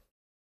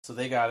 So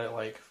they got it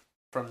like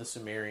from the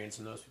Sumerians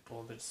and those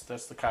people.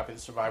 That's the copy that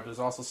survived. There's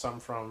also some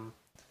from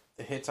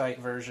the Hittite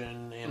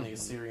version and the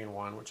Assyrian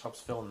one, which helps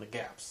fill in the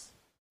gaps.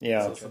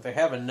 Yeah. So they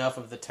have enough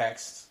of the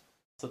text,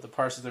 so the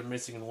parts that they're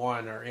missing in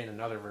one are in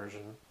another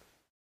version.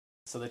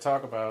 So they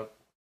talk about,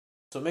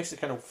 so it makes it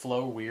kind of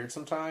flow weird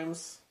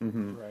sometimes,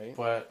 Right.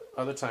 but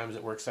other times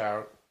it works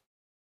out.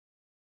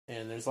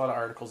 And there's a lot of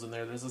articles in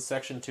there. There's a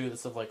section too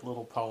that's of like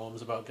little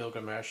poems about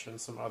Gilgamesh and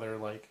some other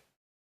like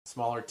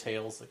smaller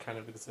tales that kind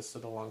of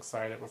existed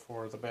alongside it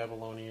before the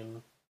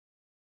Babylonian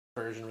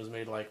version was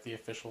made like the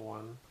official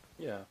one.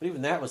 Yeah. But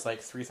even that was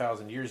like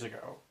 3,000 years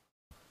ago.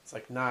 It's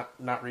like not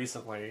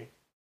recently.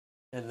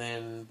 And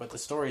then, but the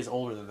story is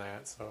older than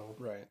that, so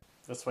Right.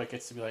 that's why it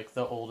gets to be like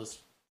the oldest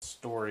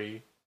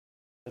story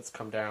that's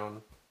come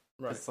down.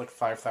 Right. It's like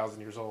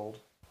 5,000 years old.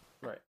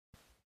 Right.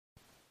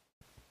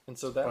 And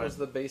so that But- was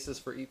the basis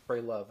for Eat, Pray,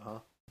 Love, huh?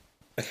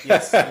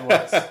 Yes, it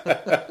was.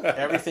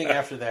 Everything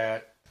after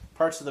that,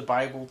 parts of the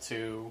Bible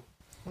too,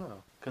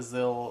 Oh. because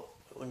they'll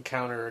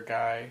encounter a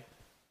guy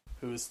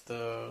who's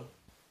the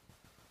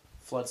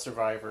flood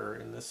survivor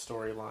in this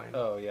storyline,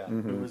 Oh, yeah.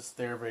 who was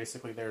there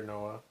basically their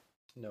Noah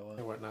and Noah.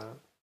 whatnot.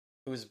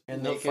 Who's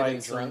And they'll naked fight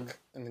and drunk,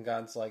 and then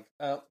God's like,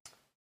 oh,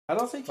 I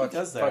don't think fuck, he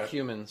does that. fuck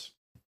humans.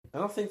 I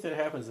don't think that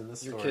happens in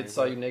this Your story. kids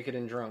saw but you naked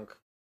and drunk,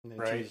 and they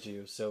Right. teased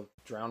you, so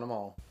drown them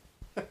all.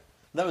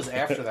 That was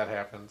after that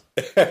happened.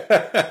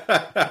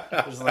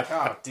 It was like,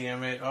 oh,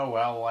 damn it. Oh,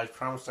 well, I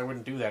promised I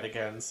wouldn't do that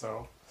again,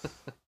 so. And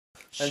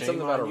Shame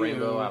something about a on you.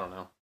 rainbow, I don't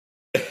know.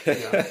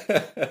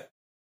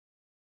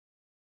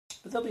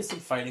 But there'll be some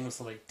fighting with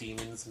some like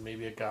demons and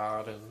maybe a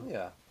god and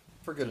Yeah,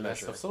 for good and that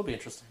measure. stuff. So it'll be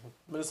interesting.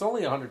 But it's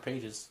only 100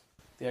 pages,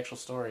 the actual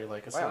story.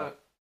 Like, it's Wow. not.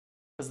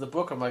 Because the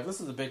book, I'm like,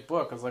 this is a big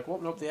book. I was like, well,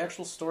 nope, the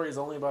actual story is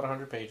only about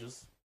 100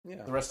 pages.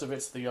 Yeah, The rest of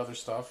it's the other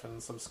stuff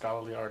and some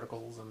scholarly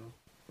articles and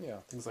yeah.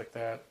 things like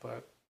that.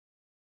 But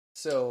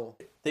So,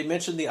 they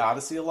mentioned the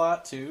Odyssey a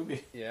lot too,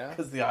 yeah,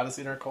 because the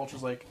Odyssey in our culture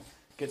is like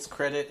gets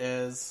credit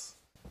as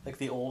like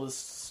the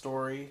oldest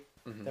story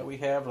that we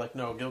have. Like,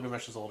 no,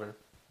 Gilgamesh is older.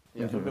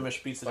 yeah,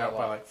 Gilgamesh beats it By a out by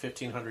lot. like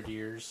 1,500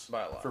 years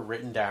by a lot. for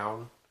written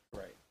down.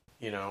 Right.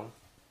 You know,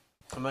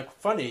 I'm like,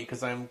 funny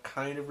because I'm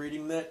kind of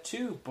reading that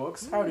too.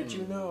 Books, how did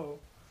you know?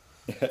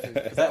 'Cause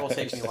that will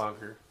take me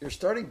longer. You're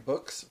starting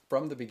books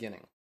from the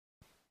beginning,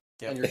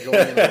 Yep. and you're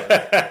going in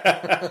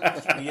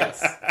order. Yes.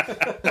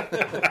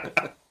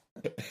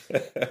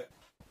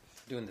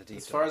 Doing the detail.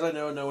 As far as I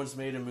know, no one's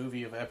made a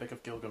movie of Epic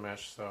of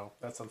Gilgamesh, so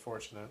that's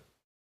unfortunate.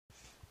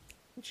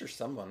 I'm sure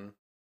someone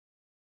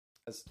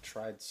has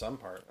tried some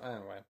part.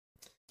 Anyway.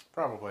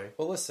 Probably.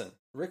 Well, listen.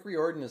 Rick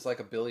Riordan is like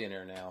a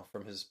billionaire now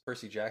from his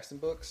Percy Jackson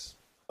books.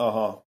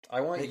 Uh-huh.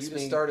 I want Makes you to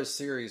me- start a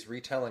series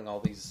retelling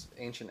all these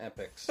ancient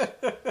epics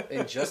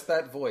in just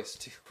that voice,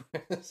 too.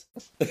 Just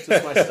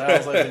my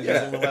styles I've been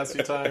Yeah. using the last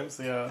few times.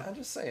 Yeah. I'm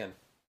just saying.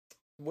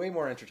 Way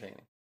more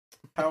entertaining.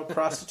 How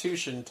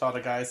prostitution taught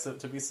a guy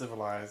to be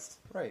civilized,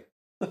 Right.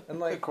 And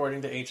like,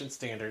 according to ancient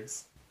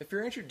standards. if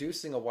you're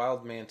introducing a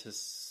wild man to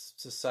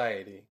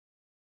society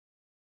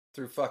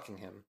through fucking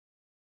him,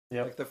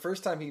 Yep. like the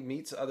first time he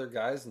meets other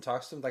guys and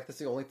talks to them, like that's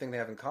the only thing they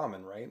have in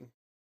common, right?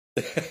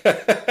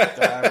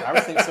 I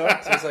would think so.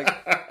 So it's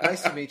like,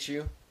 nice to meet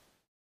you.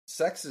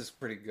 Sex is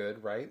pretty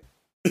good, right?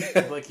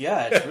 Like,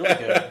 yeah, it's really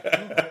good.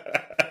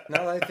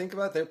 Now that I think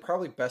about it, they're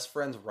probably best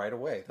friends right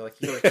away. They're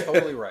like, you're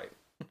totally right.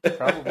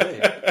 Probably.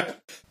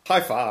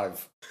 High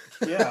five.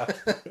 Yeah.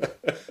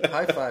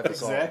 High five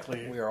us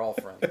Exactly. all. We are all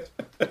friends.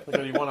 Like,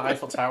 do you want to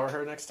Eiffel Tower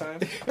her next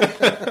time?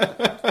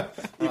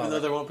 Even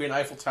though there won't be an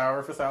Eiffel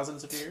Tower for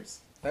thousands of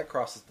years? That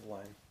crosses the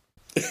line.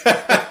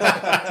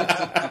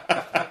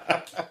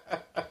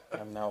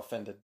 I'm now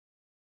offended.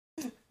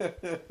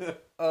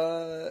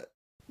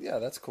 Yeah,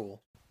 that's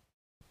cool.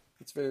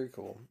 It's very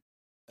cool.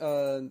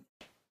 The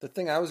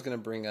thing I was going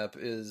to bring up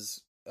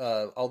is,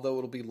 although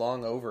it'll be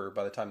long over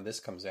by the time this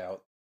comes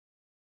out,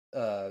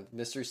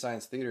 Mystery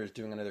Science Theater is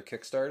doing another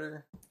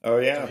Kickstarter. Oh,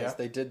 yeah. Because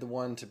they did the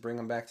one to bring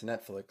them back to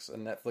Netflix,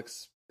 and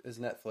Netflix is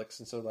Netflix,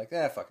 and so like,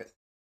 fuck it.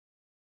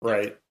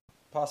 Right.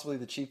 Possibly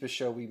the cheapest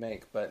show we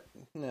make, but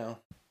no.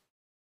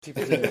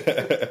 People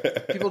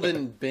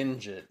didn't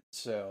binge it,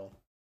 so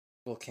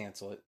we'll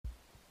cancel it.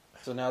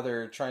 So now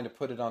they're trying to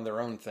put it on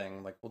their own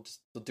thing. Like, we'll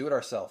do it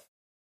ourselves.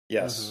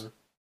 Yes.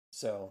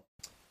 So,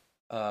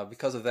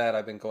 because of that,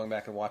 I've been going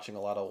back and watching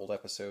a lot of old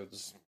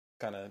episodes,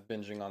 kind of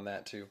binging on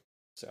that too.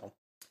 So,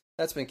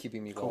 that's been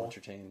keeping me well Cool.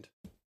 entertained.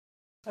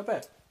 I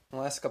bet. The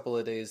last couple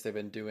of days, they've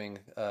been doing,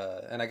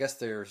 and I guess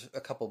there's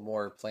a couple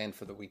more planned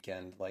for the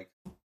weekend, like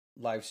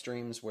live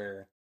streams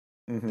where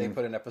they Mhm.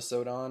 put an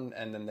episode on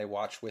and then they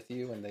watch with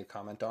you and they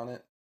comment on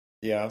it.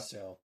 Yeah.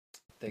 So,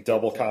 they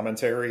Double get,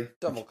 commentary.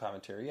 double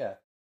commentary, yeah.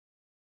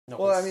 No,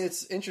 Well, I mean,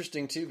 it's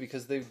interesting too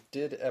because they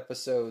did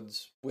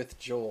episodes with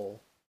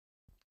Joel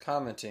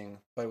commenting,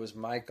 but it was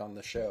Mike on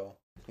the show.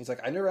 He's like,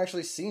 "I've never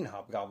actually seen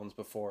Hobgoblins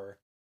before,"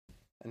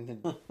 and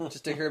then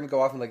just to hear him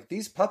go off and like,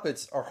 "These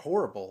puppets are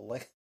horrible.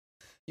 Like,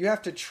 you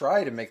have to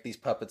try to make these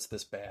puppets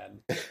this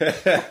bad."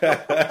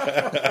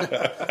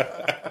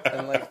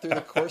 And like through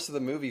the course of the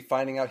movie,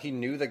 finding out he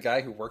knew the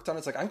guy who worked on it,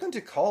 it's like, I'm going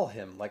to call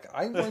him. Like,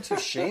 I'm going to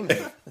shame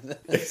him.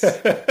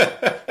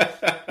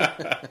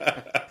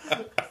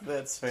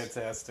 That's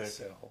fantastic.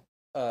 So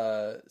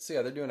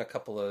yeah, they're doing a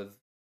couple of.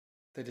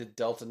 They did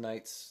Delta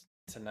Nights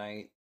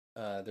tonight.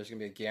 There's gonna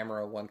be a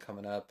Gamera one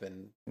coming up,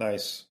 and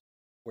Nice.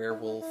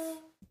 Werewolf.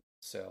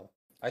 So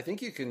I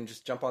think you can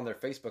just jump on their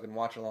Facebook and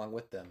watch along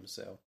with them.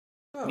 So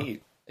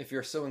Neat. if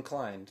you're so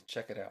inclined,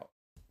 check it out.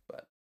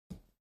 But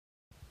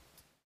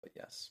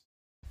yes.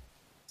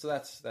 So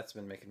that's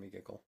been making me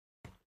giggle.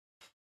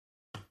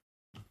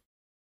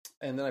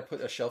 And then I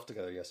put a shelf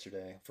together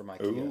yesterday for my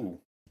IKEA. Ooh.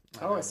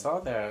 Oh, I saw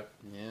that.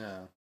 Yeah.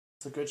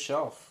 It's a good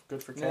shelf.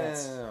 Good for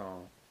cats.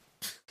 No.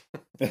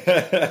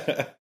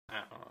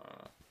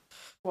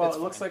 Well, It's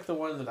it looks fine. like the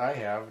one that I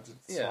have. It's a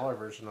Yeah. smaller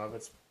version of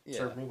it. It's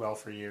served me well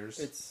for years.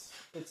 It's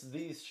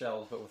these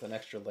shelves, but with an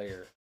extra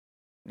layer.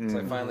 So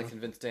I finally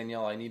convinced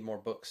Danielle I need more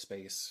book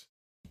space.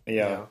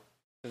 Yeah.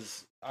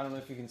 Because I don't know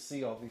if you can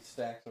see all these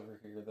stacks over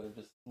here that are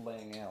just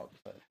laying out.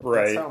 But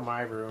Right. That's how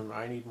my room.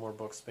 I need more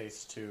book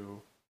space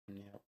too.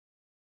 yeah.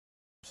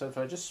 So if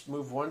I just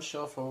move one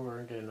shelf over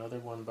and get another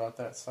one about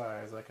that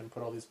size, I can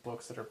put all these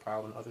books that are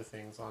piled in other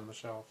things on the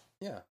shelf.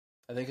 Yeah.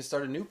 I think it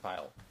start a new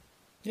pile.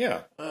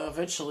 Yeah.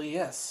 Eventually,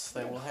 yes,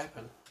 that will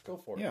happen. Go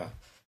for it. Yeah.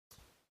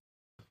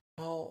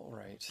 All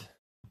right.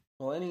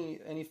 Well,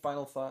 any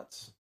final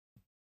thoughts?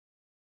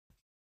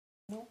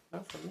 No,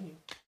 not for me.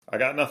 I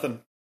got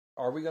nothing.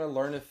 Are we going to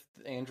learn if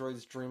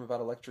androids dream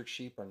about electric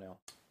sheep or no?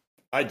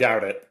 I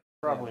doubt it.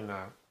 Probably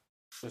not.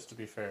 Just to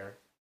be fair.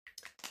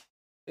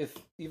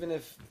 Even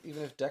if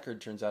Deckard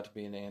turns out to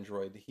be an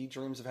android, he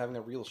dreams of having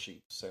a real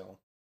sheep. So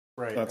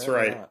Right. That's maybe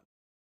right. not.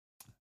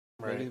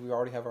 right. Maybe we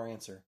already have our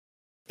answer.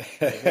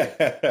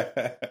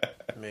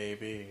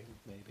 Maybe.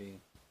 Maybe.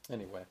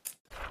 Anyway.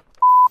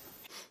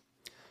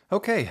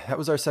 Okay, that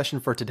was our session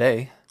for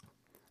today.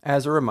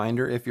 As a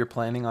reminder, if you're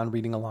planning on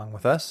reading along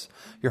with us,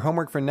 your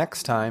homework for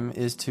next time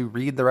is to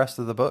read the rest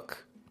of the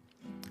book.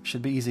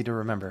 Should be easy to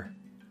remember.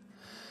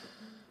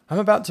 I'm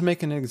about to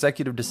make an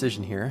executive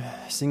decision here.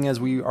 Seeing as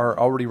we are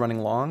already running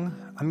long,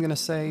 I'm going to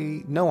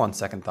say no on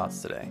second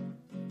thoughts today.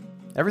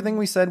 Everything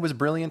we said was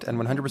brilliant and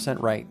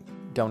 100% right.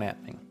 Don't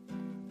at me.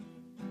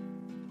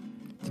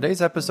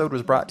 Today's episode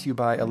was brought to you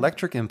by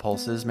electric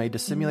impulses made to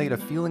simulate a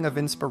feeling of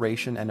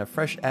inspiration and a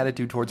fresh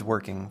attitude towards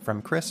working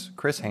from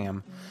Chris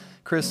Ham,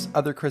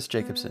 other Chris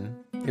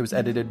Jacobson. It was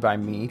edited by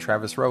me,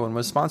 Travis Rowe, and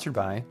was sponsored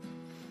by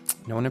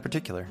no one in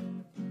particular.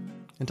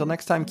 Until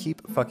next time,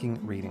 keep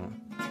fucking reading.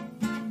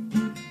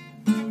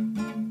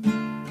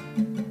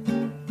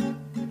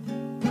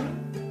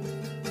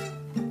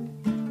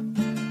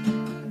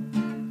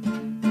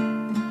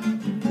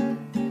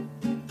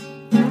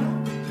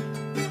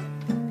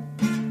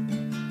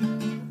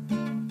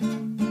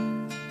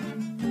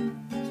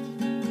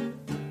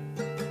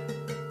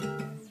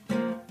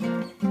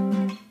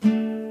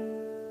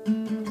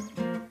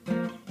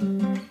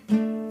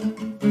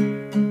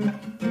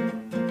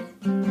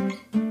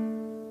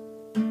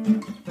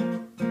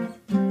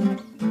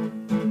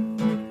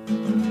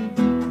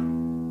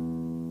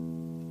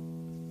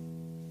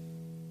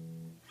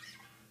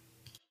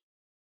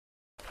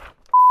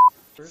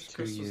 First,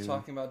 Chris was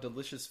talking about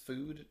delicious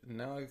food, and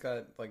now I've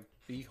got, like,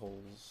 bee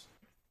holes.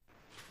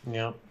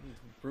 Yep.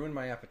 Ruined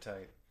my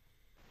appetite.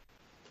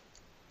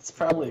 It's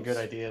probably a good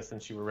idea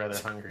since you were rather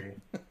hungry.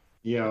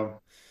 Yeah.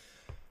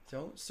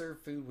 Don't serve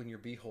food when your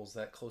bee hole's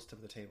that close to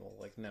the table.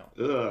 Like, no.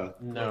 Ugh.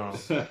 No,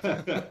 Don't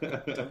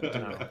do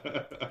No.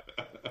 that.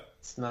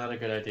 it's not a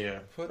good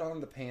idea. Put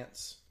on the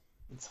pants.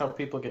 It's how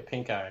people get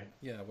pink eye.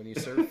 Yeah, when you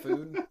serve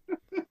food,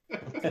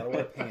 gotta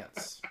wear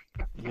pants.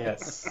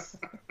 Yes.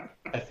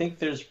 I think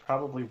there's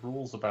probably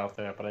rules about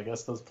that, but I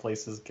guess those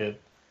places get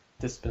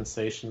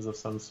dispensations of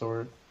some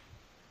sort.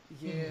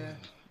 Yeah.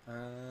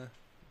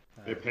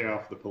 They pay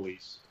off the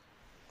police.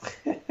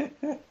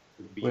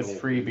 With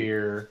free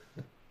beer,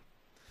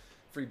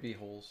 Free bee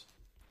holes.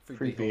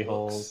 free bee bee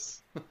hole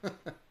holes.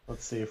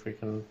 Let's see if we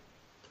can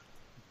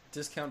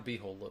Discount bee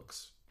hole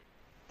looks.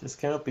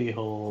 discount bee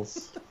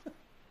holes. Yeah,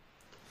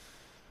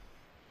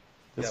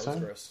 This it was time?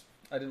 gross.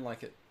 I didn't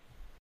like it.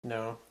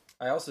 No.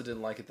 I also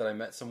didn't like it that I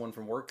met someone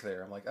from work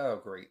there. I'm like, oh,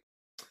 great.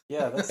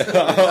 Yeah, that's you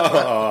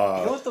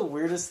know what the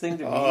weirdest thing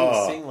to me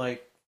is seeing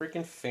like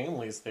freaking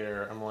families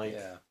there. I'm like,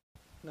 Yeah.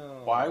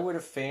 No. why would a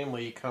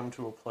family come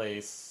to a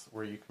place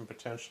where you can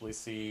potentially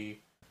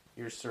see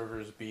your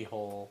server's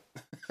beehole,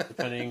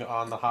 depending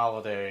on the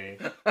holiday,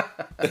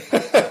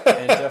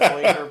 and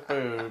definitely her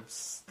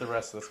boobs the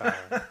rest of the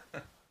time?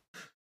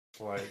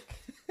 Like,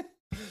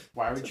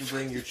 why would you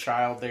bring your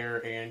child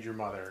there and your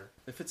mother?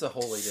 If it's a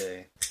holy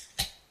day,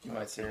 you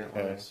might see it.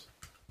 Apparently.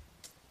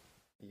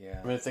 Yeah.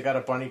 I mean, if they got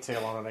a bunny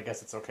tail on it, I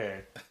guess it's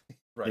okay.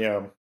 Right.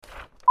 Yeah.